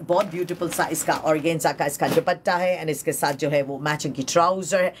गाइस, बहुत ब्यूटीफुल सा इसका ऑर्गेन्जा का इसका दुपट्टा है एंड इसके साथ जो है वो मैचिंग की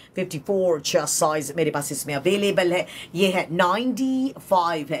ट्राउजर है। 54 चेस्ट साइज मेरे पास इसमें अवेलेबल है। ये है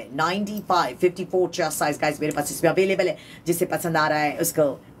 95 है, 95 54 चेस्ट साइज गाइस मेरे पास इसमें अवेलेबल है। जिसे पसंद आ रहा है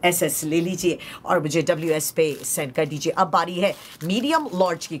उसको SS ले लीजिए और मुझे WS पे सेंड कर दीजिए। अब बारी है मीडियम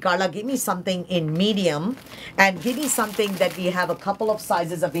लार्ज की। कार्ला, give me something in medium and give me something that we have a couple of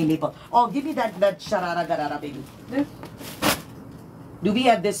sizes available. और गिव मी दैट शरारा गरारा baby. Do we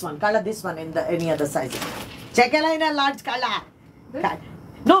have this one Carla, this one in the any other sizes? Check it in a large Carla.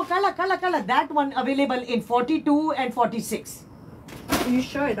 No, Carla, that one available in 42 and 46. You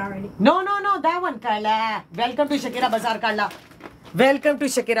sure it already? No, that one, Carla. Welcome to Shakerabazaar, Carla. Welcome to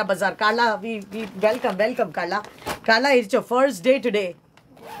Shakerabazaar, Carla. We welcome, Carla. Carla, it's your first day today.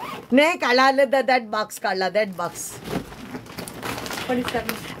 No, Carla, that box, Carla, that box.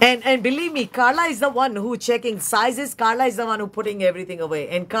 47. And believe me, Carla is the one who checking sizes. Carla is the one who putting everything away.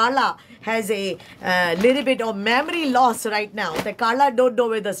 And Carla has a little bit of memory loss right now. That Carla don't know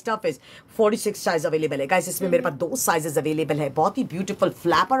where the stuff is. 46 size available है guys. इसमें मेरे पास 2 sizes available है। बहुत ही beautiful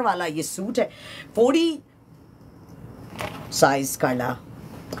flapper वाला ये suit है। 40 size Carla।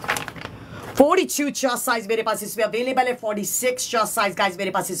 42 chest size मेरे पास इसमें अवेलेबल है। 46 chest size guys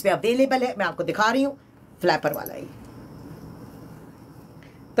मेरे पास इसमें अवेलेबल है। मैं आपको दिखा रही हूँ फ्लैपर वाला ही।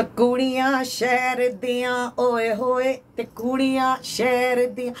 तो कुड़ियां शहर दियां ओए होए, ते कुड़ियां शहर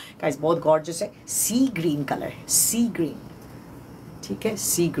दियां गाइस, बहुत गॉर्जियस है। सी ग्रीन कलर है, सी ग्रीन, ठीक है,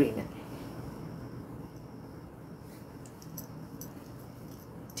 सी ग्रीन है,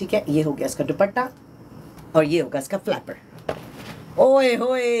 ठीक है। ये हो गया इसका दुपट्टा और ये होगा इसका फ्लैपर। ओए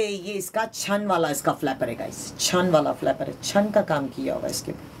होए, ये इसका छन वाला इसका फ्लैपर है गाइस, छन वाला फ्लैपर है, छन का काम किया होगा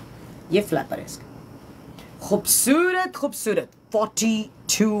इसके ऊपर। ये फ्लैपर है इसका, खूबसूरत खूबसूरत।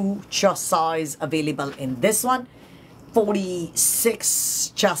 42 chest size available in this one. 46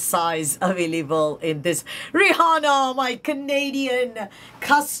 chest size available in this. Rihanna, my Canadian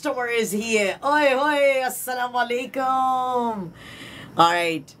customer, is here. Oi, oi, assalamu alaikum. All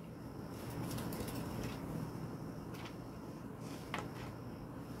right.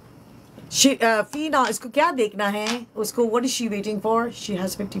 Fina, इसको क्या देखना है उसको? What is she waiting for? She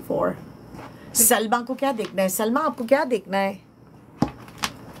has 54. Salma को क्या देखना है? सलमा, आपको क्या देखना है?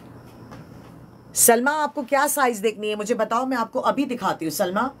 सलमा, आपको क्या साइज देखनी है मुझे बताओ, मैं आपको अभी दिखाती हूँ।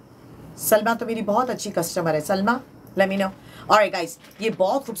 सलमा तो मेरी बहुत अच्छी कस्टमर है। Salma, let me know. Alright guys, ये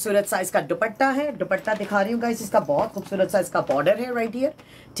बहुत खूबसूरत साइज का दुपट्टा है। दुपट्टा दिखा रही हूँ गाइस, इसका बहुत खूबसूरत साइज का बॉर्डर है राइट हियर,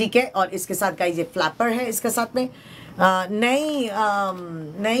 ठीक है। और इसके साथ गाइस ये फ्लैपर है इसके साथ में।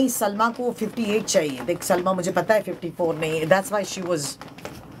 नहीं सलमा को 58 चाहिए. देख सलमा मुझे पता है 54 नहीं. That's why she was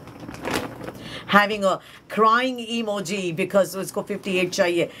having a crying emoji because उसको 58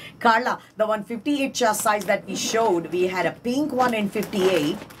 चाहिए. Carla, the 158 chest size that we showed, we had a pink one in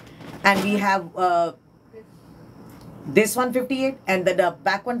 58 and we have this one 58 and the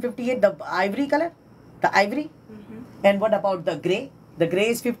back one 58, the ivory color, the ivory. And what about the gray? The gray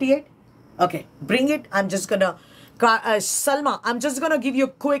is 58. Okay, bring it. I'm just gonna Salma, I'm just gonna give you a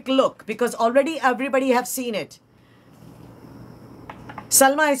quick look because already everybody have seen it.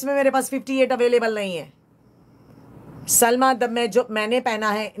 Salma इसमें मेरे पास 58 available नहीं है. सलमा जो मैंने पहना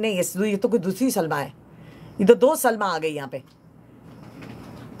है नहीं, ये तो कोई दूसरी सलमा है. ये तो दो सलमा आ गई यहाँ पे.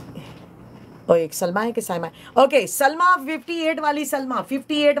 और एक सलमा है कि साइमा है. ओके सलमा 58 वाली सलमा,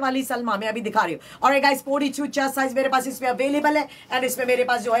 58 वाली सलमा मैं अभी दिखा रही हूँ. और गाइस 42 चेस्ट साइज मेरे पास इसमें अवेलेबल है एंड इसमें मेरे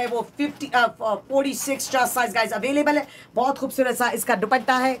पास जो है वो 46 चेस्ट साइज गाइस अवेलेबल है. बहुत खूबसूरत सा इसका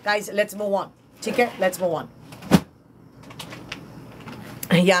दुपट्टा है गाइस. Let's move on. ठीक है, लेट्स मूव ऑन.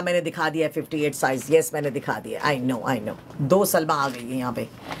 या मैंने दिखा दिया 58 साइज. यस मैंने दिखा दिया. आई नो दो सलमा आ गई है यहाँ पे.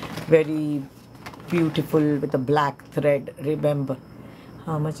 Very beautiful with the black thread. Remember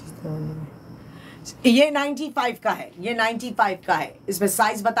how much ये 95 का है. ये 95 का है. इसमें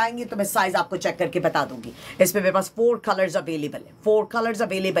साइज बताएंगे तो मैं साइज आपको चेक करके बता दूंगी. इसमें मेरे पास 4 कलर्स अवेलेबल है. 4 कलर्स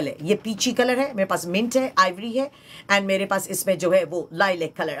अवेलेबल है. ये पीची कलर है, मेरे पास मिंट है, आइवरी है एंड मेरे पास इसमें जो है वो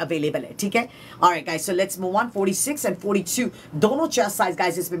लाइलेक कलर अवेलेबल है. ठीक है. Alright guys, so let's move on. 46 and 42 दोनों चेस्ट साइज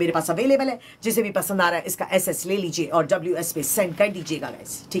गाइस इसमें मेरे पास अवेलेबल है. जिसे भी पसंद आ रहा है इसका SS ले लीजिए और WS पे सेंड कर दीजिएगा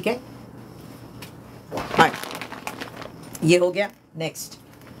गाइस. ठीक है. ये हो गया. Next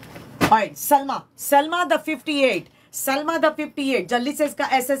Alright, Salma the 58. Salma the 58. जल्दी से इसका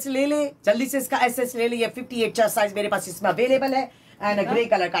SS ले ले. जल्दी से इसका SS ले ले. ये 58 चेस्ट साइज मेरे पास इसमें अवेलेबल है एंड ग्रे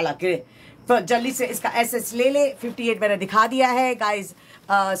कलर काला ग्रे. तो जल्दी से इसका SS ले ले. 58 मैंने दिखा दिया है guys.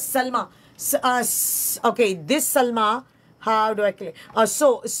 Salma okay this Salma how do I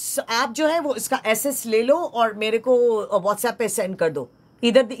सो आप जो है वो इसका SS ले लो और मेरे को व्हाट्सएप पे सेंड कर दो.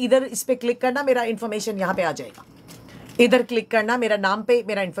 इधर इस पे क्लिक करना, मेरा इंफॉर्मेशन यहाँ पे आ जाएगा. इधर क्लिक करना, मेरा नाम पे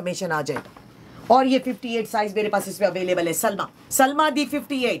मेरा इंफॉर्मेशन आ जाएगा. और ये 58 साइज मेरे पास इसमें अवेलेबल है. सलमा दी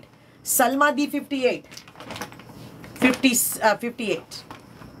 58. सलमा दी 58. 58.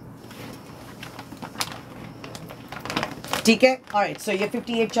 ठीक है. ऑलराइट, सो ये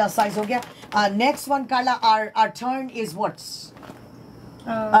 58 चार साइज हो गया. Next one Carla, our turn is what's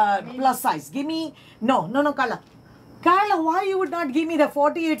plus size. Give me no Carla, why you would not give me the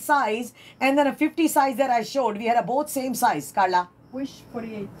 48 size and then a 50 size that I showed? We had a both same size, Carla. Which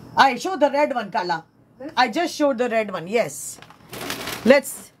 48? I showed the red one, Carla. This? I just showed the red one. Yes.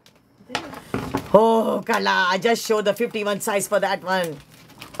 Let's. This? Oh, Carla, I just showed the 51 size for that one.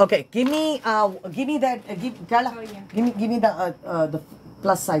 Okay, give me that. Carla, Oh, yeah. give me the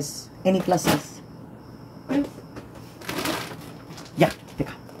plus size. Any plus size? This? Yeah,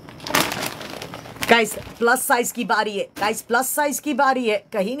 देखा. Guys plus size की बारी है. Guys plus size की बारी है.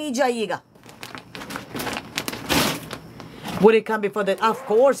 कहीं नहीं जाइएगा. Would it come before the? Of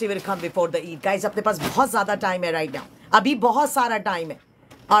course, it will come before the Eid. Guys, अपने पास बहुत ज्यादा टाइम है right now. अभी बहुत सारा टाइम है.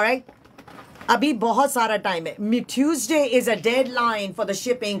 All right. अभी बहुत सारा टाइम है. Tuesday is a deadline for the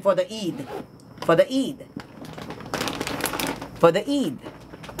shipping for the Eid. For the Eid. For the Eid.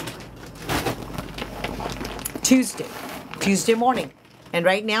 Tuesday morning. And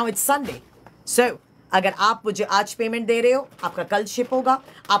right now it's Sunday. So, अगर आप मुझे आज पेमेंट दे रहे हो, आपका कल शिप होगा.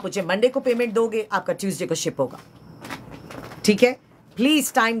 आप मुझे मंडे को पेमेंट दोगे, आपका ट्यूसडे को शिप होगा. ठीक है.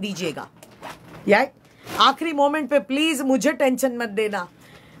 प्लीज टाइम दीजिएगा. यार आखिरी मोमेंट पे प्लीज मुझे टेंशन मत देना.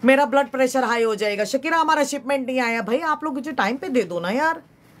 मेरा ब्लड प्रेशर हाई हो जाएगा. शकीरा हमारा शिपमेंट नहीं आया. भाई आप लोग मुझे टाइम पे दे दो ना यार.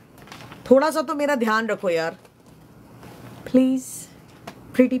 थोड़ा सा तो मेरा ध्यान रखो यार. Please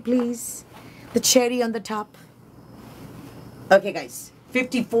pretty please. The cherry on the top. Okay guys,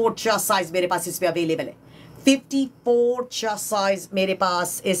 54 chest size मेरे पास इसमें अवेलेबल है. 54 चेस्ट साइज मेरे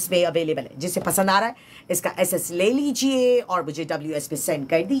पास इसमें अवेलेबल है. जिसे पसंद आ रहा है इसका SS ले लीजिए और मुझे WS पे सेंड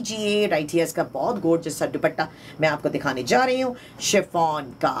कर दीजिए. राइट हियर इसका बहुत गोर्जियस सा दुपट्टा मैं आपको दिखाने जा रही हूँ. शिफॉन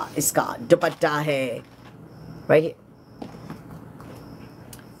का इसका दुपट्टा है. राइट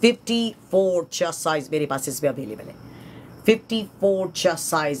 54 चेस्ट साइज मेरे पास इसमें अवेलेबल है. 54 chest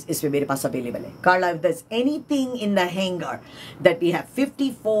size इसमें मेरे पास अवेलेबल है. Carla, if there's anything in the hanger that we have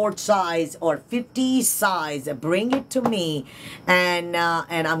 54 size or 50 size, bring it to me and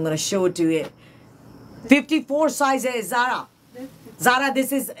I'm gonna show it to you. 54 size है Zara. Zara,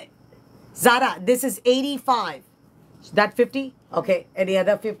 this is 85. That 50? Okay, any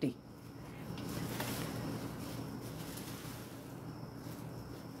other 50?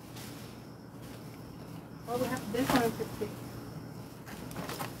 Oh, we have this one. 750.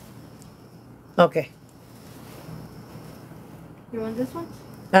 Okay. You want this one?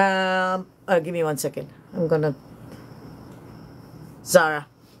 Give me 1 second. I'm gonna Zara.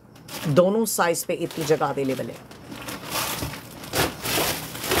 दोनों size पे इतनी जगह available है.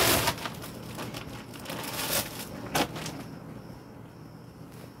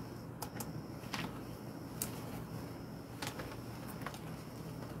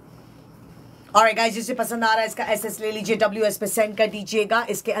 Alright guys, जिसे पसंद आ रहा है इसका SS ले लीजिए, WS पे सेंड कर दीजिएगा.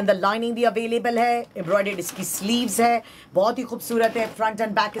 इसके अंदर लाइनिंग भी अवेलेबल है, एम्ब्रॉयडर्ड इसकी स्लीव्स है, बहुत ही खूबसूरत है. फ्रंट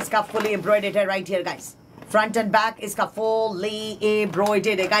एंड बैक इसका फुली एम्ब्रॉयडर्ड है. Right here guys, front end back इसका फुली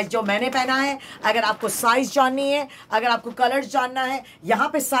एम्ब्रॉयडर्ड है गाइस. जो मैंने पहना है, अगर आपको साइज जाननी है, अगर आपको कलर्स जानना है, यहाँ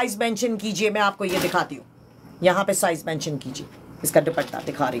पे साइज मेंशन कीजिए. मैं आपको ये दिखाती हूँ, यहाँ पे साइज मेंशन कीजिए. इसका दुपट्टा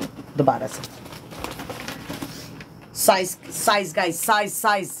दिखा रही हूँ दोबारा से. Size guys,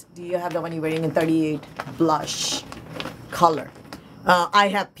 size. Do you have the one you're wearing in 38? Blush color. I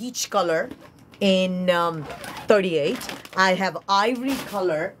have peach color in 38. I have ivory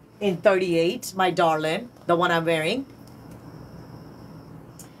color in 38, my darling, the one I'm wearing.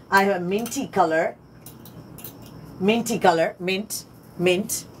 I have a minty color,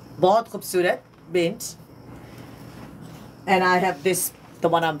 mint, बहुत खूबसूरत, mint. And I have this, the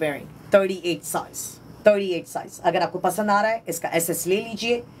one I'm wearing, 38 size. अगर आपको पसंद आ रहा है, इसका SS ले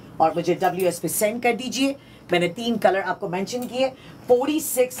लीजिए और मुझे WS पे सेंड कर दीजिए. मैंने 3 कलर आपको मेंशन किए.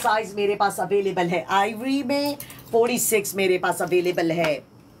 46 साइज मेरे पास अवेलेबल है आइवरी में, 46 मेरे पास अवेलेबल है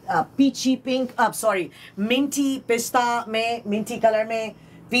पीची पिंक, मिंटी पिस्ता में, मिंटी कलर में,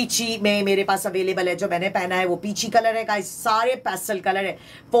 पीची में मेरे पास अवेलेबल है. जो मैंने पहना है वो पीची कलर है गाइस, सारे पेस्टल कलर है.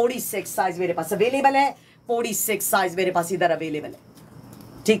 46 साइज मेरे पास अवेलेबल है, 46 साइज मेरे पास इधर अवेलेबल है.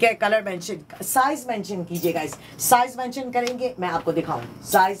 ठीक है, कलर मेंशन, साइज मेंशन कीजिए गाइस. साइज मेंशन करेंगे मैं आपको दिखाऊंगी.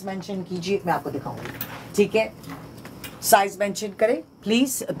 साइज मेंशन कीजिए, मैं आपको दिखाऊंगी. ठीक है, साइज मेंशन करें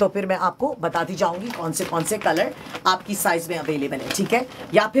प्लीज, तो फिर मैं आपको बताती जाऊंगी कौन से कलर आपकी साइज में अवेलेबल है. ठीक है,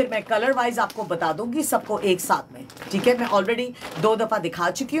 या फिर मैं कलर वाइज आपको बता दूंगी सबको एक साथ में. ठीक है, मैं ऑलरेडी 2 दफा दिखा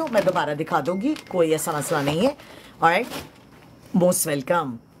चुकी हूँ, मैं दोबारा दिखा दूंगी, कोई ऐसा मसला नहीं है. Alright, most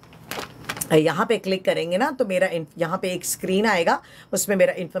welcome. यहाँ पे क्लिक करेंगे ना तो मेरा यहाँ पे एक स्क्रीन आएगा, उसमें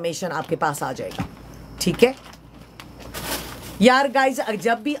मेरा इंफॉर्मेशन आपके पास आ जाएगा. ठीक है यार गाइज,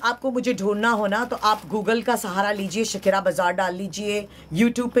 जब भी आपको मुझे ढूंढना हो ना तो आप गूगल का सहारा लीजिए, शकीरा बाजार डाल लीजिए,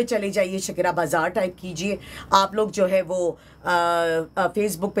 यूट्यूब पे चले जाइए, शकीरा बाजार टाइप कीजिए. आप लोग जो है वो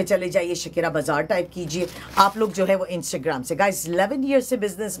फेसबुक पे चले जाइए, शकीरा बाजार टाइप कीजिए. आप लोग जो है वो इंस्टाग्राम से, गाइज 11 ईयर से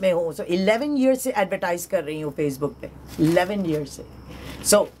बिजनेस में हूँ, सो 11 ईयर से एडवर्टाइज कर रही हूँ फेसबुक पे, 11 ईयर से.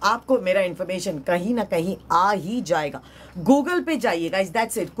 सो आपको मेरा इंफॉर्मेशन कहीं ना कहीं आ ही जाएगा. गूगल पे जाइए गाइस,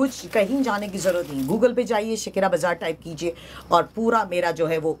 दैट्स इट, कुछ कहीं जाने की ज़रूरत नहीं. गूगल पे जाइए, शकीरा बाजार टाइप कीजिए और पूरा मेरा जो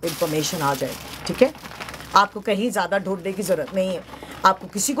है वो इंफॉर्मेशन आ जाएगा. ठीक है, आपको कहीं ज़्यादा ढूंढने की ज़रूरत नहीं है, आपको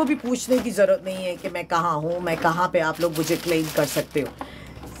किसी को भी पूछने की ज़रूरत नहीं है कि मैं कहाँ हूँ, मैं कहाँ पे, आप लोग मुझे क्लेम कर सकते हो.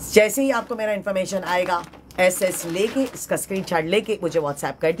 जैसे ही आपको मेरा इंफॉर्मेशन आएगा, SS लेके, इसका स्क्रीनशॉट लेके मुझे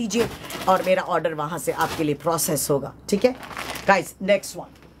व्हाट्सएप कर दीजिए और मेरा ऑर्डर वहाँ से आपके लिए प्रोसेस होगा. ठीक है guys, next one,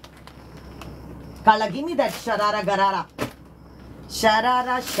 Carla, give me that sharara garara.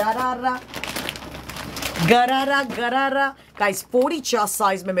 Sharara garara. Guys, 40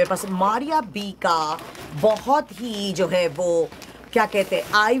 size में मेरे पास मारिया बी का बहुत ही जो है वो क्या कहते हैं,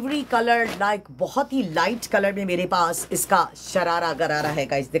 आइवरी कलर, लाइक बहुत ही लाइट कलर में मेरे पास इसका शरारा गरारा है.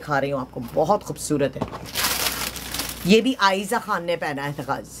 गाइस दिखा रही हूँ आपको, बहुत खूबसूरत है. ये भी आइजा खान ने पहना है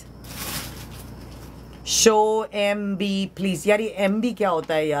गाइस. Show MB please. यार ये MB क्या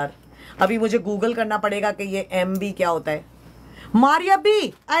होता है यार, अभी मुझे गूगल करना पड़ेगा कि ये MB क्या होता है. मारिया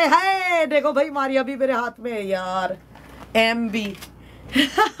बी, आए हाय, देखो भाई मारिया बी मेरे हाथ में है यार. MB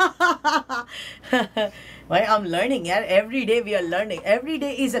भाई, I'm learning यार, every day we are learning, every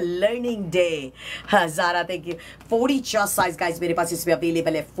day is a learning day. Zaara thank you. 40 size guys मेरे पास इसमें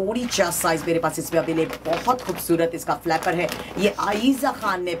अवेलेबल है, 40 साइज मेरे पास इसमें अवेलेबल. बहुत खूबसूरत इसका फ्लैपर है, ये आइजा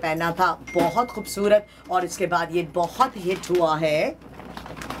खान ने पहना था, बहुत खूबसूरत, और इसके बाद ये बहुत हिट हुआ है.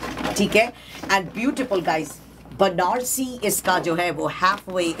 ठीक है, एंड ब्यूटीफुल गाइस. बनारसी इसका जो है वो हाफ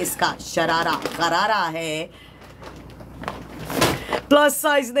वे इसका शरारा गरारा है. प्लस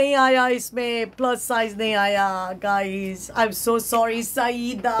साइज नहीं आया इसमें, प्लस साइज नहीं आया guys, I am so sorry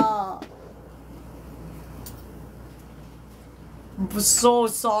Saeeda, so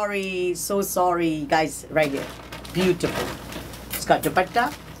sorry guys. Right here, beautiful. इसका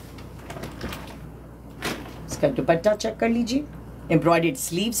दुपट्टा चेक कर लीजिए. एम्ब्रॉयडर्ड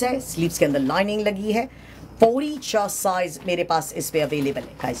स्लीव्स है, स्लीव्स के अंदर लाइनिंग लगी है. 40 साइज मेरे पास इस पे अवेलेबल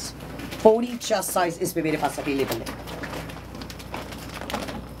है गाइस, 40 साइज इस पे मेरे पास अवेलेबल है.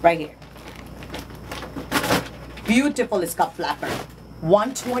 Right here, ब्यूटिफुल इसका फ्लैपर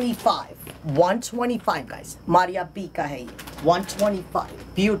 125 गाइस, मारिया पी का है ये 125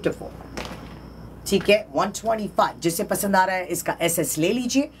 ब्यूटिफुल, ठीक है 125। जिसे पसंद आ रहा है इसका SS ले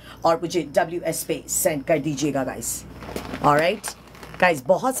लीजिए और मुझे WS पे सेंड कर दीजिएगा गाइस। ऑलराइट गाइस,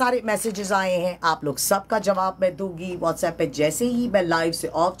 बहुत सारे मैसेजेस आए हैं, आप लोग सबका जवाब मैं दूंगी व्हाट्सएप पे। जैसे ही मैं लाइव से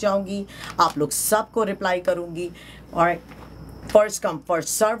ऑफ जाऊंगी आप लोग सबको रिप्लाई करूंगी। और फर्स्ट कम फर्स्ट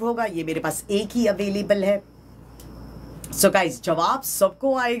सर्व होगा, ये मेरे पास एक ही अवेलेबल है। सो गाइस, जवाब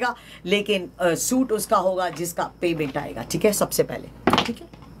सबको आएगा, लेकिन सूट उसका होगा जिसका पेमेंट आएगा, ठीक है, सबसे पहले, ठीक है।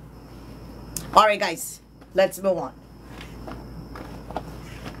 Alright guys, let's move on.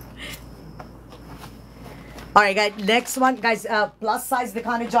 Alright guys, next one guys, plus size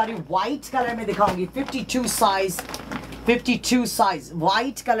दिखाने जा रही हूँ, व्हाइट कलर में दिखाऊंगी, 52 साइज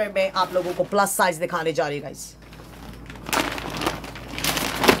व्हाइट कलर में आप लोगों को प्लस साइज दिखाने जा रही है गाइस।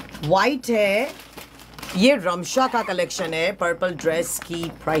 व्हाइट है, ये रमशा का कलेक्शन है। पर्पल ड्रेस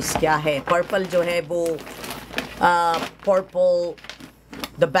की प्राइस क्या है? पर्पल जो है वो purple,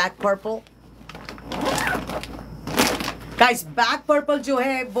 the back purple guys, back purple जो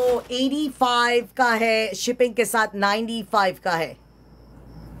है वो 85 का है, शिपिंग के साथ 95 का है।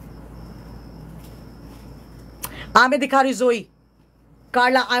 मैं दिखा रही जोई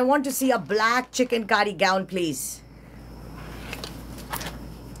कार्ला, I want to C a black chikankari gown please.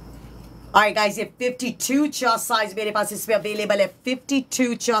 Alright guys, ये 52 चेस्ट साइज मेरे पास इसमें अवेलेबल है।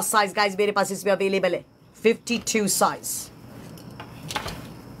 52 चेस्ट साइज गाइस मेरे पास इसमें अवेलेबल है, 52 size.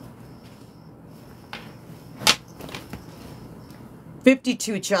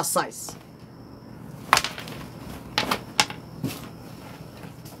 chest size।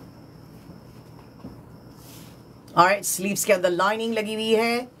 Alright, sleeves के अंदर लाइनिंग लगी हुई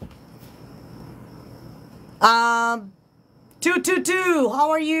है। 222,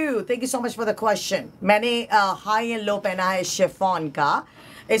 how are you? Thank you so much for the question. मैंने हाई एंड लो पहना है शिफॉन का।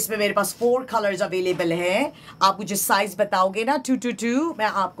 इसमें मेरे पास 4 कलर्स अवेलेबल हैं। आप मुझे साइज बताओगे ना 222, मैं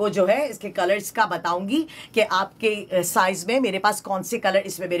आपको जो है इसके कलर्स का बताऊंगी कि आपके साइज में मेरे पास कौन से कलर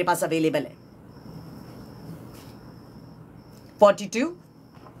इसमें मेरे पास अवेलेबल है। 42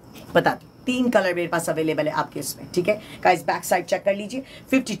 बता, 3 कलर मेरे पास अवेलेबल है आपके इसमें, ठीक है गाइस। बैक साइड चेक कर लीजिए,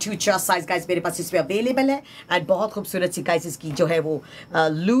 52 चेस्ट साइज गाइस मेरे पास इसमें अवेलेबल है। एंड बहुत खूबसूरत सी गाइस इसकी जो है वो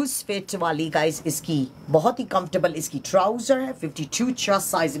लूज फिट वाली गाइस, इसकी बहुत ही कंफर्टेबल इसकी ट्राउजर है। 52 चेस्ट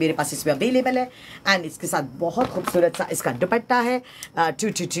साइज मेरे पास इसमें अवेलेबल है। एंड इसके साथ बहुत खूबसूरत सा इसका दुपट्टा है।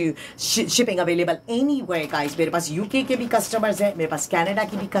 222 शिपिंग अवेलेबल एनीवेयर गाइस। मेरे पास UK के भी कस्टमर्स हैं, मेरे पास कनाडा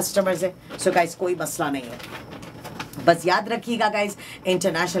की भी कस्टमर्स है। सो गाइस, कोई मसला नहीं है। बस याद रखिएगा गाइस,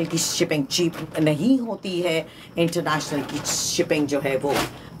 इंटरनेशनल की शिपिंग चीप नहीं होती है। इंटरनेशनल की शिपिंग जो है वो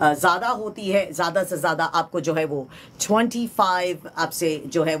ज़्यादा होती है। ज़्यादा से ज़्यादा आपको जो है वो 25 आपसे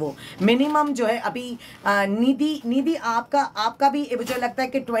जो है वो मिनिमम जो है। अभी निधि आपका भी मुझे लगता है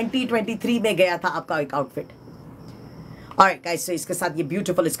कि 2023 में गया था आपका एक आउटफिट। ऑलराइट गाइस, तो इसके साथ ये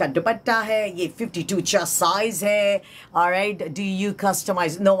ब्यूटीफुल इसका दुपट्टा है। ये 52 चेस्ट साइज है। Alright, do you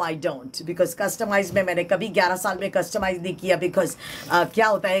customise? No I don't, because customise में मैंने कभी 11 साल में कस्टमाइज नहीं किया। बिकॉज क्या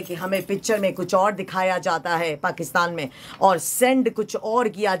होता है कि हमें पिक्चर में कुछ और दिखाया जाता है पाकिस्तान में और सेंड कुछ और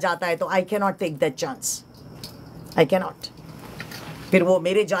किया जाता है, तो I can not take that chance, I can not. फिर वो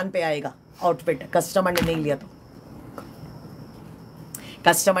मेरे जान पे आएगा आउटफिट, कस्टमर ने नहीं लिया तो,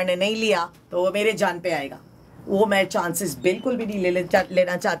 कस्टमर ने नहीं लिया तो वो मेरे जान पे आएगा। वो मैं चांसेस बिल्कुल भी नहीं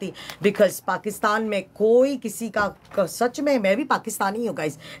लेना चाहती। बिकॉज पाकिस्तान में कोई किसी का सच में, मैं भी पाकिस्तानी हूँ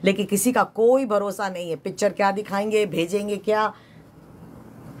गाइस, लेकिन किसी का कोई भरोसा नहीं है। पिक्चर क्या दिखाएंगे, भेजेंगे क्या,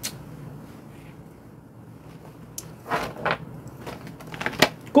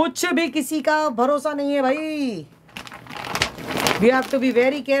 कुछ भी किसी का भरोसा नहीं है भाई। We have to be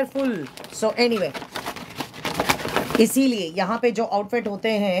very careful. So anyway, इसीलिए यहाँ पे जो आउटफिट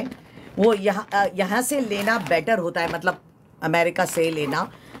होते हैं वो यहाँ से लेना बेटर होता है। मतलब अमेरिका से लेना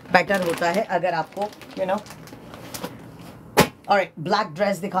बेटर होता है अगर आपको you know. Alright, black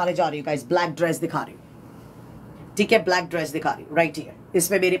dress दिखाने जा रही हूँ गाइस, ब्लैक ड्रेस दिखा रही हूँ, ठीक है, ब्लैक ड्रेस दिखा रही हूँ राइट हियर।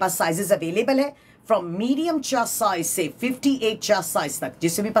 इसमें मेरे पास साइजेस अवेलेबल है फ्रॉम मीडियम चेस्ट साइज से 58 चेस्ट साइज तक।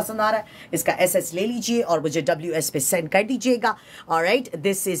 जिसे भी पसंद आ रहा है इसका SS ले लीजिए और मुझे WS पे सेंड कर दीजिएगा। Alright,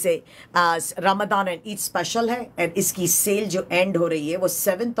 this is a Ramzan and Eid special है। एंड इसकी सेल जो एंड हो रही है वो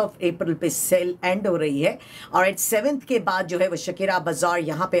 7th of April पे सेल एंड हो रही है। ऑलराइट, 7th के बाद जो है वो शकीरा बाजार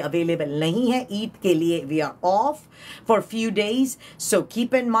यहाँ पे अवेलेबल नहीं है। ईद के लिए we are of for few days, so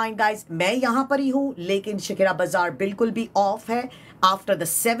keep in mind guys. मैं यहाँ पर ही हूँ लेकिन शकीरा बाजार बिल्कुल भी ऑफ है। आफ्टर द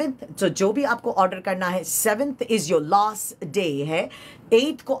 7th, तो जो भी आपको ऑर्डर करना है 7th is your last day है।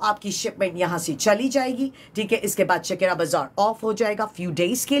 8th को आपकी शिपमेंट यहां से चली जाएगी, ठीक है। इसके बाद शकेरा बाजार ऑफ हो जाएगा फ्यू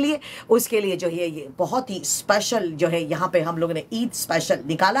डेज के लिए। उसके लिए जो है ये बहुत ही स्पेशल जो है यहाँ पे हम लोगों ने ईद स्पेशल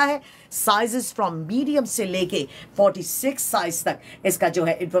निकाला है। साइजेस फ्रॉम मीडियम से लेके 46 साइज तक इसका जो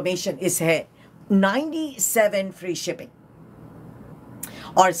है इंफॉर्मेशन इस है 97 फ्री शिपिंग,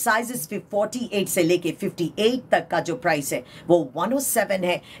 और साइजेस 48 से लेके 58 तक का जो प्राइस है वो 107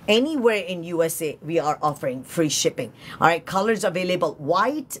 है। Anywhere in USA we are offering free shipping. Alright, colours available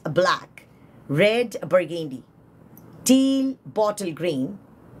white, black, red, burgundy, till, bottle green,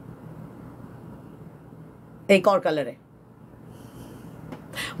 एक और कलर है,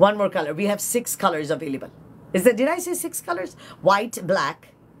 one more color. We have 6 colors available. Did I say 6 colors? White,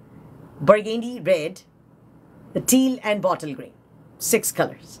 black, burgundy, red, teal and bottle green. 6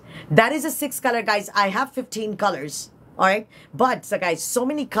 colors. That is a 6 color, guys. I have 15 colors. All right. But so guys, so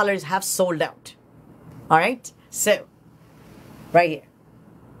many colors have sold out. All right. So right here,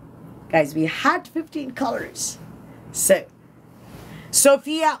 guys, we had 15 colors. So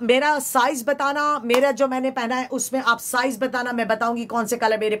Sophia, मेरा size बताना, मेरा जो मैंने पहना है उसमें आप size बताना, मैं बताऊंगी कौन से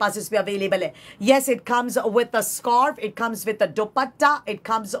कलर मेरे पास इस पे अवेलेबल है। Yes, it comes with a scarf, it comes with a dupatta, it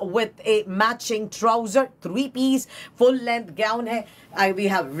comes with A matching trouser, 3 piece full length gown है। We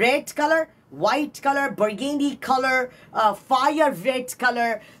have read colour, white color, burgundy color, fire red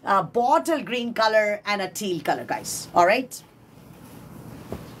color, bottle green color and a teal color, guys. All right,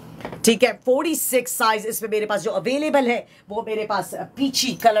 ठीक है। 46 size इसमें मेरे पास जो available है वो मेरे पास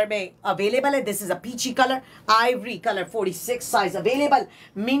पीची colour में अवेलेबल है। This is a Peechi colour, Ivory colour 46 size available,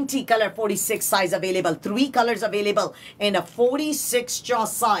 Minty colour 46 size available, 3 colours available in अ 46 जो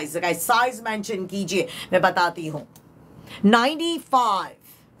साइज। गाइस साइज मेंशन कीजिए, मैं बताती हूं। 95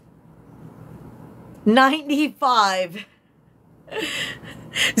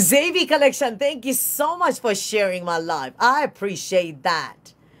 Zavi collection, thank you so much for sharing my live. I appreciate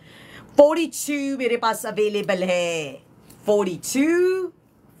that. 42 मेरे पास available है, 42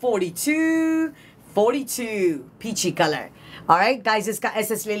 पीची colour. Alright guys, इसका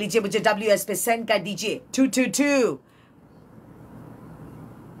SS ले लीजिए, मुझे WS पे सेंड कर दीजिए 222।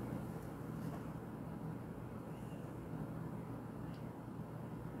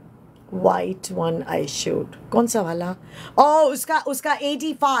 व्हाइट वन आई शोड, कौन सा वाला? उसका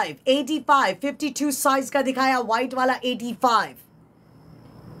 85 52 साइज का दिखाया, व्हाइट वाला 85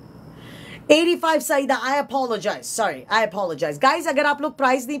 सईदा। आई अपोलोजाइज, सॉरी, आई अपोलोजाइज गाइज। अगर आप लोग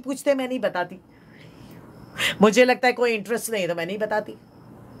प्राइस नहीं पूछते मैं नहीं बताती, मुझे लगता है कोई इंटरेस्ट नहीं तो मैं नहीं बताती,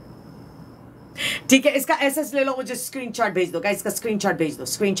 ठीक है। इसका एसएस ले लो, मुझे स्क्रीनशॉट भेज दो गाइज, इसका स्क्रीनशॉट भेज दो,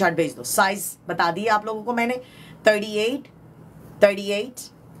 स्क्रीनशॉट भेज दो। साइज बता दिया आप लोगों को मैंने, 38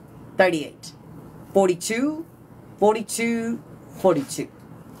 38 38 42 42 42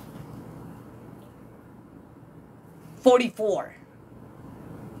 44,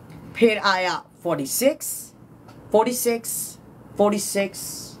 फिर आया 46 46 46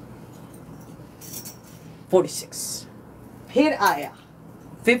 46, फिर आया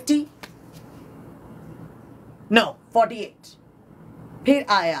 50 नो 48, फिर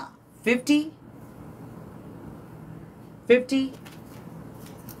आया 50 50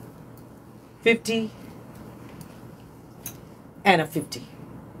 50 and a 50,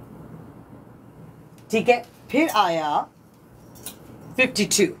 ठीक है। फिर आया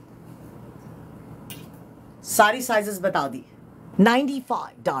 52, सारी साइजेस बता दी।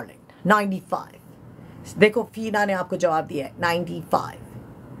 95 डार्लिंग, 95। देखो फीना ने आपको जवाब दिया है 95।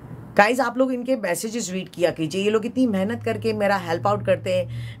 गाइज आप लोग इनके मैसेजेस रीड किया कीजिए, ये लोग इतनी मेहनत करके मेरा हेल्प आउट करते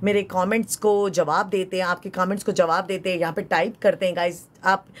हैं, मेरे कमेंट्स को जवाब देते हैं, आपके कमेंट्स को जवाब देते हैं, यहाँ पे टाइप करते हैं। गाइज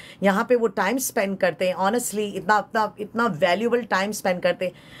आप यहाँ पे वो टाइम स्पेंड करते हैं, ऑनेस्टली इतना वैल्यूबल टाइम स्पेंड करते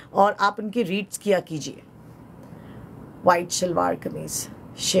हैं, और आप उनकी रीड्स किया कीजिए। वाइट शलवार कमीज,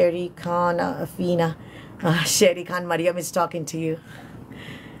 शेरी खान अफीना, शेरी Khan Maryam is talking to you.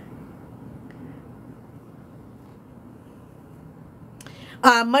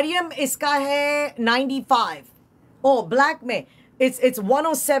 Maryam इसका है 95। ओ ब्लैक में इट्स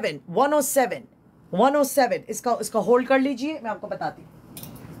 107 107 107। इसका होल्ड कर लीजिए, मैं आपको बताती हूँ।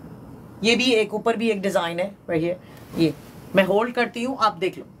 ये भी एक ऊपर भी एक डिजाइन है right here, ये मैं होल्ड करती हूँ, आप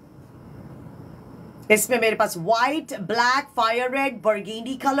देख लो। इसमें मेरे पास white, black, fire red,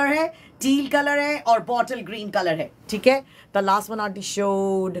 burgundy colour है, टील कलर है और बॉटल ग्रीन कलर है, ठीक है। The last one aunty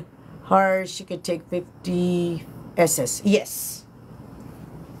showed her she can take 50 SS।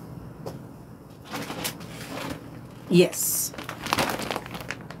 Yes,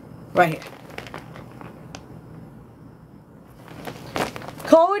 right here.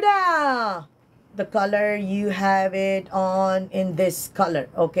 Coda, the color, you have it on in this color.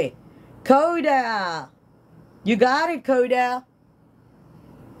 Okay. Koda. You got it, Koda.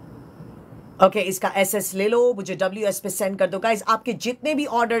 Okay, इसका SS ले लो, मुझे WS पे send कर दो guys. आपके जितने भी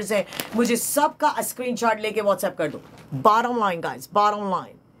orders हैं मुझे सबका स्क्रीनशॉट लेके व्हाट्सएप कर दो. Bottom line guys, bottom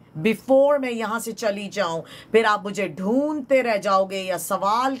line. Before मैं यहाँ से चली जाऊं फिर आप मुझे ढूंढते रह जाओगे या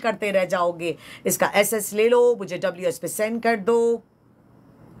सवाल करते रह जाओगे. इसका SS ले लो, मुझे WS पे सेंड कर दो.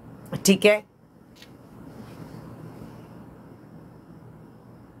 ठीक है.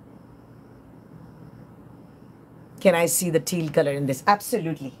 Can I see the teal color in this?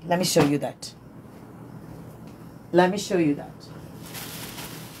 Absolutely. Let me show you that. Let me show you that.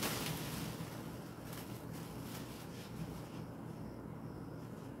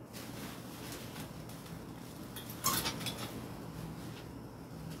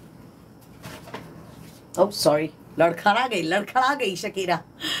 Oh, sorry. लड़खड़ा गई Shakira.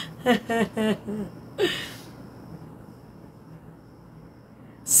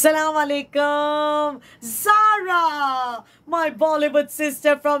 Assalamu alaikum. Zara, my Bollywood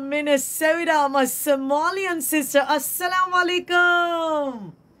sister from Minnesota, my Somalian sister. Assalamu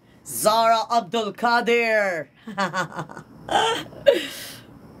alaikum. Zara Abdul Qadir.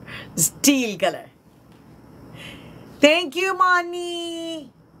 Steel color. Thank you,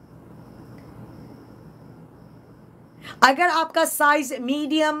 Mani. अगर आपका size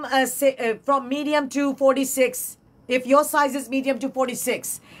medium from medium to 46, if your size is medium to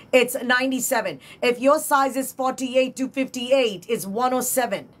 46, it's 97. If your size is 48 to 58, it's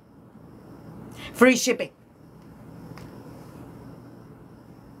 107. Free shipping.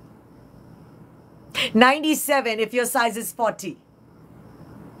 97 if your size is 40.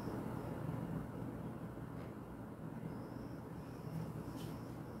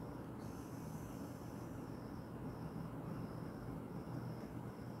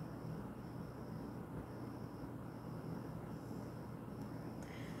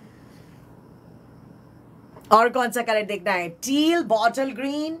 और कौन सा colour देखना है? Till bottle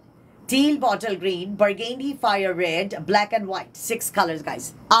green, burgundy, fire red, black and white. 6 colors, guys.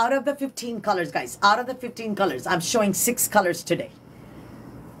 Out of the 15 colors, guys. Out of the 15 colors, I'm showing 6 colors today.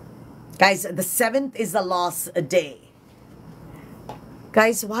 Guys, the 7th is the last day.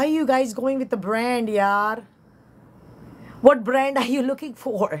 Guys, why are you guys going with the brand, yaar? What brand are you looking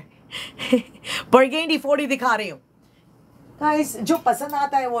for? burgundy 40 दिखा रही हूँ. Guys जो पसंद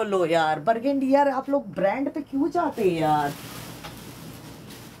आता है वो लो यार. Burgundy यार, आप लोग ब्रांड पे क्यों जाते हैं यार?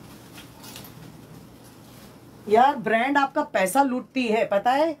 यार ब्रांड आपका पैसा लूटती है,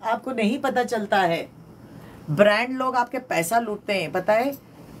 पता है? आपको नहीं पता चलता है. ब्रांड लोग आपके पैसा लूटते हैं, पता है?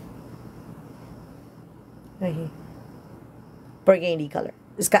 नहीं. बर्गेंडी कलर,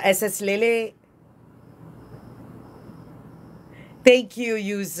 इसका SS ले ले. Thank you,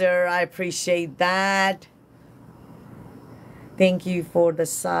 user. I appreciate that. Thank you for the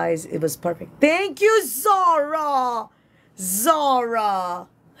size. It was perfect. Thank you, Zara. Zara.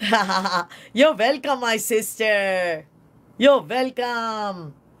 You're welcome, my sister. You're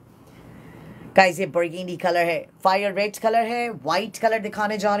welcome. Guys, ये burgundy color है, fire red color है, white color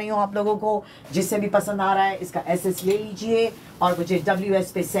दिखाने जा रही हूँ आप लोगों को. जिससे भी पसंद आ रहा है इसका SS ले लीजिए और मुझे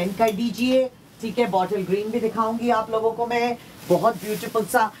WS पे सेंड कर दीजिए. ठीक है. बॉटल ग्रीन भी दिखाऊंगी आप लोगों को मैं. बहुत ब्यूटीफुल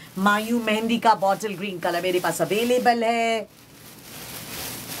सा मायू मेहंदी का बॉटल ग्रीन कलर मेरे पास अवेलेबल है.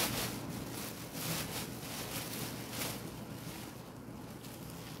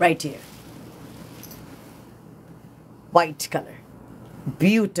 Right here. White color.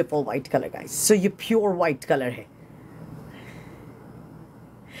 Beautiful white color, guys. So ये pure white color है.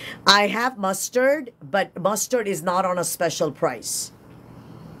 I have mustard, but mustard is not on a special price.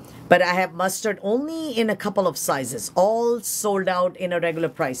 But I have mustard only in a couple of sizes. All sold out in a regular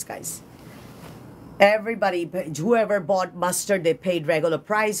price, guys. Everybody, whoever bought mustard, they paid regular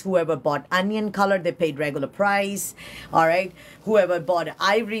price. Whoever bought onion color, they paid regular price. All right. Whoever bought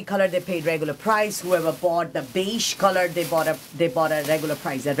ivory color, they paid regular price. Whoever bought the beige color, they bought a regular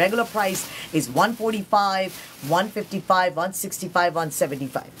price. The regular price is 145, 155, 165,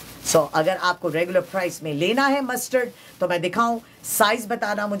 175. So, अगर आपको regular price में लेना है mustard, तो मैं दिखाऊं, size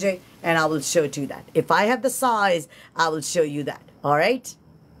बताना मुझे, and I will show you that. If I have the size, I will show you that. All right.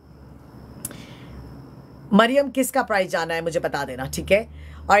 Maryam किसका प्राइस जाना है मुझे बता देना. ठीक है.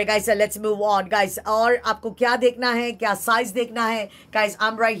 और guys let's move on guys. और आपको क्या देखना है, क्या साइज देखना है guys? I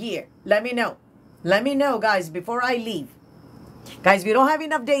am right here. Let me know guys before I leave. Guys we don't have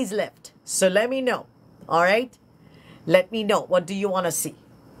enough days left, so let me know. Alright, let me know what do you want to C.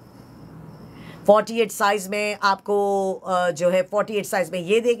 48 size में आपको जो है 48 size में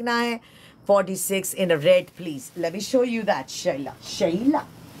ये देखना है. 46 in red please. Let me show you that. Shaila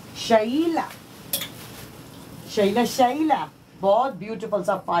Shaila बहुत beautiful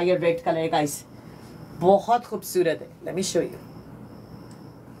सा फायर रेड कलर है गाइस, बहुत खूबसूरत है. Let me show you.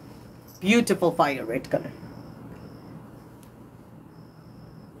 Beautiful fire red colour.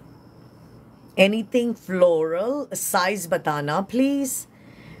 Anything floral, size बताना प्लीज,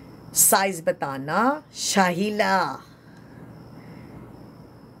 साइज बताना. शाहिला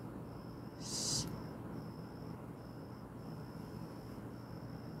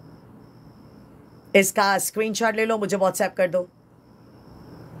इसका स्क्रीनशॉट ले लो, मुझे व्हाट्सएप कर दो.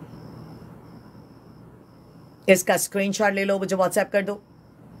 इसका स्क्रीनशॉट ले लो, मुझे व्हाट्सएप कर दो.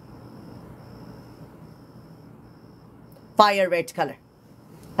 Fire red color.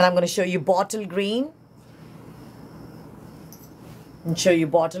 And I'm going to show you bottle green. And show you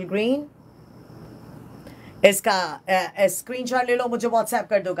bottle green. इसका स्क्रीनशॉट ले लो, मुझे व्हाट्सएप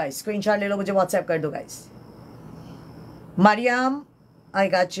कर दो गाइस. स्क्रीनशॉट ले लो, मुझे व्हाट्सएप कर दो guys. Mariam, I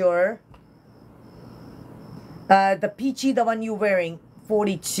got your the peachy, the one you wearing,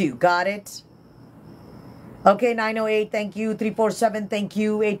 42. Got it? Okay, 908, thank you. 347, thank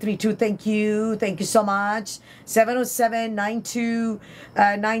you. 832, thank you. Thank you so much. 707,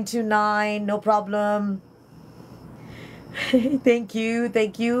 929, no problem. Thank you,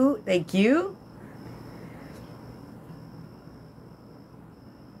 thank you, thank you.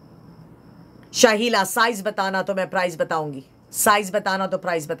 शाहिला, size बताना तो मैं price बताऊंगी. Size बताना तो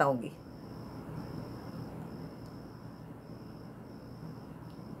price बताऊंगी.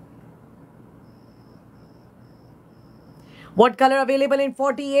 What color available in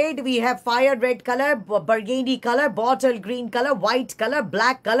 48? We have fire red color, burgundy color, bottle green color, white color,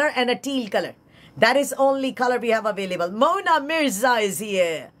 black color, and a teal color. That is only color we have available. Mona Mirza is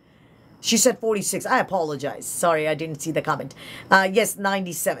here. She said 46. I apologize. Sorry, I didn't see the comment. Yes,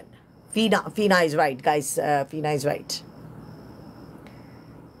 97. Fina is right, guys. Fina is right.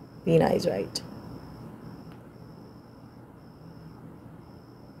 Fina is right.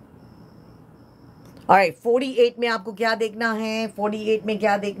 Alright, 48 में आपको क्या देखना है? 48 में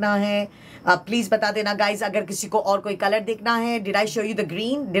क्या देखना है? Please बता देना गाइज. अगर किसी को और कोई कलर देखना है. Did I show you the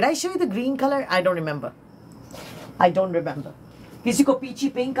green? Did I show you the green color? I don't remember. I don't remember. किसी को पीची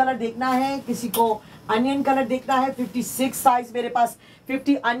पिंक कलर देखना है, किसी को अनियन कलर देखना है. 56 साइज मेरे पास,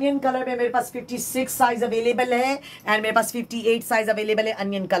 50 अनियन कलर में मेरे पास 56 साइज अवेलेबल है, एंड मेरे पास 58 साइज अवेलेबल है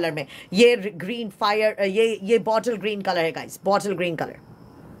अनियन कलर में. ये ग्रीन फायर, ये बॉटल ग्रीन कलर है गाइज, बॉटल ग्रीन कलर.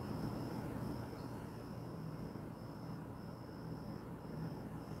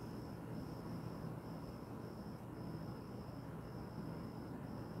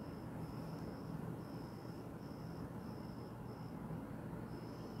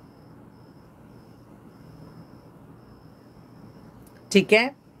 ठीक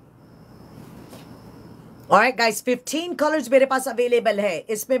है. Alright guys, 15 कलर्स मेरे पास अवेलेबल है.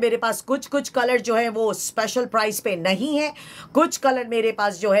 इसमें मेरे पास कुछ कलर जो है वो स्पेशल प्राइस पे नहीं है, कुछ कलर मेरे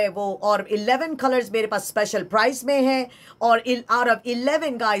पास जो है वो, और 11 कलर्स मेरे पास स्पेशल प्राइस में है. और out of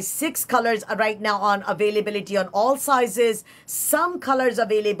 11 guys, 6 colors are right now on availability on all sizes. Some colors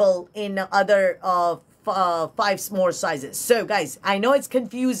available in other 5 more sizes. So guys, I know it's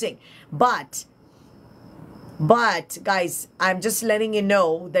confusing, but guys, I'm just letting you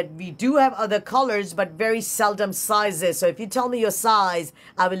know that we do have other colors, but very seldom sizes. So if you tell me your size,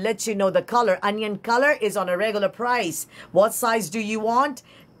 I will let you know the color. Onion color is on a regular price. What size do you want?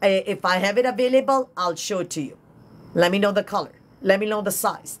 If I have it available, I'll show it to you. Let me know the color. Let me know the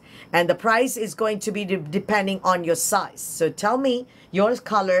size. And the price is going to be depending on your size. So tell me your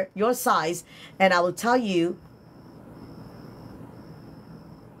color, your size, and I will tell you.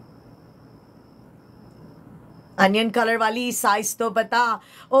 Onion colour वाली size तो बता.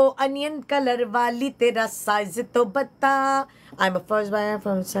 ओ onion colour वाली तेरा size तो बता. I'm a first buyer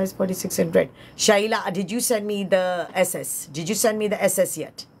from size 46 in red. Shaila, did you send me the SS? Did you send me the SS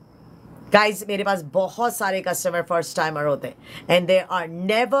yet? Guys, मेरे पास बहुत सारे कस्टमर फर्स्ट टाइमर होते हैं, and they are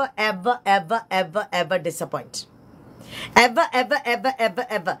never ever ever ever ever disappoint. Ever ever ever ever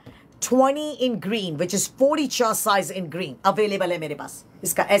ever. 20 in green, which is 40 chest size in green available है मेरे पास.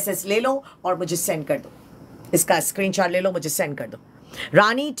 इसका SS ले लो और मुझे सेंड कर दो. इसका स्क्रीनशॉट ले लो, मुझे सेंड कर दो.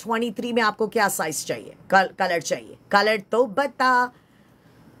 रानी 23 में आपको क्या साइज चाहिए, कलर चाहिए, कलर तो बता.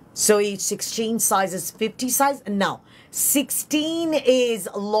 So 16 size is 50 size. Now 16 is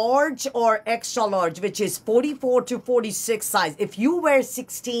large or extra large, which is 44 to 46 size. If you wear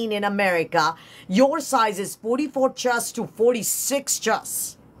 16 in America, your size is 44 chest to 46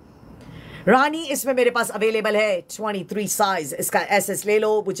 chest. रानी, इसमें मेरे पास अवेलेबल है 23 साइज. इसका SS ले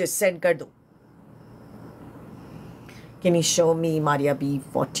लो, मुझे सेंड कर दो. Can you show me Maria B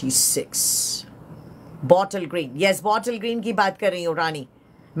 46? Bottle green. Yes, bottle green की बात कर रही हूँ रानी.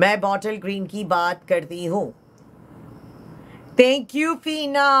 मैं bottle green की बात करती हूँ. Thank you,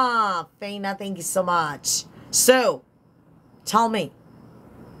 Fina. Fina, thank you so much. So, tell me,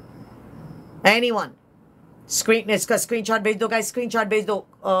 anyone, इसका स्क्रीनशॉट भेज दो गाइस, स्क्रीनशॉट भेज दो.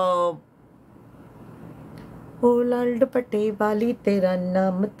 ओ लाल दुपट्टे वाली तेरा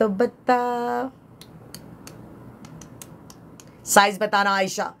नाम तो बता. साइज बताना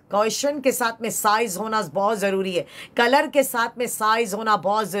आयशा. क्वेश्चन के साथ में साइज होना बहुत जरूरी है. कलर के साथ में साइज होना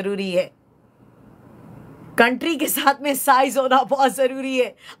बहुत जरूरी है. कंट्री के साथ में साइज होना बहुत जरूरी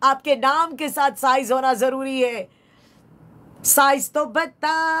है. आपके नाम के साथ साइज होना जरूरी है. साइज तो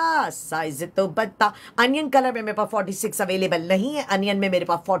बता, साइज तो बता. अनियन कलर में मेरे पास 46 अवेलेबल नहीं है. अनियन में मेरे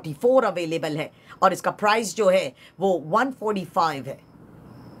पास 44 अवेलेबल है और इसका प्राइस जो है वो 145 है.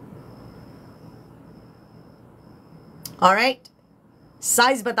 ऑलराइट,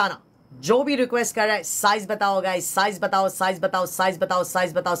 साइज बताना. जो भी रिक्वेस्ट कर रहा है साइज बताओ गाइस, साइज बताओ, साइज बताओ, साइज बताओ,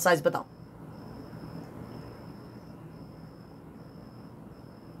 साइज बताओ, साइज बताओ.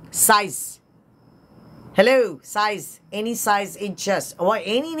 Size, hello, size, any size in chest. वो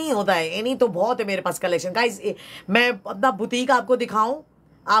एनी नहीं होता है, एनी तो बहुत है मेरे पास कलेक्शन गाइस. मैं अपना बुटीक आपको दिखाऊं,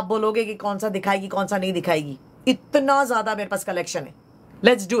 आप बोलोगे कि कौन सा दिखाएगी कौन सा नहीं दिखाएगी. इतना ज्यादा मेरे पास कलेक्शन है.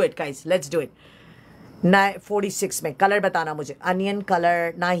 Let's do it guys, let's do it. 46 में कलर बताना मुझे. Onion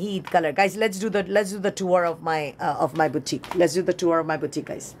colour, Nahid colour. Guys let's do the tour of my boutique. Let's do the tour of my boutique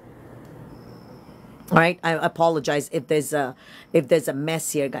guys. All right, I apologize if there's a mess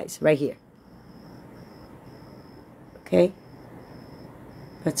here guys, right here. Okay,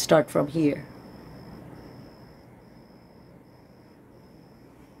 let's start from here.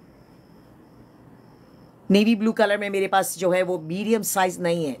 Navy blue colour में मेरे पास जो है वो medium size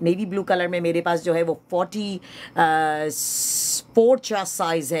नहीं है. Navy blue colour में मेरे पास जो है वो 44 चेस्ट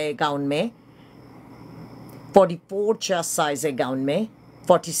साइज है गाउन में. 44 चेस्ट साइज है गाउन में.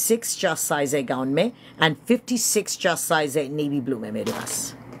 46 चेस्ट साइज है गाउन में एंड 56 चेस्ट साइज है नेवी ब्लू में मेरे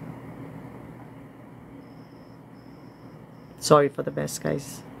पास. Sorry for the best guys.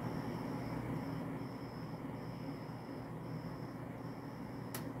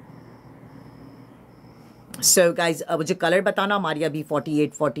 So guys मुझे कलर बताना. हमारी अभी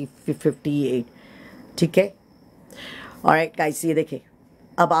 48, 40, 58. ठीक है. ऑलराइट गाइस, ये देखिए.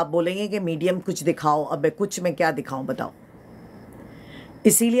 अब आप बोलेंगे कि मीडियम कुछ दिखाओ. अब मैं क्या दिखाऊं बताओ.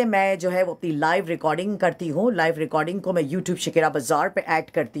 इसीलिए मैं जो है वो अपनी लाइव रिकॉर्डिंग करती हूँ. लाइव रिकॉर्डिंग को मैं यूट्यूब शकेरा बाज़ार पे ऐड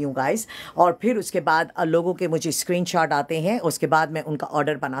करती हूँ गाइस. और फिर उसके बाद लोगों के मुझे स्क्रीनशॉट आते हैं. उसके बाद मैं उनका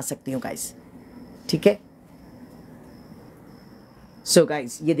ऑर्डर बना सकती हूँ गाइस. ठीक है. सो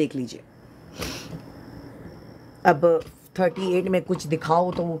गाइस ये देख लीजिए. अब 38 में कुछ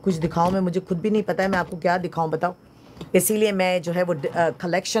दिखाओ तो कुछ दिखाओ. मैं मुझे खुद भी नहीं पता है मैं आपको क्या दिखाऊँ बताओ. इसीलिए मैं जो है वो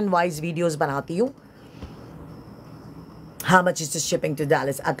कलेक्शन वाइज वीडियोज़ बनाती हूँ. How much is the shipping to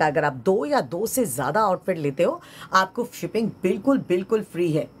Dallas? अगर आप 2 या 2 से ज़्यादा आउटफिट लेते हो आपको शिपिंग बिल्कुल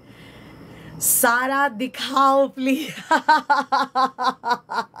फ्री है. सारा दिखाओ प्लीज.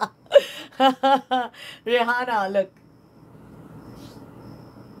 रेहाना लुक.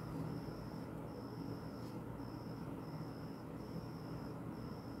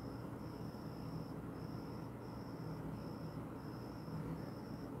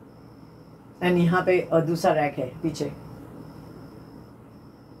 एंड यहाँ पे दूसरा रैक है पीछे.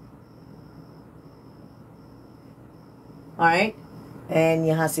 Alright, and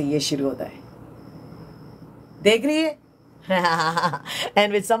यहाँ से ये शुरू होता है. देख रही है.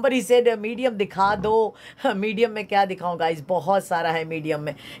 And when somebody said medium दिखा दो. मीडियम में क्या दिखाऊं गाइस, बहुत सारा है मीडियम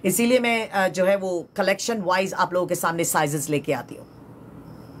में. इसीलिए मैं जो है वो कलेक्शन वाइज आप लोगों के सामने साइजेस लेके आती हूँ.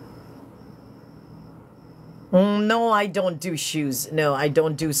 No, I don't do shoes. No, I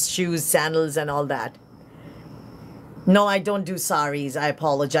don't do shoes, sandals and all that. No, I don't do saris. I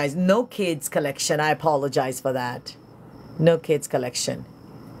apologize. No kids collection. I apologize for that. No kids collection.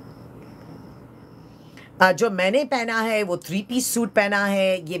 जो मैंने पहना है वो 3 piece suit पहना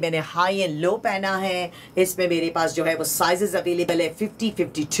है. ये मैंने high and low पहना है. इसमें मेरे पास जो है वो साइजेस अवेलेबल है. 50,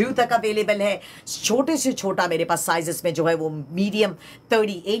 52 तक अवेलेबल है. छोटे से छोटा मेरे पास साइजेस में जो है वो मीडियम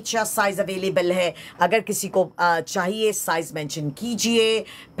 38 साइज अवेलेबल है. अगर किसी को चाहिए साइज मेंशन कीजिए.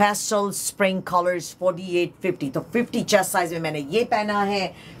 Pastel spring colours 48, 50. तो 50 चेस्ट साइज में मैंने ये पहना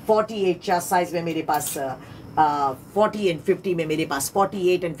है. 48 चेस्ट साइज में मेरे पास 40 एंड 50 में मेरे पास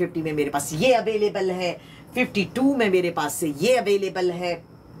 48 एंड 50 में मेरे पास ये अवेलेबल है. 52 में मेरे पास से ये अवेलेबल है.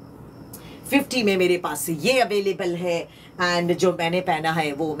 50 में मेरे पास से ये अवेलेबल है. एंड जो मैंने पहना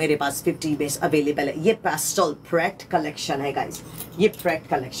है वो मेरे पास 50 में अवेलेबल है. ये पेस्टल प्रेट कलेक्शन है गाइस. ये प्रेट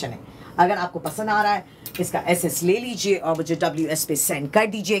कलेक्शन है. अगर आपको पसंद आ रहा है इसका SS ले लीजिए और मुझे WS पे सेंड कर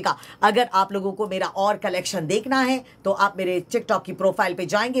दीजिएगा। अगर आप लोगों को मेरा और कलेक्शन देखना है तो आप मेरे टिकटॉक की प्रोफाइल पे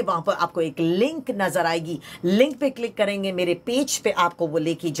जाएंगे, वहां पर आपको एक लिंक नजर आएगी, लिंक पे क्लिक करेंगे, मेरे पेज पे आपको वो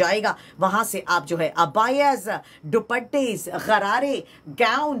लेके जाएगा। वहां से आप जो है अबायाज, दुपट्टेस, गरारे,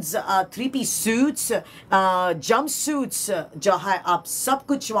 gowns, 3-piece suits, jump suits जो है आप सब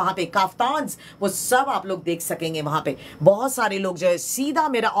कुछ वहां पे, काफ्तान्स, वो सब आप लोग देख सकेंगे वहां पे। बहुत सारे लोग जो है सीधा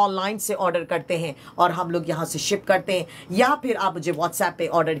मेरा ऑनलाइन से ऑर्डर करते हैं और हम लोग यहाँ से शिप करते हैं, या फिर आप मुझे व्हाट्सएप पे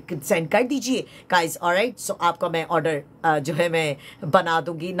ऑर्डर सेंड कर दीजिए गाइस। ऑलराइट, सो आपका मैं ऑर्डर जो है मैं बना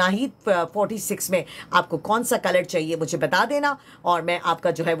दूंगी। नाहिद 46 में आपको कौन सा कलर चाहिए मुझे बता देना और मैं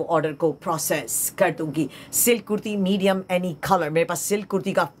आपका जो है वो ऑर्डर को प्रोसेस कर दूंगी। Silk kurti medium any colour, मेरे पास सिल्क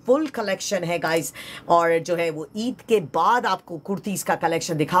कुर्ती का फुल कलेक्शन है गाइस, और जो है वो ईद के बाद आपको कुर्तीज़ का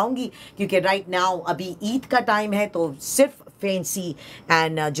कलेक्शन दिखाऊंगी, क्योंकि राइट नाउ अभी ईद का टाइम है तो सिर्फ फैंसी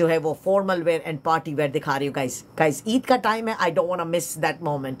एंड जो है वो formal wear and party wear दिखा रही हूँ गाइस। ईद का टाइम है, I don't want to miss that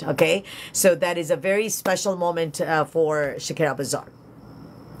moment, okay. So that is a very special moment for शिकेरा बाजार।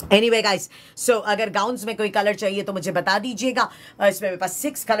 एनीवे गाइस, सो अगर गाउन्स में कोई कलर चाहिए तो मुझे बता दीजिएगा। इसमें मेरे पास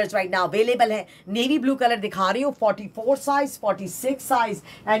 6 कलर्स राइट नाउ अवेलेबल है। नेवी ब्लू कलर दिखा रही हूँ, 44 साइज, 46 साइज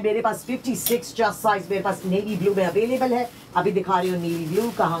एंड मेरे पास 56 जस्ट साइज मेरे पास नेवी ब्लू में अवेलेबल है। अभी दिखा रही हूँ नेवी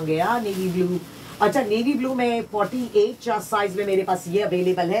ब्लू, कहाँ गया नेवी ब्लू? अच्छा, नेवी ब्लू में 48 जस्ट साइज में मेरे पास ये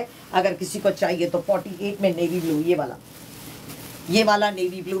अवेलेबल है। अगर किसी को चाहिए तो 48 में नेवी ब्लू, ये वाला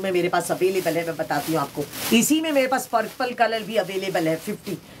नेवी ब्लू में मेरे पास अवेलेबल है। मैं बताती हूँ आपको, इसी में मेरे पास पर्पल कलर भी अवेलेबल है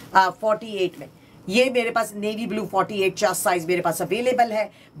 48 में। ये मेरे पास नेवी ब्लू 48 चास्ट साइज मेरे पास अवेलेबल है।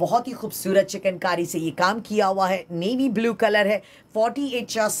 बहुत ही खूबसूरत चिकनकारी से ये काम किया हुआ है, नेवी ब्लू कलर है, 48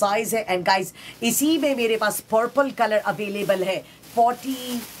 चास्ट साइज है। एंड गाइस, इसी में मेरे पास पर्पल कलर अवेलेबल है,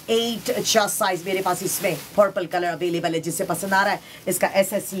 48 चास्ट साइज मेरे पास इसमें पर्पल कलर अवेलेबल है। जिससे पसंद आ रहा है इसका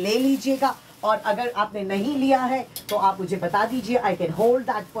SS ले लीजिएगा, और अगर आपने नहीं लिया है तो आप मुझे बता दीजिए, I can hold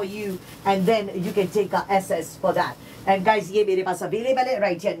that for you and then you can take a SS for that. And guys, ये मेरे पास अवेलेबल है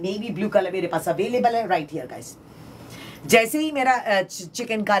right here, navy blue colour मेरे पास अवेलेबल है राइट हियर गाइस। जैसे ही मेरा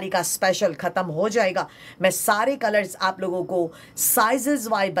चिकनकारी का स्पेशल खत्म हो जाएगा, मैं सारे कलर्स आप लोगों को साइजेस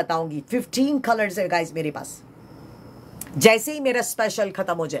वाइज बताऊंगी। 15 कलर्स है गाइस मेरे पास। जैसे ही मेरा स्पेशल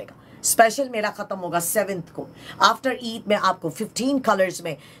खत्म हो जाएगा, स्पेशल मेरा खत्म होगा 7th को, आफ्टर ईद में आपको 15 कलर्स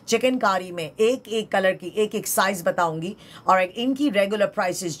में चिकनकारी में एक एक कलर की एक एक साइज बताऊंगी। और इनकी रेगुलर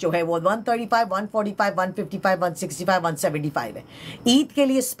प्राइसेस जो है वो 135, 145, 155, 165, 175 है। ईद के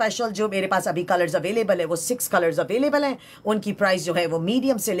लिए स्पेशल जो मेरे पास अभी कलर्स अवेलेबल है वो 6 कलर्स अवेलेबल हैं। उनकी प्राइस जो है वो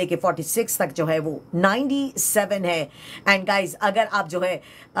मीडियम से लेके 46 तक जो है वो 97 है। एंड गाइज, अगर आप जो है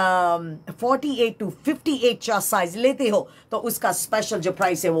 48 to 58 साइज लेते हो तो उसका स्पेशल जो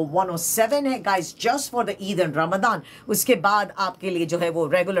प्राइस है वो 107 है guys, just for the Eid and Ramzan. उसके बाद आपके लिए जो है वो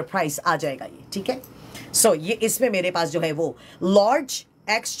रेगुलर प्राइस आ जाएगा ये, ठीक है। सो ये इसमें मेरे पास जो है वो large,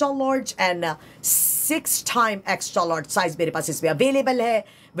 extra large and 6 time extra large size मेरे पास इसमें अवेलेबल है,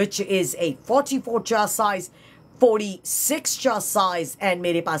 which is a 44 size, 46 size and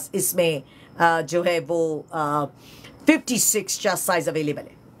मेरे पास इसमें जो है वो 56 साइज अवेलेबल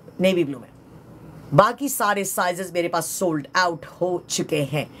है नेवी ब्लू में। बाकी सारे साइजेस मेरे पास सोल्ड आउट हो चुके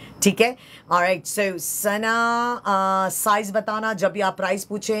हैं, ठीक है। ऑलराइट, सो सना साइज बताना जब भी आप प्राइस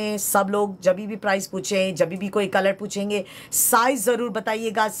पूछें, सब लोग जब भी प्राइस पूछें, जब भी कोई कलर पूछेंगे, साइज जरूर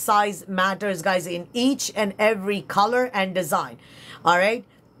बताइएगा। Size matters guys in each and every colour and design. Alright,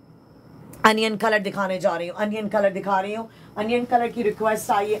 onion colour दिखाने जा रही हूँ, अनियन कलर दिखा रही हूँ। अनियन कलर की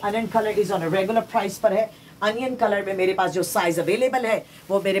रिक्वेस्ट आई है, onion colour is on a regular price पर है। अनियन कलर में मेरे पास जो साइज अवेलेबल है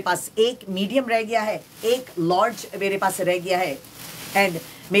वो मेरे पास एक मीडियम रह गया है, एक लार्ज मेरे पास रह गया है एंड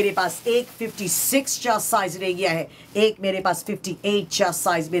मेरे पास एक 56 चास्ट साइज रह गया है, एक मेरे पास 58 चास्ट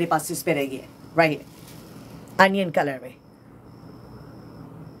साइज मेरे पास इस पे रह गया है राइट, अनियन कलर में,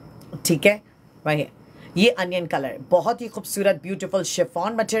 ठीक है। राइट, ये अनियन कलर बहुत ही खूबसूरत ब्यूटीफुल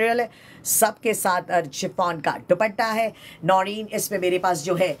शिफॉन मटेरियल है, सबके साथ शिफॉन का दुपट्टा है। नौरीन इसमें मेरे पास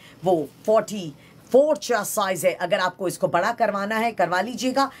जो है वो 44 साइज है। अगर आपको इसको बड़ा करवाना है करवा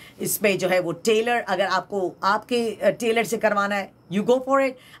लीजिएगा। इसमें जो है वो टेलर, अगर आपको आपके टेलर से करवाना है यू गो फॉर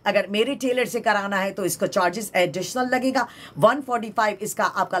इट। अगर मेरे टेलर से कराना है तो इसका चार्जेस एडिशनल लगेगा। 145 इसका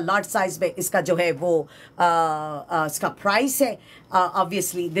आपका लार्ज साइज में इसका जो है वो इसका प्राइस है।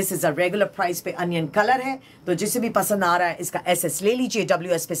 Obviously this is a regular price पे अनियन कलर है, तो जिसे भी पसंद आ रहा है इसका SS ले लीजिए,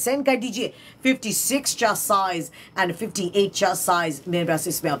 WS पे सेंड कर दीजिए। 56 chaste size and 58 chaste size मेरे पास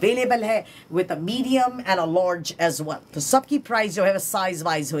इसमें अवेलेबल है with a medium and a large as well. तो सबकी प्राइस जो है साइज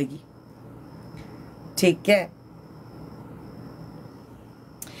वाइज होगी, ठीक है।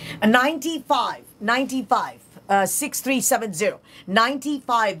 95 6370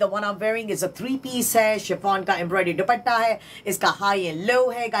 95 the one I am wearing is a 3 piece है, शिफॉन का एम्ब्रॉयडरी दुपट्टा है, इसका हाई एंड लो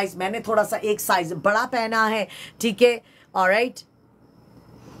है गाइस, मैंने थोड़ा सा एक साइज बड़ा पहना है, ठीक है, ऑलराइट,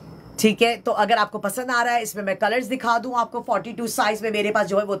 ठीक है। तो अगर आपको पसंद आ रहा है, इसमें मैं कलर्स दिखा दूं आपको। 42 साइज में मेरे पास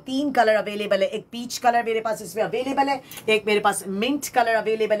जो है वो 3 कलर अवेलेबल है। एक पीच कलर मेरे पास इसमें अवेलेबल है, एक मेरे पास मिंट कलर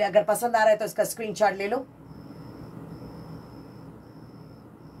अवेलेबल है। अगर पसंद आ रहा है तो इसका स्क्रीनशॉट ले लो।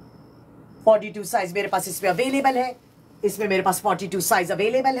 42 साइज मेरे पास इसमें अवेलेबल है, इसमें मेरे पास 42 साइज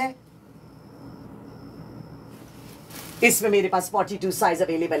अवेलेबल है, इसमें मेरे पास 42 साइज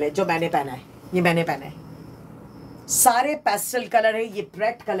अवेलेबल है। जो मैंने पहना है, ये मैंने पहना है, सारे पेस्टल कलर है। ये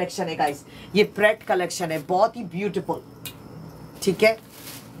प्रेट कलेक्शन है गाइस, ये प्रेट कलेक्शन है, बहुत ही ब्यूटीफुल, ठीक है।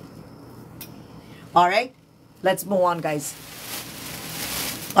 Alright, let's move on guys.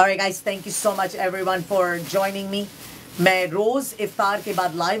 Alright guys, thank you so much everyone for joining me. मैं रोज इफ्तार के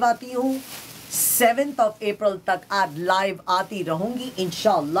बाद लाइव आती हूँ, 7th of April तक आज लाइव आती रहूंगी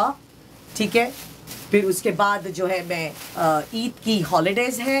इंशाल्लाह, ठीक है। फिर उसके बाद जो है मैं ईद की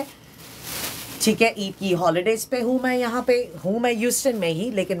हॉलीडेज है, ठीक है, ईद की हॉलीडेज पे हूँ मैं, यहाँ पे हूँ मैं ह्यूस्टन में ही,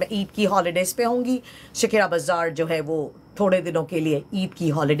 लेकिन मैं ईद की हॉलीडेज पे होंगी। शकेरा बाजार जो है वो थोड़े दिनों के लिए ईद की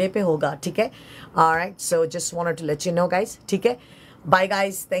हॉलीडे पे होगा, ठीक है। Alright, so just wanted to let you know guys, ठीक है। Bye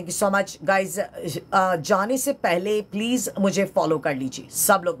guys, thank you so much guys. जाने से पहले प्लीज़ मुझे फॉलो कर लीजिए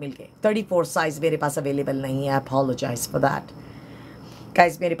सब लोग मिलके। 34 साइज मेरे पास अवेलेबल नहीं है, अपोलोजाइज फॉर दैट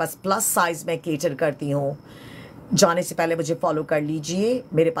गाइस। मेरे पास प्लस साइज में केटर करती हूँ। जाने से पहले मुझे फॉलो कर लीजिए।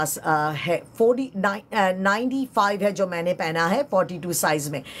 मेरे पास है 95 है जो मैंने पहना है 42 साइज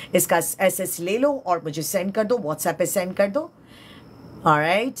में। इसका SS ले लो और मुझे सेंड कर दो, व्हाट्सएप पे सेंड कर दो।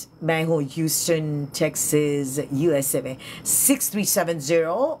 ऑलराइट, मैं हूँ ह्यूस्टन टेक्सास USA में।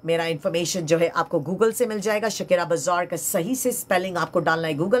 6370 मेरा इन्फॉर्मेशन जो है आपको गूगल से मिल जाएगा। शकेरा बाजार का सही से स्पेलिंग आपको डालना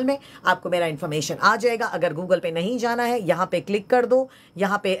है गूगल में, आपको मेरा इन्फॉर्मेशन आ जाएगा। अगर गूगल पे नहीं जाना है, यहाँ पे क्लिक कर दो,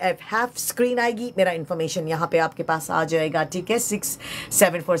 यहाँ पे हाफ स्क्रीन आएगी, मेरा इन्फॉर्मेशन यहाँ पे आपके पास आ जाएगा, ठीक है।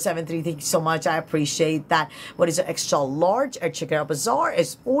 67473, thank you so much, I appreciate that. What is extra large eight शकेरा बाजार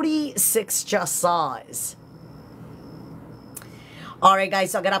is 46 just size। Alright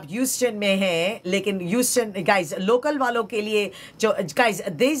guys, अगर आप ह्यूस्टन में हैं, लेकिन ह्यूस्टन गाइज लोकल वालों के लिए जो guys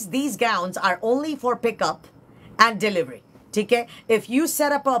these gowns are only for pickup and delivery, ठीक है। If you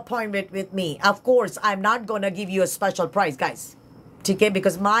set up an appointment with me, of course I'm not gonna give you a special price guys, ठीक है,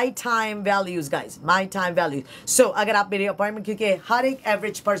 because my time values guys, my time values। so अगर आप मेरे appointment, क्योंकि हर एक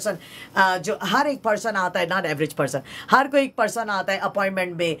average person जो हर एक person आता है, नॉट एवरेज पर्सन, हर कोई एक पर्सन आता है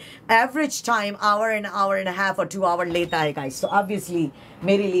अपॉइंटमेंट में, average time hour and a half or 2 hour लेता है guys। so obviously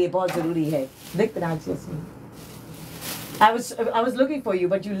मेरे लिए बहुत ज़रूरी है। देख I was looking for you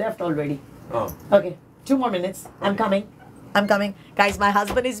but you left already। oh okay, 2 more minutes, I'm coming guys, my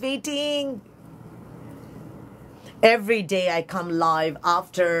husband is waiting। Every day I come live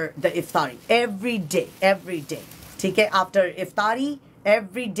after the iftari, every day, ठीक है। After iftari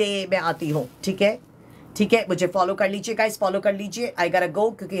every day मैं आती हूँ, ठीक है। मुझे follow कर लीजिए गाइस, फॉलो कर लीजिए। I gotta go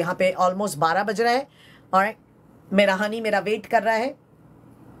क्योंकि यहाँ पे ऑलमोस्ट 12 बज रहा है। और मेरा हनी मेरा वेट कर रहा है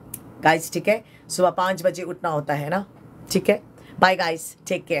गाइस, ठीक है। सुबह 5 बजे उठना होता है ना, ठीक है। Bye guys,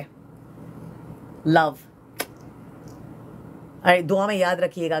 take care, love. अरे दुआ में याद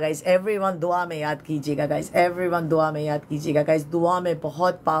रखिएगा गाइस, एवरीवन दुआ में याद कीजिएगा गाइस, एवरीवन दुआ में याद कीजिएगा गाइस। दुआ में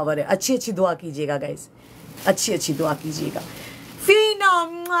बहुत पावर है, अच्छी दुआ कीजिएगा गाइस, अच्छी दुआ कीजिएगा।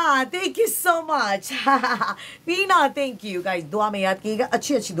 फीना, thank you so much. फीना, thank you guys. दुआ में याद कीजिएगा,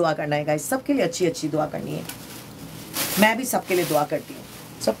 अच्छी दुआ करना है गाइस, सबके लिए अच्छी दुआ करनी है। मैं भी सबके लिए दुआ करती हूँ,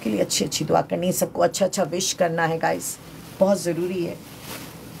 सबके लिए अच्छी दुआ करनी है, सबको अच्छा विश करना है गाइस, बहुत ज़रूरी है,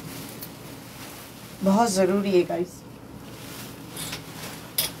 बहुत ज़रूरी है guys.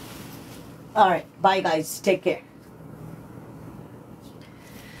 Alright, bye guys, take care।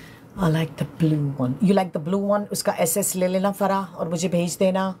 I like the blue one। You like the blue one? उसका SS ले लेना फरा और मुझे भेज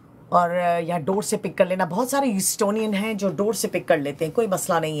देना, और या डोर से पिक कर लेना। बहुत सारे ह्यूस्टोनियन हैं जो डोर से पिक कर लेते हैं, कोई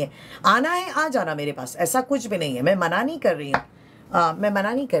मसला नहीं है। आना है आ जाना मेरे पास, ऐसा कुछ भी नहीं है। मैं मना नहीं कर रही हूँ, मैं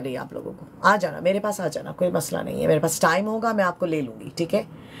मना नहीं कर रही आप लोगों को। आ जाना मेरे पास, आ जाना, कोई मसला नहीं है। मेरे पास टाइम होगा मैं आपको ले लूँगी, ठीक है।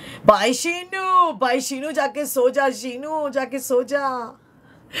 बाय शीनू, जाके सो जा शीनू, जाके सो जा।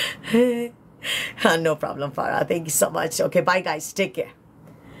 No problem Farah, thank you so much। okay bye guys, take care।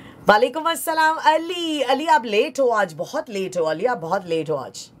 वालेकुम अस्सलाम। अली आप लेट हो आज, बहुत लेट हो अली, आप बहुत लेट हो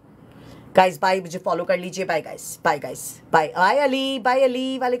आज गाइस। बाय, मुझे फॉलो कर लीजिए। बाय गाइस, बाय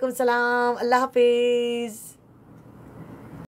अली, वालेकुम सलाम, अल्लाह हाफिज।